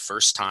Russell for the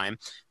first time,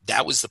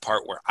 that was the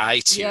part where I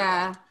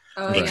teared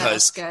up.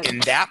 Because in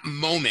that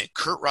moment,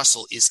 Kurt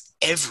Russell is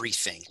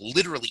everything,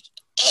 literally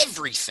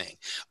everything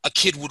a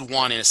kid would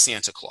want in a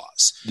Santa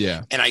Claus.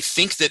 Yeah. And I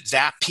think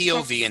that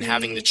POV and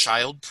having the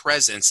child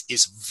presence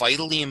is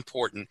vitally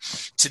important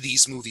to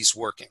these movies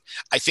working.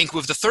 I think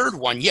with the third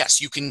one, yes,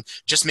 you can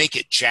just make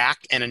it Jack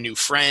and a new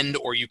friend,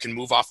 or you can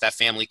move off that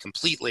family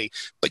completely,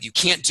 but you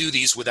can't do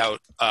these without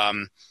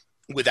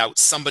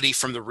somebody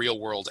from the real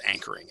world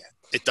anchoring it.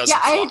 It doesn't.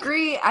 Yeah,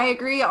 I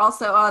agree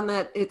also on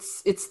that.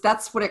 It's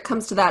that's when it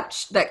comes to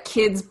that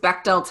kid's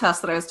Bechdel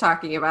test that I was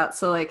talking about.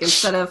 So like,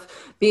 instead of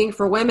being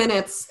for women,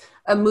 it's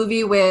a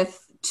movie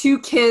with two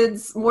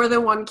kids, more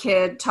than one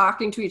kid,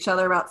 talking to each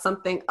other about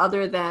something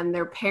other than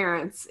their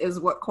parents is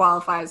what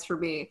qualifies for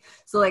me.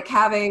 So like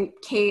having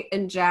Kate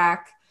and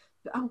Jack.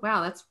 Oh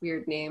wow, that's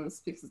weird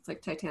names because it's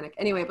like Titanic.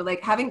 Anyway, but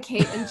like having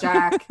Kate and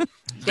Jack.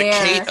 The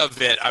Kate of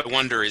it, I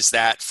wonder, is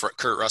that for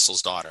Kurt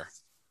Russell's daughter?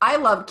 I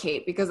love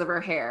Kate because of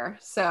her hair,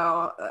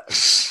 so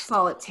that's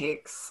all it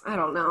takes. I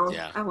don't know.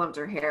 Yeah. I loved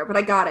her hair, but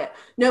I got it.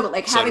 No, but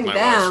like having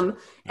them, wife.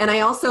 And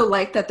I also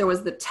like that there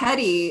was the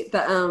Teddy,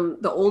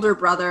 the older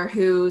brother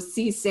who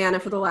sees Santa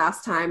for the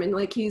last time, and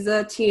like he's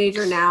a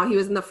teenager now. He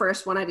was in the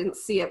first one. I didn't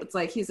see it, but it's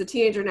like he's a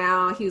teenager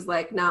now. He's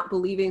like not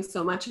believing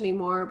so much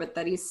anymore, but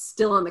that he's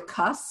still on the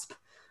cusp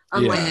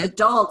unlike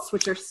adults,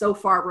 which are so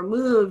far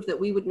removed that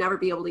we would never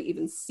be able to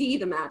even see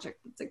the magic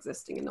that's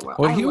existing in the world.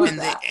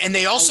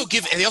 They also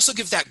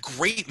give that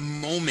great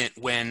moment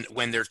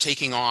when they're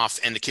taking off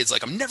and the kid's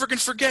like, I'm never gonna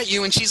forget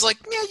you, and she's like,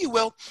 yeah, you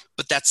will,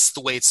 but that's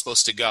the way it's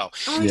supposed to go.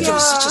 It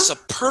was just a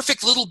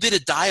perfect little bit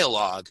of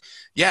dialogue.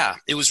 Yeah,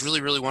 it was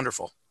really, really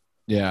wonderful.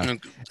 Yeah.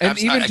 And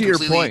even to your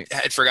point, I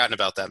had forgotten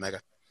about that, Mega.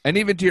 And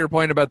even to your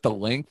point about the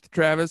length,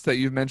 Travis, that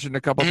you've mentioned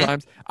a couple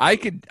times, I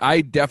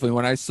definitely,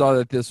 when I saw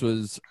that this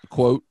was,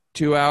 quote,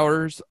 2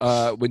 hours,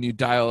 when you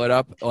dial it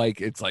up,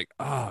 like, it's like,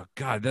 oh,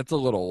 God, that's a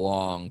little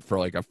long for,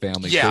 like, a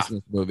family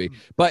Christmas movie.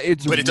 But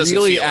it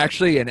really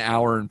actually an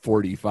hour and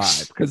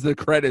 45 because the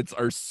credits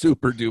are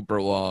super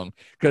duper long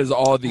because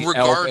all the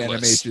elf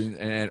animation,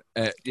 and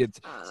it's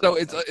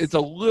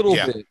a little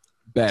bit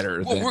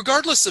better. Well,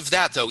 regardless of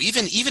that, though,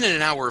 even in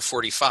an hour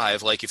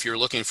 45, like if you're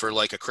looking for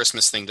like a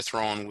Christmas thing to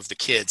throw on with the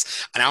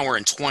kids, an hour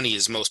and 20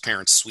 is most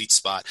parents' sweet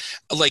spot.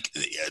 Like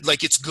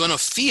it's gonna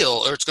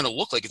feel, or it's gonna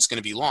look like it's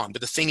gonna be long.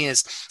 But the thing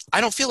is,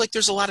 I don't feel like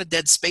there's a lot of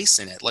dead space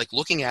in it. Like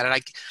looking at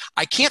it,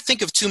 I can't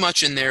think of too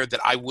much in there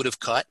that I would have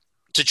cut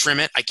to trim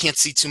it. I can't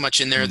see too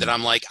much in there that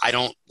I'm like, I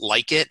don't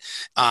like it,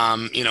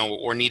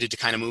 or needed to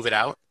kind of move it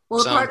out.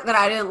 Well, the part that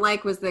I didn't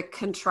like was the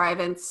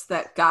contrivance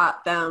that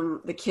got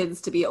the kids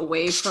to be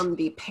away from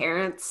the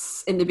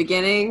parents in the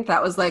beginning.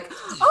 That was like,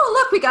 oh,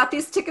 look, we got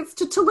these tickets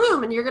to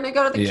Tulum, and you're going to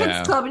go to the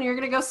kids club, and you're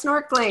going to go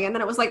snorkeling. And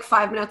then it was like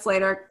 5 minutes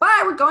later,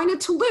 bye, we're going to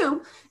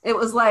Tulum. It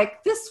was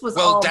like, this was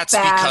all bad,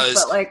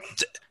 but like...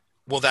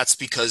 Well, that's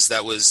because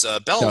that was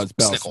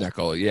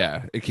Belsnickel.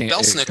 Yeah, it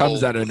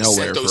comes out of nowhere.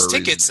 Sent those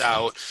tickets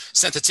out.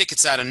 Sent the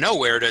tickets out of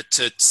nowhere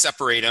to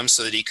separate him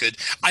so that he could.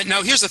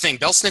 Now, here's the thing: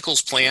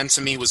 Belsnickel's plan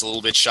to me was a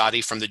little bit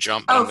shoddy from the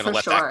jump, but I'm going to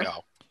let that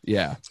go.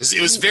 Yeah,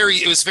 it was very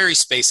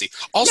spacey.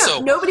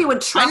 Also, nobody would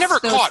trust. I never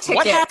caught tickets.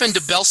 What happened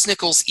to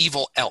Belsnickel's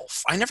evil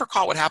elf. I never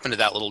caught what happened to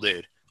that little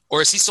dude,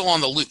 or is he still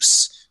on the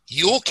loose?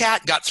 Yule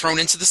Cat got thrown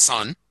into the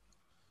sun.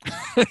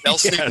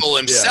 Belsnickel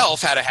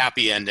himself had a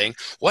happy ending.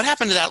 What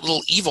happened to that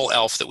little evil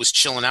elf that was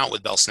chilling out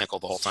with Belsnickel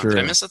the whole time? Did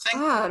I miss a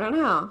thing? I don't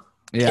know.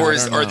 Yeah, or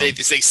are they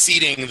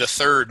seeding the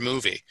third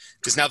movie?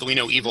 Because now that we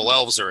know evil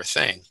elves are a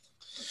thing.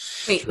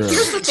 Wait,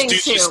 here's the thing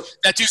too.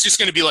 That dude's just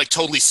going to be like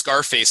totally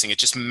Scarfacing it,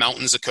 just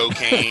mountains of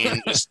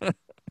cocaine.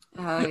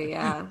 Oh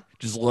yeah.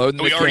 Just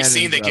loading. We already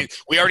seen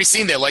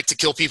they like to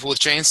kill people with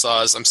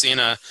chainsaws. I'm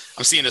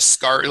seeing a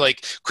scar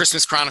like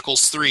Christmas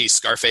Chronicles 3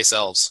 Scarface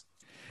elves.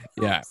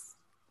 Yeah.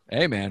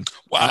 Hey man!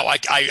 Wow,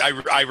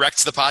 I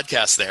wrecked the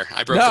podcast there.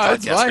 I broke the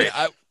podcast.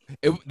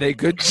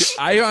 It's fine.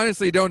 I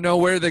honestly don't know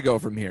where they go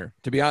from here.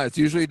 To be honest,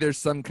 usually there's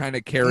some kind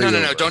of carryover.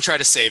 No. Don't try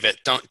to save it.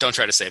 Don't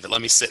try to save it.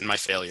 Let me sit in my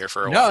failure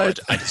for a while.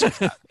 I deserve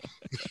that.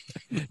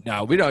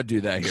 No, we don't do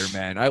that here,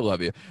 man. I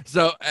love you.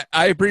 So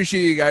I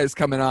appreciate you guys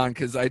coming on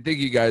because I think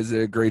you guys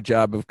did a great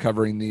job of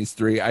covering these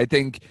three. I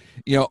think,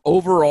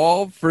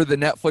 overall for the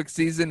Netflix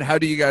season, how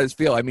do you guys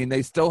feel? I mean,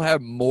 they still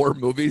have more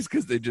movies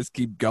because they just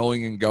keep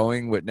going and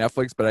going with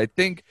Netflix, but I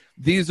think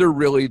these are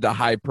really the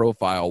high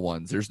profile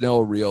ones. There's no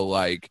real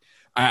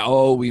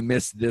we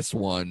missed this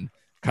one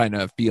kind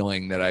of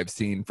feeling that I've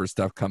seen for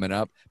stuff coming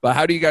up. But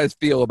how do you guys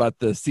feel about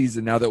the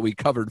season now that we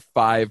covered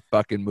 5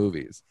 fucking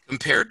movies?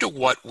 Compared to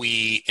what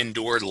we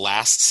endured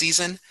last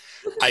season,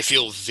 I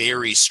feel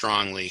very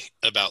strongly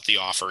about the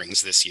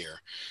offerings this year.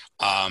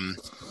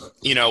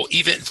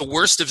 Even the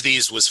worst of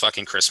these was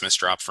fucking Christmas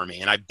Drop for me,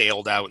 and I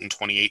bailed out in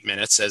 28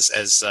 minutes,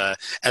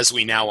 as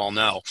we now all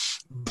know.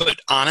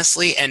 But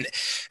honestly, and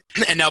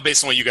now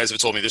based on what you guys have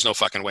told me, there's no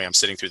fucking way I'm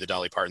sitting through the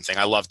Dolly Parton thing.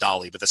 I love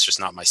Dolly, but that's just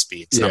not my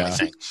speed. It's not my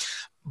thing.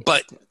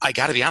 But I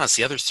got to be honest,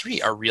 the other 3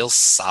 are real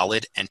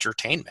solid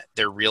entertainment.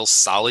 They're real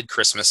solid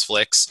Christmas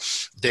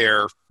flicks.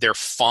 They're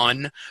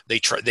fun. They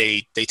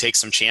take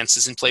some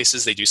chances in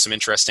places. They do some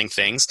interesting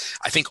things.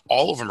 I think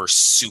all of them are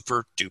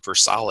super duper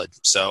solid.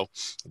 So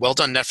well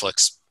done,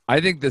 Netflix. I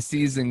think the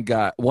season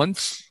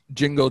once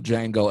Jingle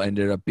Jangle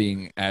ended up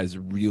being as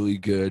really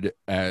good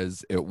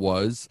as it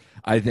was.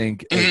 I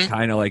think it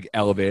kind of like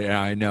elevated. And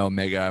I know,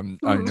 Mega,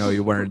 I know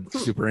you weren't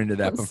super into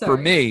that, but for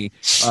me,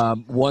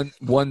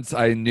 once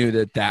I knew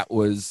that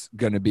was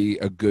going to be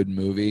a good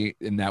movie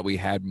and that we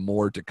had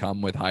more to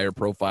come with higher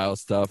profile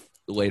stuff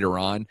later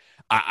on,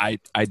 I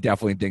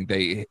definitely think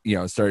they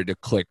started to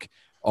click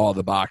all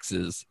the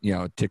boxes,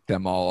 tick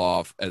them all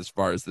off as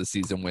far as the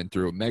season went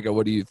through. Mega,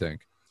 what do you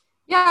think?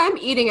 Yeah, I'm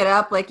eating it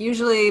up. Like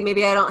usually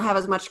maybe I don't have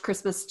as much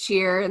Christmas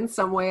cheer in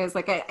some ways.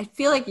 Like I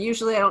feel like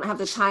usually I don't have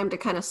the time to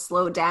kind of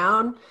slow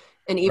down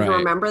and even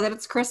remember that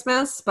it's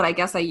Christmas. But I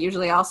guess I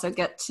usually also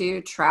get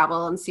to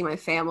travel and see my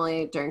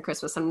family during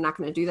Christmas. I'm not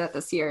going to do that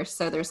this year.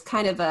 So there's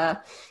kind of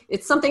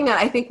it's something that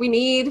I think we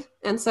need.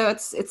 And so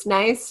it's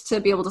nice to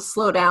be able to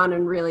slow down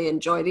and really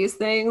enjoy these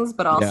things,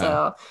 but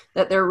also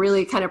that they're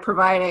really kind of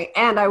providing.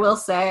 And I will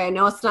say, I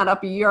know it's not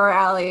up your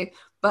alley,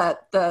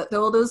 but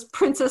all those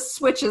Princess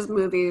Switches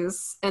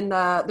movies and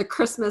the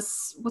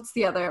Christmas, what's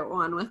the other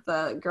one with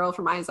the girl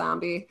from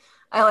iZombie?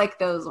 I like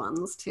those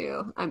ones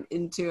too. I'm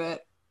into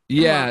it.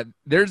 Yeah,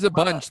 there's a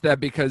bunch that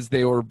because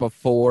they were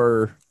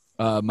before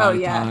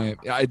My Time.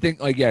 I think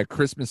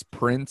Christmas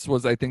Prince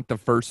was I think the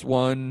first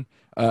one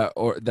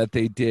or that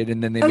they did,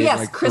 and then they made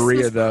like Christmas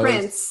 3 of those.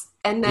 Prince.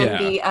 And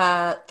then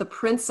the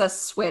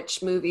Princess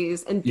Switch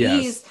movies, and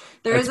these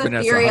there is a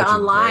Vanessa theory Hudgens,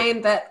 online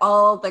right? that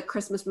all the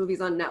Christmas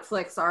movies on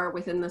Netflix are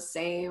within the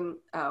same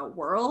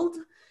world,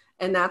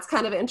 and that's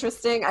kind of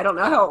interesting. I don't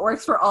know how it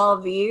works for all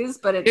of these,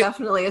 but it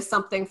definitely is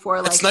something for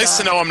like. It's nice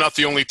to know I'm not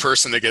the only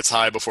person that gets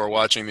high before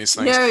watching these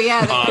things. No,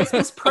 the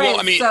Christmas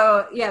Prince.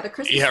 Well, the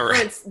Christmas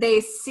Prince.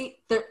 They see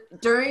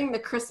during the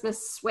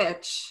Christmas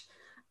Switch,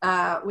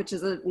 which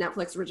is a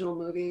Netflix original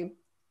movie.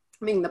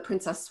 I mean, the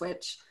Princess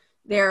Switch.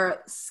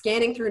 They're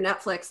scanning through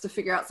Netflix to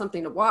figure out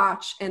something to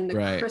watch, and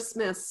the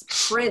Christmas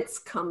Prince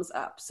comes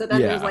up. So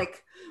then there's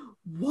like,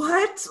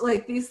 what?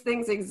 Like these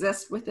things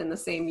exist within the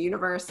same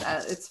universe.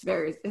 It's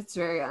very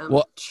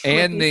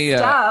and the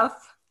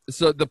stuff.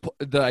 So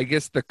the I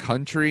guess the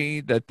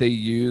country that they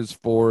use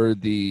for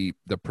the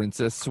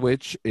Princess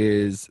Switch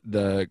is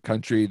the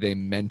country they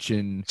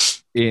mention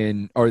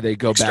in, or they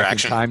go back in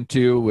time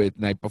to with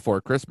Night Before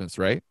Christmas,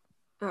 right?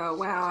 Oh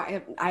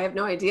wow, I have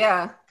no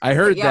idea. I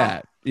heard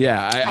that.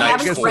 Yeah, I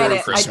haven't read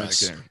it.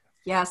 Christmas.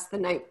 Yes, the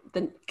Knight.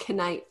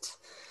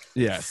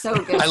 Yes. So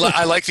good.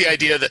 I like the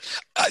idea that,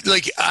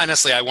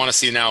 honestly, I want to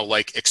see now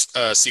like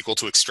a sequel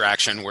to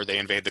Extraction where they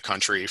invade the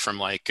country from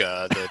like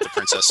the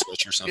Princess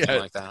Switch or something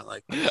like that.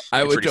 Like,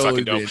 I would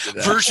totally be into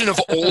that. Version of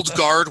Old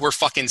Guard where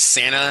fucking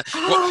Santa.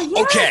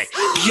 Okay,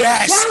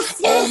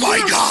 yes. Oh my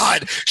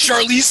God,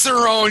 Charlize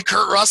Theron,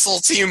 Kurt Russell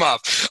team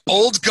up.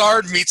 Old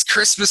Guard meets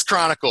Christmas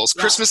Chronicles.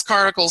 Christmas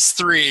Chronicles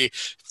 3.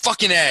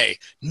 Fucking A.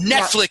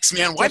 Netflix,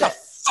 man. Why the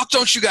fuck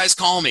don't you guys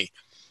call me?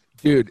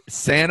 Dude,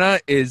 Santa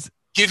is.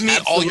 Give me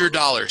all your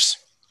dollars.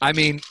 I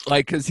mean,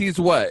 like, because he's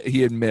what?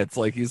 He admits,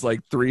 like, he's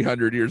like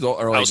 300 years old.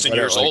 Or like 1,000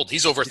 years old.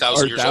 He's over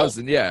 1,000 years old.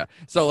 Yeah.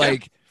 So,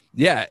 like,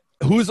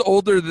 who's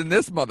older than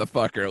this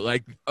motherfucker?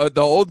 Like,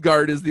 the Old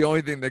Guard is the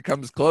only thing that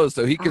comes close,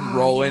 so he can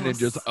roll in and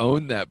just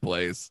own that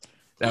place.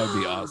 That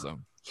would be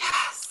awesome.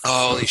 Yes.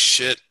 Holy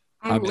shit.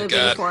 I'm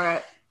living for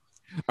it.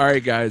 All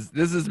right, guys,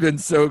 this has been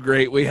so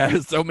great. We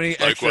have so many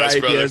extra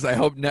ideas. Brother. I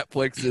hope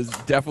Netflix is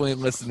definitely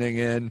listening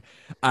in.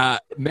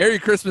 Merry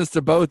Christmas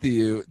to both of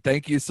you.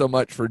 Thank you so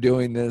much for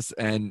doing this.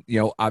 And,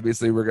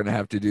 obviously we're going to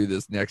have to do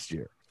this next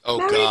year. Oh,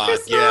 Merry God.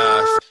 Christmas!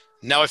 Yeah.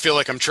 Now I feel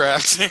like I'm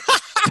trapped.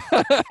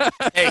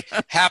 Hey,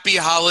 happy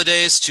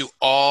holidays to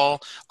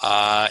all.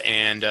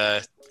 And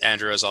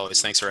Andrew, as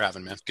always, thanks for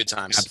having me. Good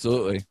times.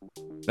 Absolutely.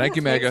 Thank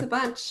you, Mega.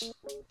 Thanks a bunch.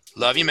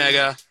 Love you,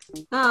 Mega.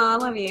 Oh, I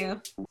love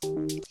you.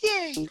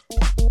 Yay.